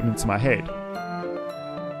what came into my head.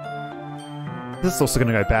 This is also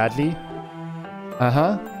going to go badly.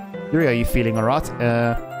 Uh-huh. Yuri, are you feeling alright?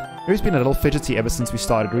 Yuri's been a little fidgety ever since we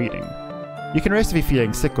started reading. You can rest if you're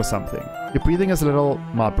feeling sick or something. Your breathing is a little...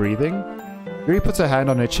 My breathing? Yuri puts her hand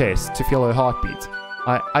on her chest to feel her heartbeat.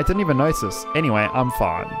 I didn't even notice. Anyway, I'm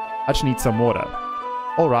fine. I just need some water.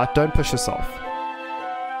 Alright, don't push yourself.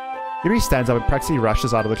 Yuri stands up and practically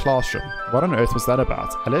rushes out of the classroom. What on earth was that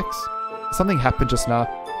about? Alex? Something happened just now.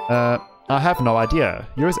 I have no idea.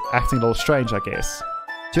 Yuri's acting a little strange, I guess.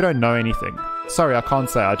 You don't know anything. Sorry, I can't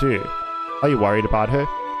say I do. Are you worried about her?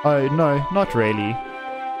 Oh, no, not really.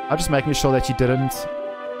 I'm just making sure that you didn't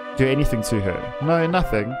do anything to her. No,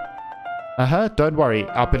 nothing. Uh-huh, don't worry.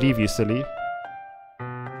 I'll believe you, silly.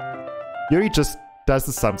 Yuri just does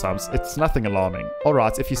this sometimes. It's nothing alarming.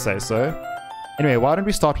 Alright, if you say so. Anyway, why don't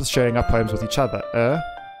we start with sharing our poems with each other?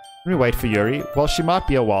 Let me wait for Yuri. Well, she might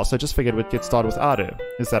be a while, so I just figured we'd get started without her.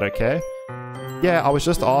 Is that okay? Yeah, I was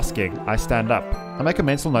just asking. I stand up. I make a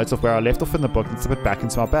mental note of where I left off in the book and slip it back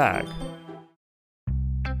into my bag.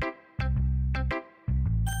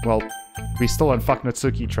 Well, we're still on Fuck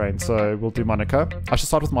Natsuki train, so we'll do Monica. I should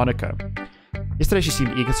start with Monica. Yesterday she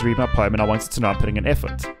seemed eager to read my poem and I wanted to know I'm putting in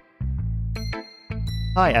effort.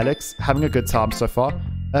 Hi Alex, having a good time so far?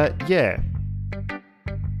 Yeah.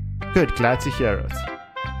 Good, glad to hear it.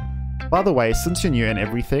 By the way, since you're new and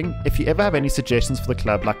everything, if you ever have any suggestions for the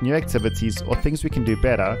club like new activities or things we can do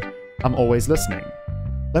better, I'm always listening.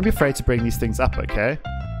 Don't be afraid to bring these things up, okay?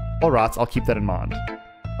 Alright, I'll keep that in mind.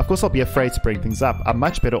 Of course I'll be afraid to bring things up. I'm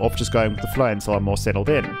much better off just going with the flow until I'm more settled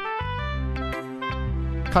in.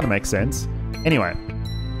 Kinda makes sense. Anyway,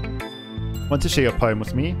 want to share your poem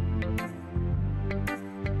with me?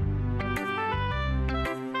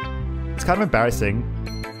 It's kind of embarrassing,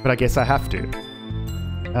 but I guess I have to.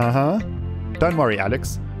 Uh-huh. Don't worry,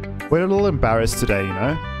 Alex. We're a little embarrassed today, you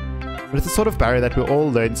know? But it's the sort of barrier that we'll all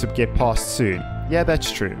learn to get past soon. Yeah, that's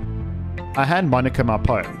true. I hand Monica my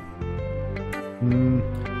poem.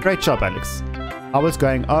 Great job, Alex. I was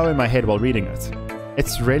going oh in my head while reading it.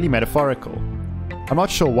 It's really metaphorical. I'm not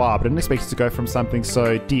sure why, but I didn't expect it to go from something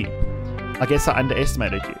so deep. I guess I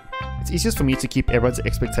underestimated you. It's easiest for me to keep everyone's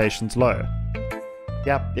expectations low.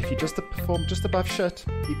 Yeah, if you just perform just above shit,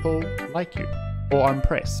 people like you. Or are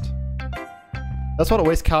impressed. That's what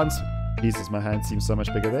always counts. Jesus, my hand seems so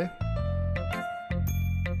much bigger there.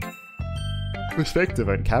 Perspective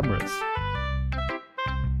on cameras.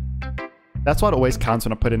 That's what always counts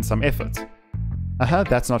when I put in some effort. Uh-huh,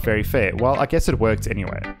 that's not very fair. Well, I guess it worked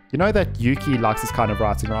anyway. You know that Yuki likes this kind of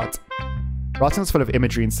writing, right? Writing is full of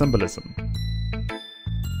imagery and symbolism.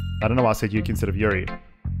 I don't know why I said Yuki instead of Yuri.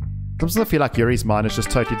 Sometimes I feel like Yuri's mind is just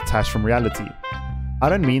totally detached from reality. I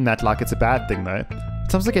don't mean that like it's a bad thing though.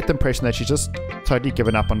 Sometimes I get the impression that she's just totally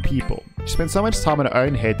given up on people. She spends so much time in her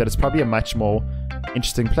own head that it's probably a much more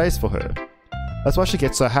interesting place for her. That's why she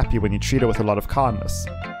gets so happy when you treat her with a lot of kindness.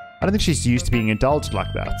 I don't think she's used to being indulged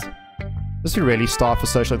like that. This would really starve for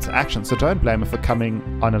social interaction, so don't blame her for coming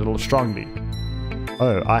on a little strongly.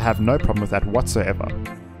 Oh, I have no problem with that whatsoever.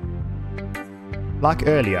 Like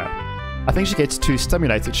earlier, I think she gets too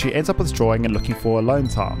stimulated. She ends up withdrawing and looking for alone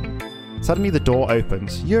time. Suddenly the door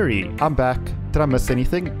opens. Yuri, I'm back. Did I miss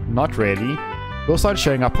anything? Not really. We all started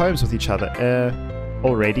sharing our poems with each other.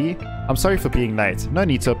 Already? I'm sorry for being late. No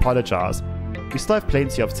need to apologize. We still have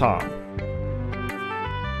plenty of time.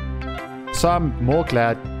 So I'm more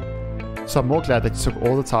glad that you took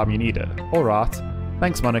all the time you needed. Alright.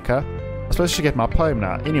 Thanks, Monica. I suppose I should get my poem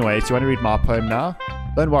now. Anyways, do you want to read my poem now?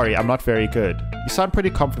 Don't worry, I'm not very good. You sound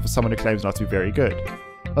pretty confident for someone who claims not to be very good.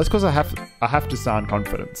 That's because I have to sound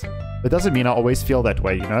confident. That doesn't mean I always feel that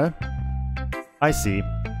way, you know? I see.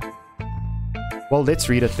 Well, let's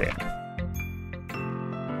read it then.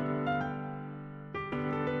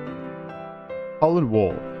 Hole and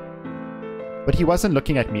wall. But he wasn't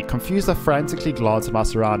looking at me. Confused, I frantically glanced at my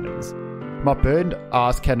surroundings. My burned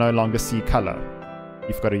eyes can no longer see color.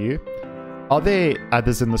 You've got a you. Are there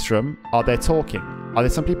others in this room? Are they talking? Are they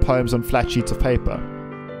simply poems on flat sheets of paper?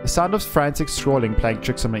 The sound of frantic scrawling playing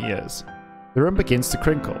tricks on my ears. The room begins to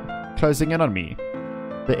crinkle, closing in on me.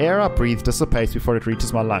 The air I breathe dissipates before it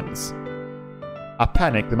reaches my lungs. I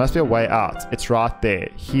panic. There must be a way out. It's right there.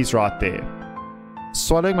 He's right there.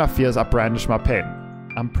 Swallowing my fears, I brandish my pen.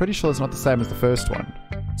 I'm pretty sure it's not the same as the first one.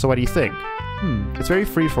 So what do you think? It's very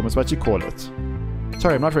freeform is what you call it.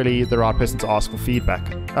 Sorry, I'm not really the right person to ask for feedback.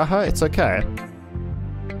 It's okay.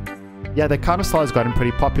 Yeah, that kind of style has gotten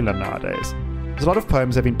pretty popular nowadays. There's a lot of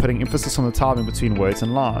poems that have been putting emphasis on the timing between words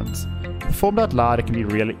and lines. Performed out loud, it can be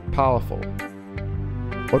really powerful.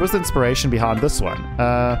 What was the inspiration behind this one?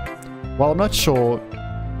 Well, I'm not sure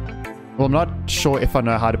if I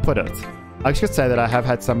know how to put it. I could say that I have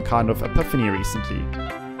had some kind of epiphany recently.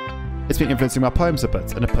 It's been influencing my poems a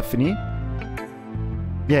bit. An epiphany?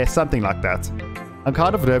 Yeah, something like that. I'm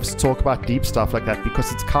kind of nervous to talk about deep stuff like that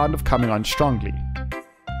because it's kind of coming on strongly.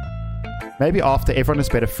 Maybe after everyone is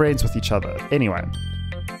better friends with each other. Anyway.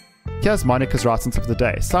 Here's Monica's writing tip of the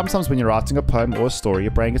day. Sometimes when you're writing a poem or a story,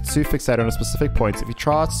 your brain gets too fixated on a specific point. If you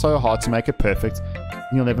try so hard to make it perfect,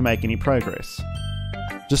 you'll never make any progress.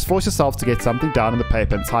 Just force yourself to get something down on the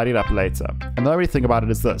paper and tidy it up later. And the only thing about it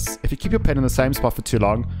is this. If you keep your pen in the same spot for too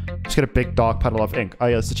long, you just get a big dark puddle of ink. Oh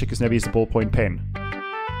yeah, this is a chick who's never used a ballpoint pen.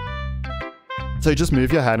 So you just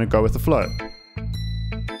move your hand and go with the flow.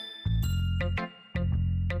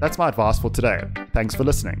 That's my advice for today. Thanks for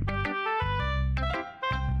listening.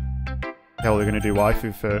 Okay, well, we're going to do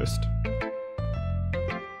waifu first.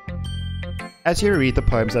 As you read the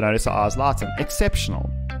poems, I notice her eyes lighten. Exceptional.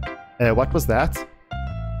 What was that?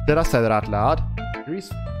 Did I say that out loud?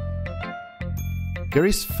 Yuri's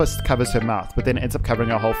fist covers her mouth, but then ends up covering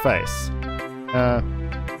her whole face.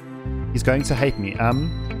 He's going to hate me.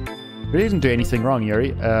 Really didn't do anything wrong,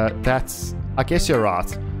 Yuri. I guess you're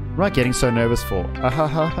right. What am I getting so nervous for?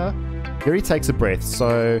 Yuri takes a breath.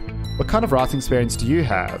 So, what kind of writing experience do you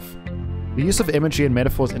have? The use of imagery and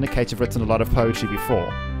metaphors indicate you've written a lot of poetry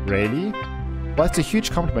before. Really? Well, it's a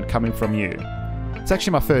huge compliment coming from you. It's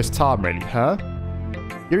actually my first time, really, huh?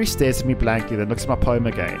 Yuri stares at me blankly, then looks at my poem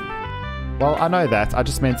again. Well, I know that. I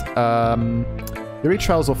just meant, Yuri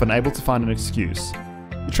trails off, unable to find an excuse.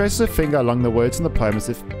 He traces her finger along the words in the poem as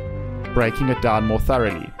if breaking it down more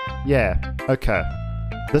thoroughly. Yeah, okay.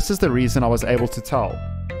 This is the reason I was able to tell.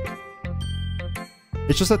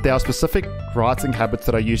 It's just that there are specific writing habits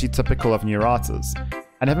that are usually typical of new writers.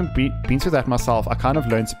 And having been through that myself, I kind of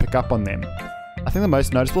learned to pick up on them. I think the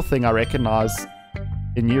most noticeable thing I recognize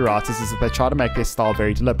in new writers is that they try to make their style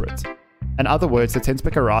very deliberate. In other words, they tend to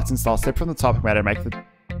pick a writing style separate from the topic matter and make the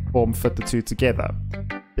form fit the two together.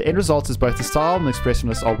 The end result is both the style and the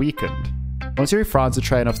expressiveness are weakened. Once Yuri finds a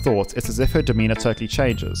train of thought, it's as if her demeanor totally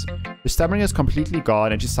changes. Her stammering is completely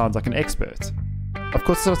gone and she sounds like an expert. Of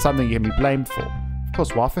course, it's not something you can be blamed for. Of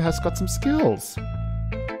course, waifu has got some skills.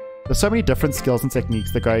 There's so many different skills and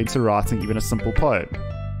techniques that go into writing even a simple poem.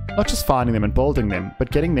 Not just finding them and building them,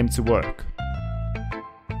 but getting them to work.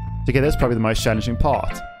 Together is probably the most challenging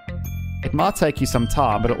part. It might take you some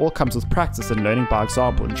time, but it all comes with practice and learning by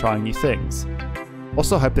example and trying new things.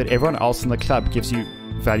 Also hope that everyone else in the club gives you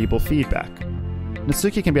valuable feedback.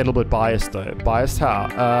 Natsuki can be a little bit biased though. Biased how?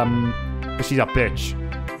 Because she's a bitch.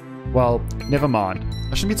 Well, never mind.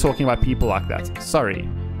 I shouldn't be talking about people like that. Sorry.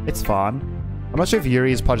 It's fine. I'm not sure if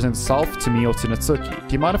Yuri is apologizing himself to me or to Natsuki.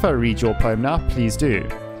 Do you mind if I read your poem now? Please do.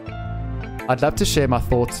 I'd love to share my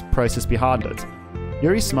thought process behind it.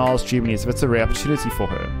 Yuri smiles dreamily as if it's a rare opportunity for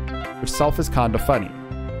her, which self is kind of funny.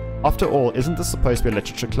 After all, isn't this supposed to be a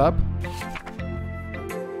literature club?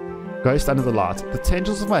 Ghost under the light. The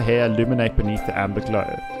tendrils of my hair illuminate beneath the amber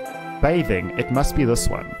glow. Bathing. It must be this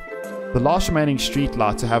one. The last remaining street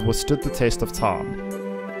light to have withstood the test of time.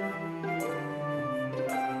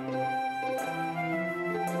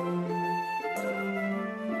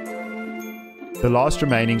 The last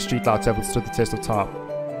remaining streetlights have withstood the test of time.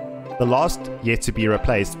 The last yet to be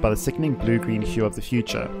replaced by the sickening blue-green hue of the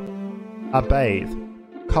future. I bathe.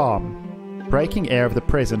 Calm. Breaking air of the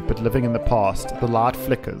present but living in the past. The light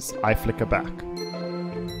flickers. I flicker back.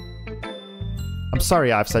 I'm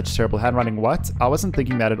sorry I have such terrible handwriting. What? I wasn't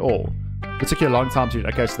thinking that at all. It took you a long time to read.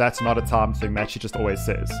 Okay, so that's not a time thing that she just always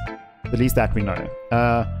says. At least that we know.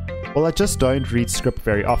 Well, I just don't read script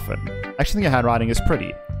very often. I actually think your handwriting is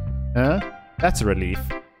pretty. That's a relief.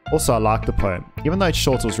 Also, I like the poem. Even though it's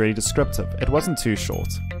short, it was really descriptive. It wasn't too short.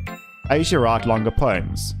 I usually write longer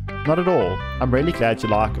poems. Not at all. I'm really glad you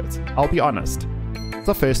like it. I'll be honest. It's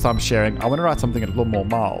our first time sharing. I want to write something a little more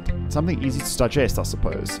mild. Something easy to digest, I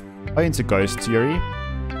suppose. Are you into ghosts, Yuri?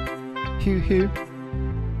 Hoo.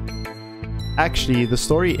 Actually, the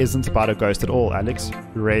story isn't about a ghost at all, Alex.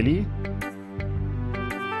 Really?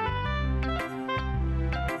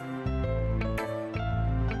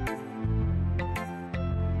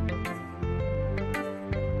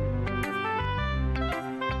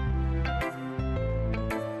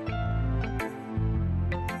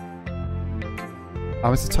 I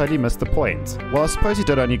must have totally missed the point. Well, I suppose you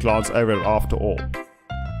did only glance over it after all.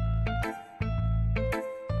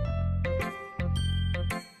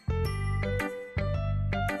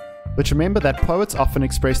 But remember that poets often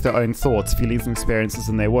express their own thoughts, feelings, and experiences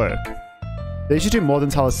in their work. They usually do more than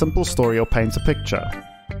tell a simple story or paint a picture.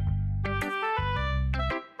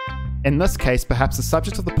 In this case, perhaps the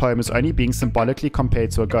subject of the poem is only being symbolically compared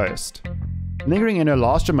to a ghost, lingering in her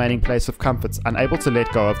last remaining place of comforts, unable to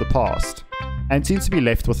let go of the past, and seems to be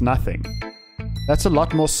left with nothing. That's a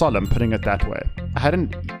lot more solemn, putting it that way. I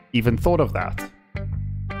hadn't even thought of that.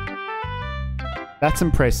 That's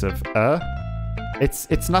impressive.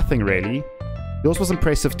 It's nothing really. Yours was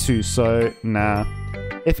impressive too, so nah.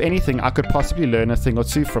 If anything, I could possibly learn a thing or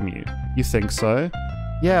two from you. You think so?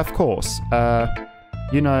 Yeah, of course.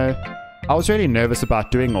 You know, I was really nervous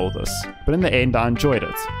about doing all this, but in the end I enjoyed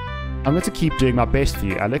it. I'm going to keep doing my best for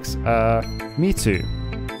you, Alex. Me too.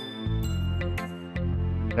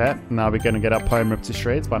 Okay, now we're going to get our poem ripped to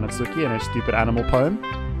shreds by Natsuki and her stupid animal poem.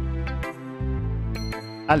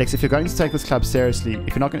 Alex, if you're going to take this club seriously,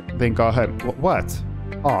 if you're not going to, then go home. What?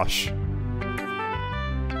 Harsh.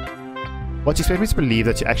 What, do you expect me to believe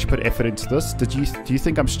that you actually put effort into this? Do you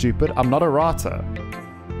think I'm stupid? I'm not a writer.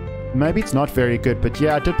 Maybe it's not very good, but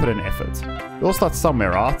yeah, I did put in effort. It all starts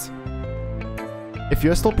somewhere, right? If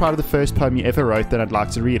you're still proud of the first poem you ever wrote, then I'd like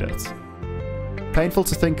to read it. Painful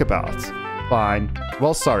to think about. Fine.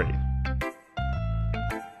 Well, sorry.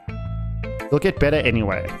 You'll get better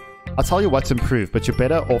anyway. I'll tell you what to improve, but you're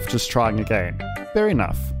better off just trying again. Fair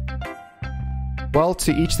enough. Well,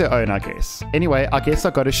 to each their own, I guess. Anyway, I guess I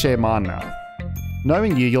gotta share mine now.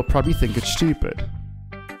 Knowing you, you'll probably think it's stupid.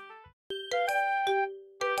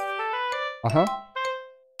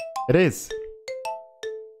 It is.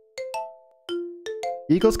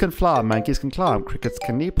 Eagles can fly, monkeys can climb, crickets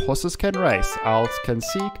can leap, horses can race, owls can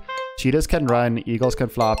seek, cheetahs can run, eagles can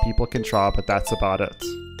fly, people can try, but that's about it.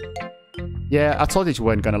 Yeah, I told you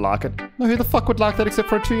weren't gonna like it. No, who the fuck would like that except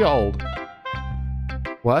for a 2-year-old?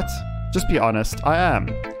 What? Just be honest, I am.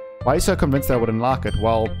 Why are you so convinced that I wouldn't like it?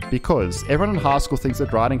 Well, because everyone in high school thinks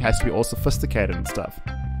that writing has to be all sophisticated and stuff.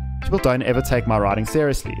 People don't ever take my writing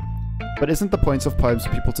seriously. But isn't the point of poems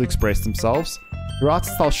for people to express themselves? Your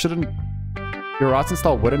writing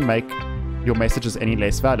style wouldn't make your messages any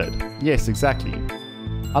less valid. Yes, exactly.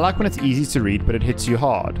 I like when it's easy to read, but it hits you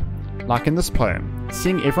hard. Like in this poem,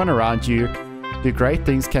 seeing everyone around you do great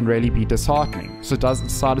things can really be disheartening, so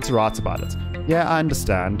decided to write about it. Yeah, I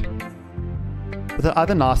understand. But the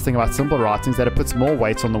other nice thing about simple writing is that it puts more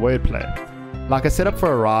weight on the wordplay. Like I set up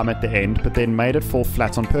for a rhyme at the end, but then made it fall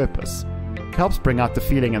flat on purpose. It helps bring out the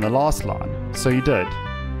feeling in the last line, so you did.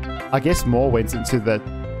 I guess more went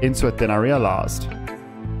into it than I realized.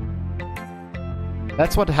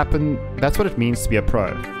 That's what happened. That's what it means to be a pro.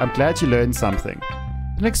 I'm glad you learned something.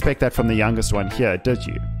 Didn't expect that from the youngest one here, did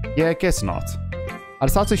you? Yeah, guess not. I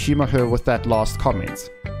decided to humor her with that last comment.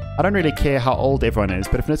 I don't really care how old everyone is,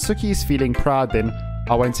 but if Natsuki is feeling proud, then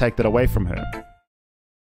I won't take that away from her.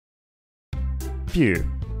 Phew.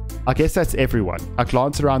 I guess that's everyone. I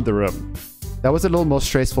glanced around the room. That was a little more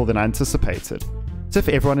stressful than I anticipated. As if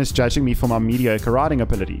everyone is judging me for my mediocre writing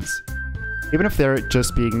abilities. Even if they're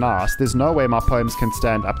just being nice, there's no way my poems can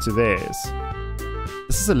stand up to theirs.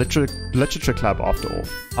 This is a literature club after all.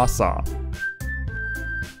 Asa.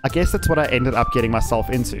 I guess that's what I ended up getting myself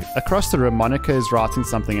into. Across the room, Monica is writing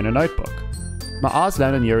something in a notebook. My eyes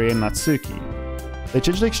land on Yuri and Natsuki. They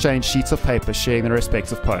gingerly exchange sheets of paper sharing their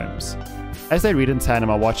respective poems. As they read in tandem,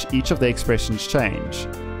 I watch each of their expressions change.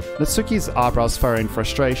 Natsuki's eyebrows furrow in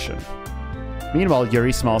frustration. Meanwhile,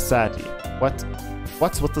 Yuri smiles sadly.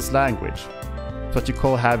 What's with this language? It's what you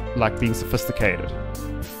call being sophisticated.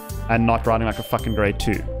 And not writing like a fucking grade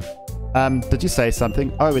 2. Did you say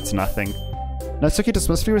something? Oh, it's nothing. Natsuki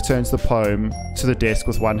dismissively returns the poem to the desk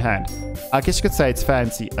with one hand. I guess you could say it's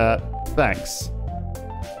fancy. Thanks.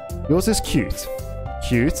 Yours is cute.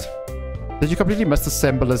 Cute? Did you completely miss the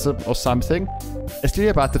symbolism or something? It's clearly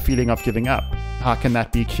about the feeling of giving up. How can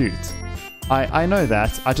that be cute? I know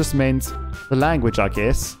that. I just meant the language, I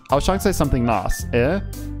guess. I was trying to say something nice. I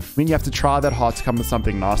mean, you have to try that hard to come with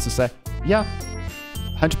something nice to say. Yeah,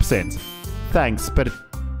 100%. Thanks, but it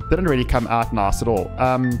didn't really come out nice at all.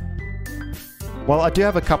 Well, I do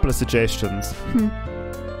have a couple of suggestions.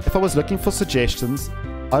 If I was looking for suggestions,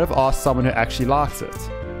 I'd have asked someone who actually liked it.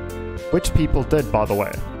 Which people did, by the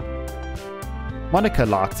way. Monica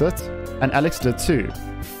liked it, and Alex did too.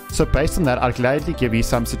 So based on that, I'd gladly give you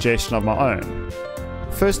some suggestion of my own.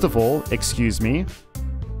 First of all, excuse me.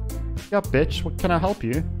 Yeah, bitch, what can I help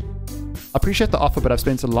you? I appreciate the offer, but I've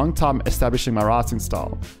spent a long time establishing my writing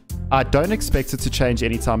style. I don't expect it to change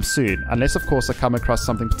anytime soon, unless of course I come across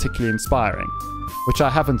something particularly inspiring, which I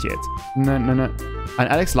haven't yet. No. And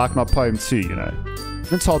Alex liked my poem too, you know.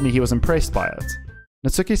 Then told me he was impressed by it.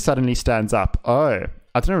 Natsuki suddenly stands up. Oh,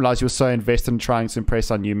 I didn't realize you were so invested in trying to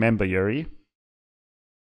impress our new member, Yuri.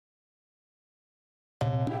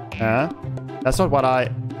 That's not what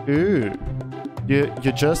I... Ooh. You're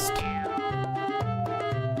just...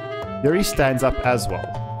 Yuri stands up as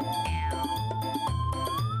well.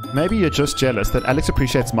 Maybe you're just jealous that Alex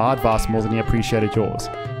appreciates my advice more than he appreciated yours.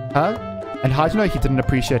 Huh? And how do you know he didn't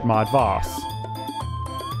appreciate my advice?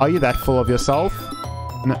 Are you that full of yourself?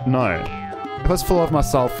 No. If I was full of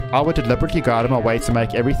myself, I would deliberately go out of my way to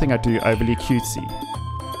make everything I do overly cutesy.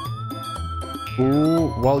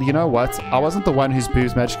 Ooh, well, you know what? I wasn't the one whose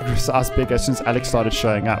boobs magically grew as big as soon as Alex started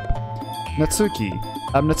showing up.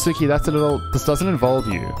 Natsuki, that's a little... This doesn't involve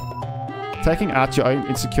you. Taking out your own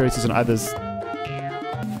insecurities on others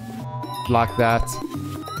like that.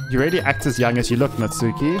 You really act as young as you look,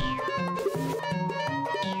 Natsuki.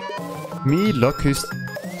 Me, look who's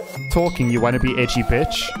talking, you wanna be edgy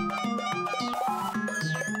bitch.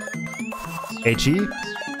 Edgy?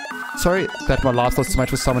 Sorry that my life was too much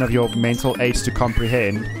for someone of your mental age to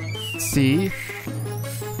comprehend. See?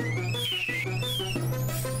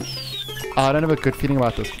 I don't have a good feeling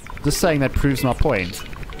about this. Just saying that proves my point.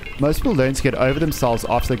 Most people learn to get over themselves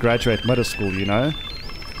after they graduate middle school, you know?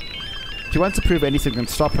 If you want to prove anything, then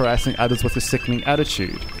stop harassing others with a sickening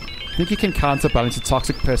attitude. Think you can counterbalance a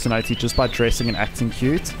toxic personality just by dressing and acting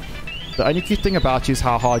cute? The only cute thing about you is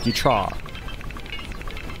how hard you try.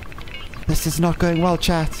 This is not going well,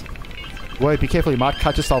 chat. Whoa, be careful, you might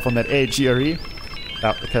cut yourself on that edge, Yuri.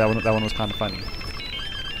 Okay, that one was kind of funny.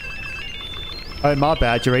 Oh, my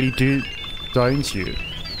bad, you already do, don't you?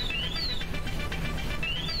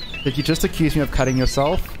 Did you just accuse me of cutting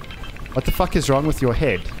yourself? What the fuck is wrong with your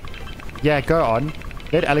head? Yeah, go on.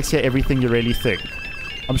 Let Alex hear everything you really think.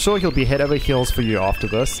 I'm sure he'll be head over heels for you after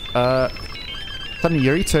this. Suddenly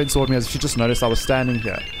Yuri turned toward me as if she just noticed I was standing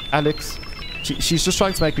here. Alex, she's just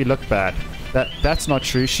trying to make me look bad. That's not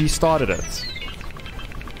true. She started it.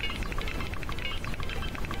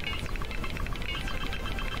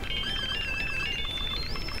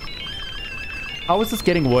 How is this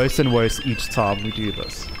getting worse and worse each time we do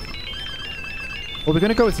this? Well, we're going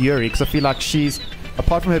to go with Yuri because I feel like she's,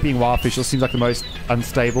 apart from her being wild official, seems like the most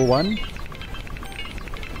unstable one.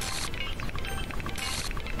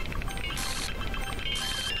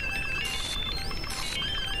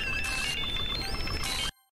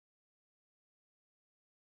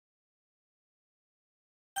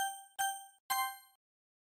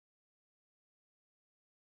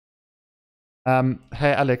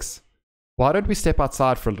 Hey Alex, why don't we step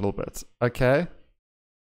outside for a little bit, okay?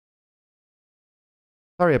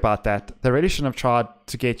 Sorry about that. They really shouldn't have tried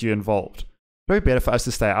to get you involved. Probably better for us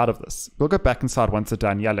to stay out of this. We'll go back inside once they're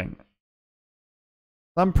done yelling.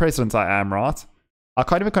 I'm president, I am, right? I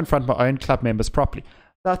can't even confront my own club members properly.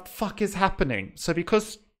 That fuck is happening. So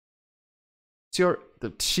because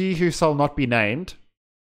she who shall not be named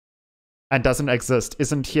and doesn't exist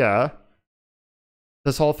isn't here,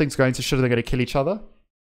 this whole thing's going to shit and they're going to kill each other.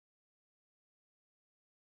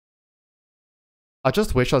 I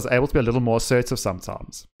just wish I was able to be a little more assertive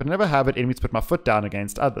sometimes, but I never have it in me to put my foot down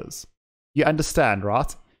against others. You understand,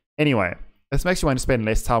 right? Anyway, if this makes you want to spend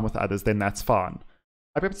less time with others, then that's fine.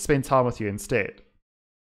 I'd be able to spend time with you instead.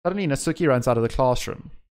 Suddenly, Natsuki runs out of the classroom.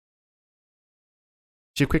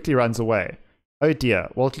 She quickly runs away. Oh dear,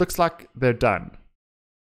 well it looks like they're done.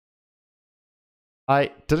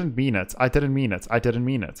 I didn't mean it. I didn't mean it. I didn't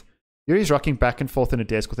mean it. Yuri's rocking back and forth on a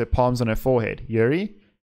desk with her palms on her forehead. Yuri?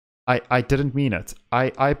 I didn't mean it.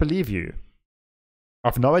 I believe you.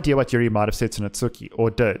 I've no idea what Yuri might have said to Natsuki, or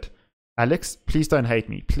did. Alex, please don't hate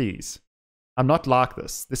me, please. I'm not like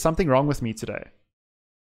this. There's something wrong with me today.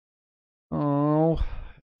 Oh,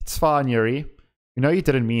 it's fine, Yuri. You know you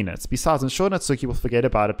didn't mean it. Besides, I'm sure Natsuki will forget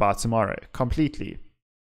about it by tomorrow. Completely.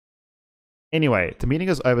 Anyway, the meeting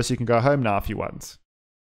is over so you can go home now if you want.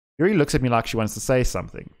 Yuri looks at me like she wants to say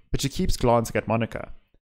something, but she keeps glancing at Monica.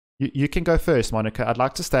 You can go first, Monica. I'd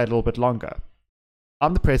like to stay a little bit longer.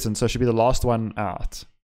 I'm the president, so I should be the last one out.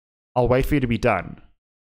 I'll wait for you to be done.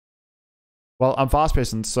 Well, I'm vice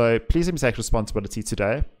president, so please let me take responsibility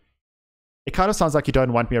today. It kind of sounds like you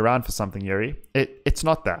don't want me around for something, Yuri. It's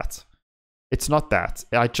not that. It's not that.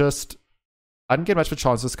 I didn't get much of a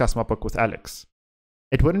chance to discuss my book with Alex.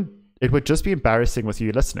 It would just be embarrassing with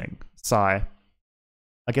you listening. Sigh.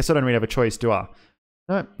 I guess I don't really have a choice, do I?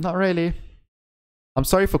 No, not really. I'm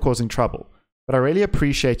sorry for causing trouble, but I really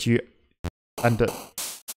appreciate you and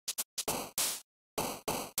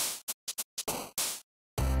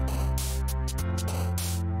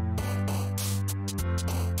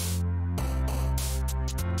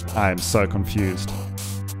I am so confused.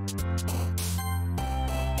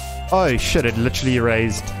 Oh shit, it literally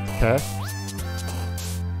erased. Okay.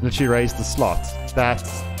 Literally erased the slot.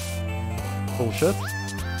 That's bullshit.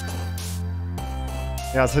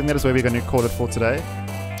 Yeah, so I think that is where we're going to call it for today.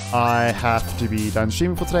 I have to be done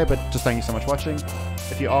streaming for today, but just thank you so much for watching.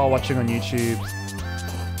 If you are watching on YouTube,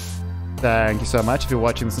 thank you so much. If you're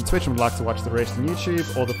watching this on Twitch and would like to watch the rest on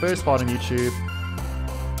YouTube or the first part on YouTube,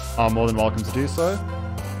 are more than welcome to do so.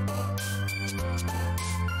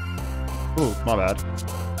 Ooh, my bad.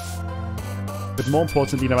 But more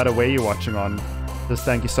importantly, no matter where you're watching on, just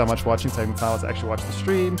thank you so much for watching, taking the time to actually watch the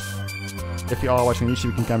stream. If you are watching on YouTube,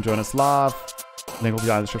 you can come join us live. Link will be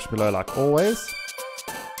down in the description below, like always.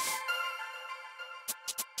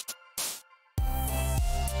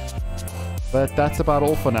 But that's about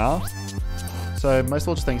all for now. So most of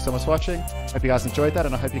all, just thank you so much for watching. Hope you guys enjoyed that,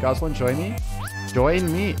 and I hope you guys will join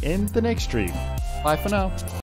me in the next stream. Bye for now.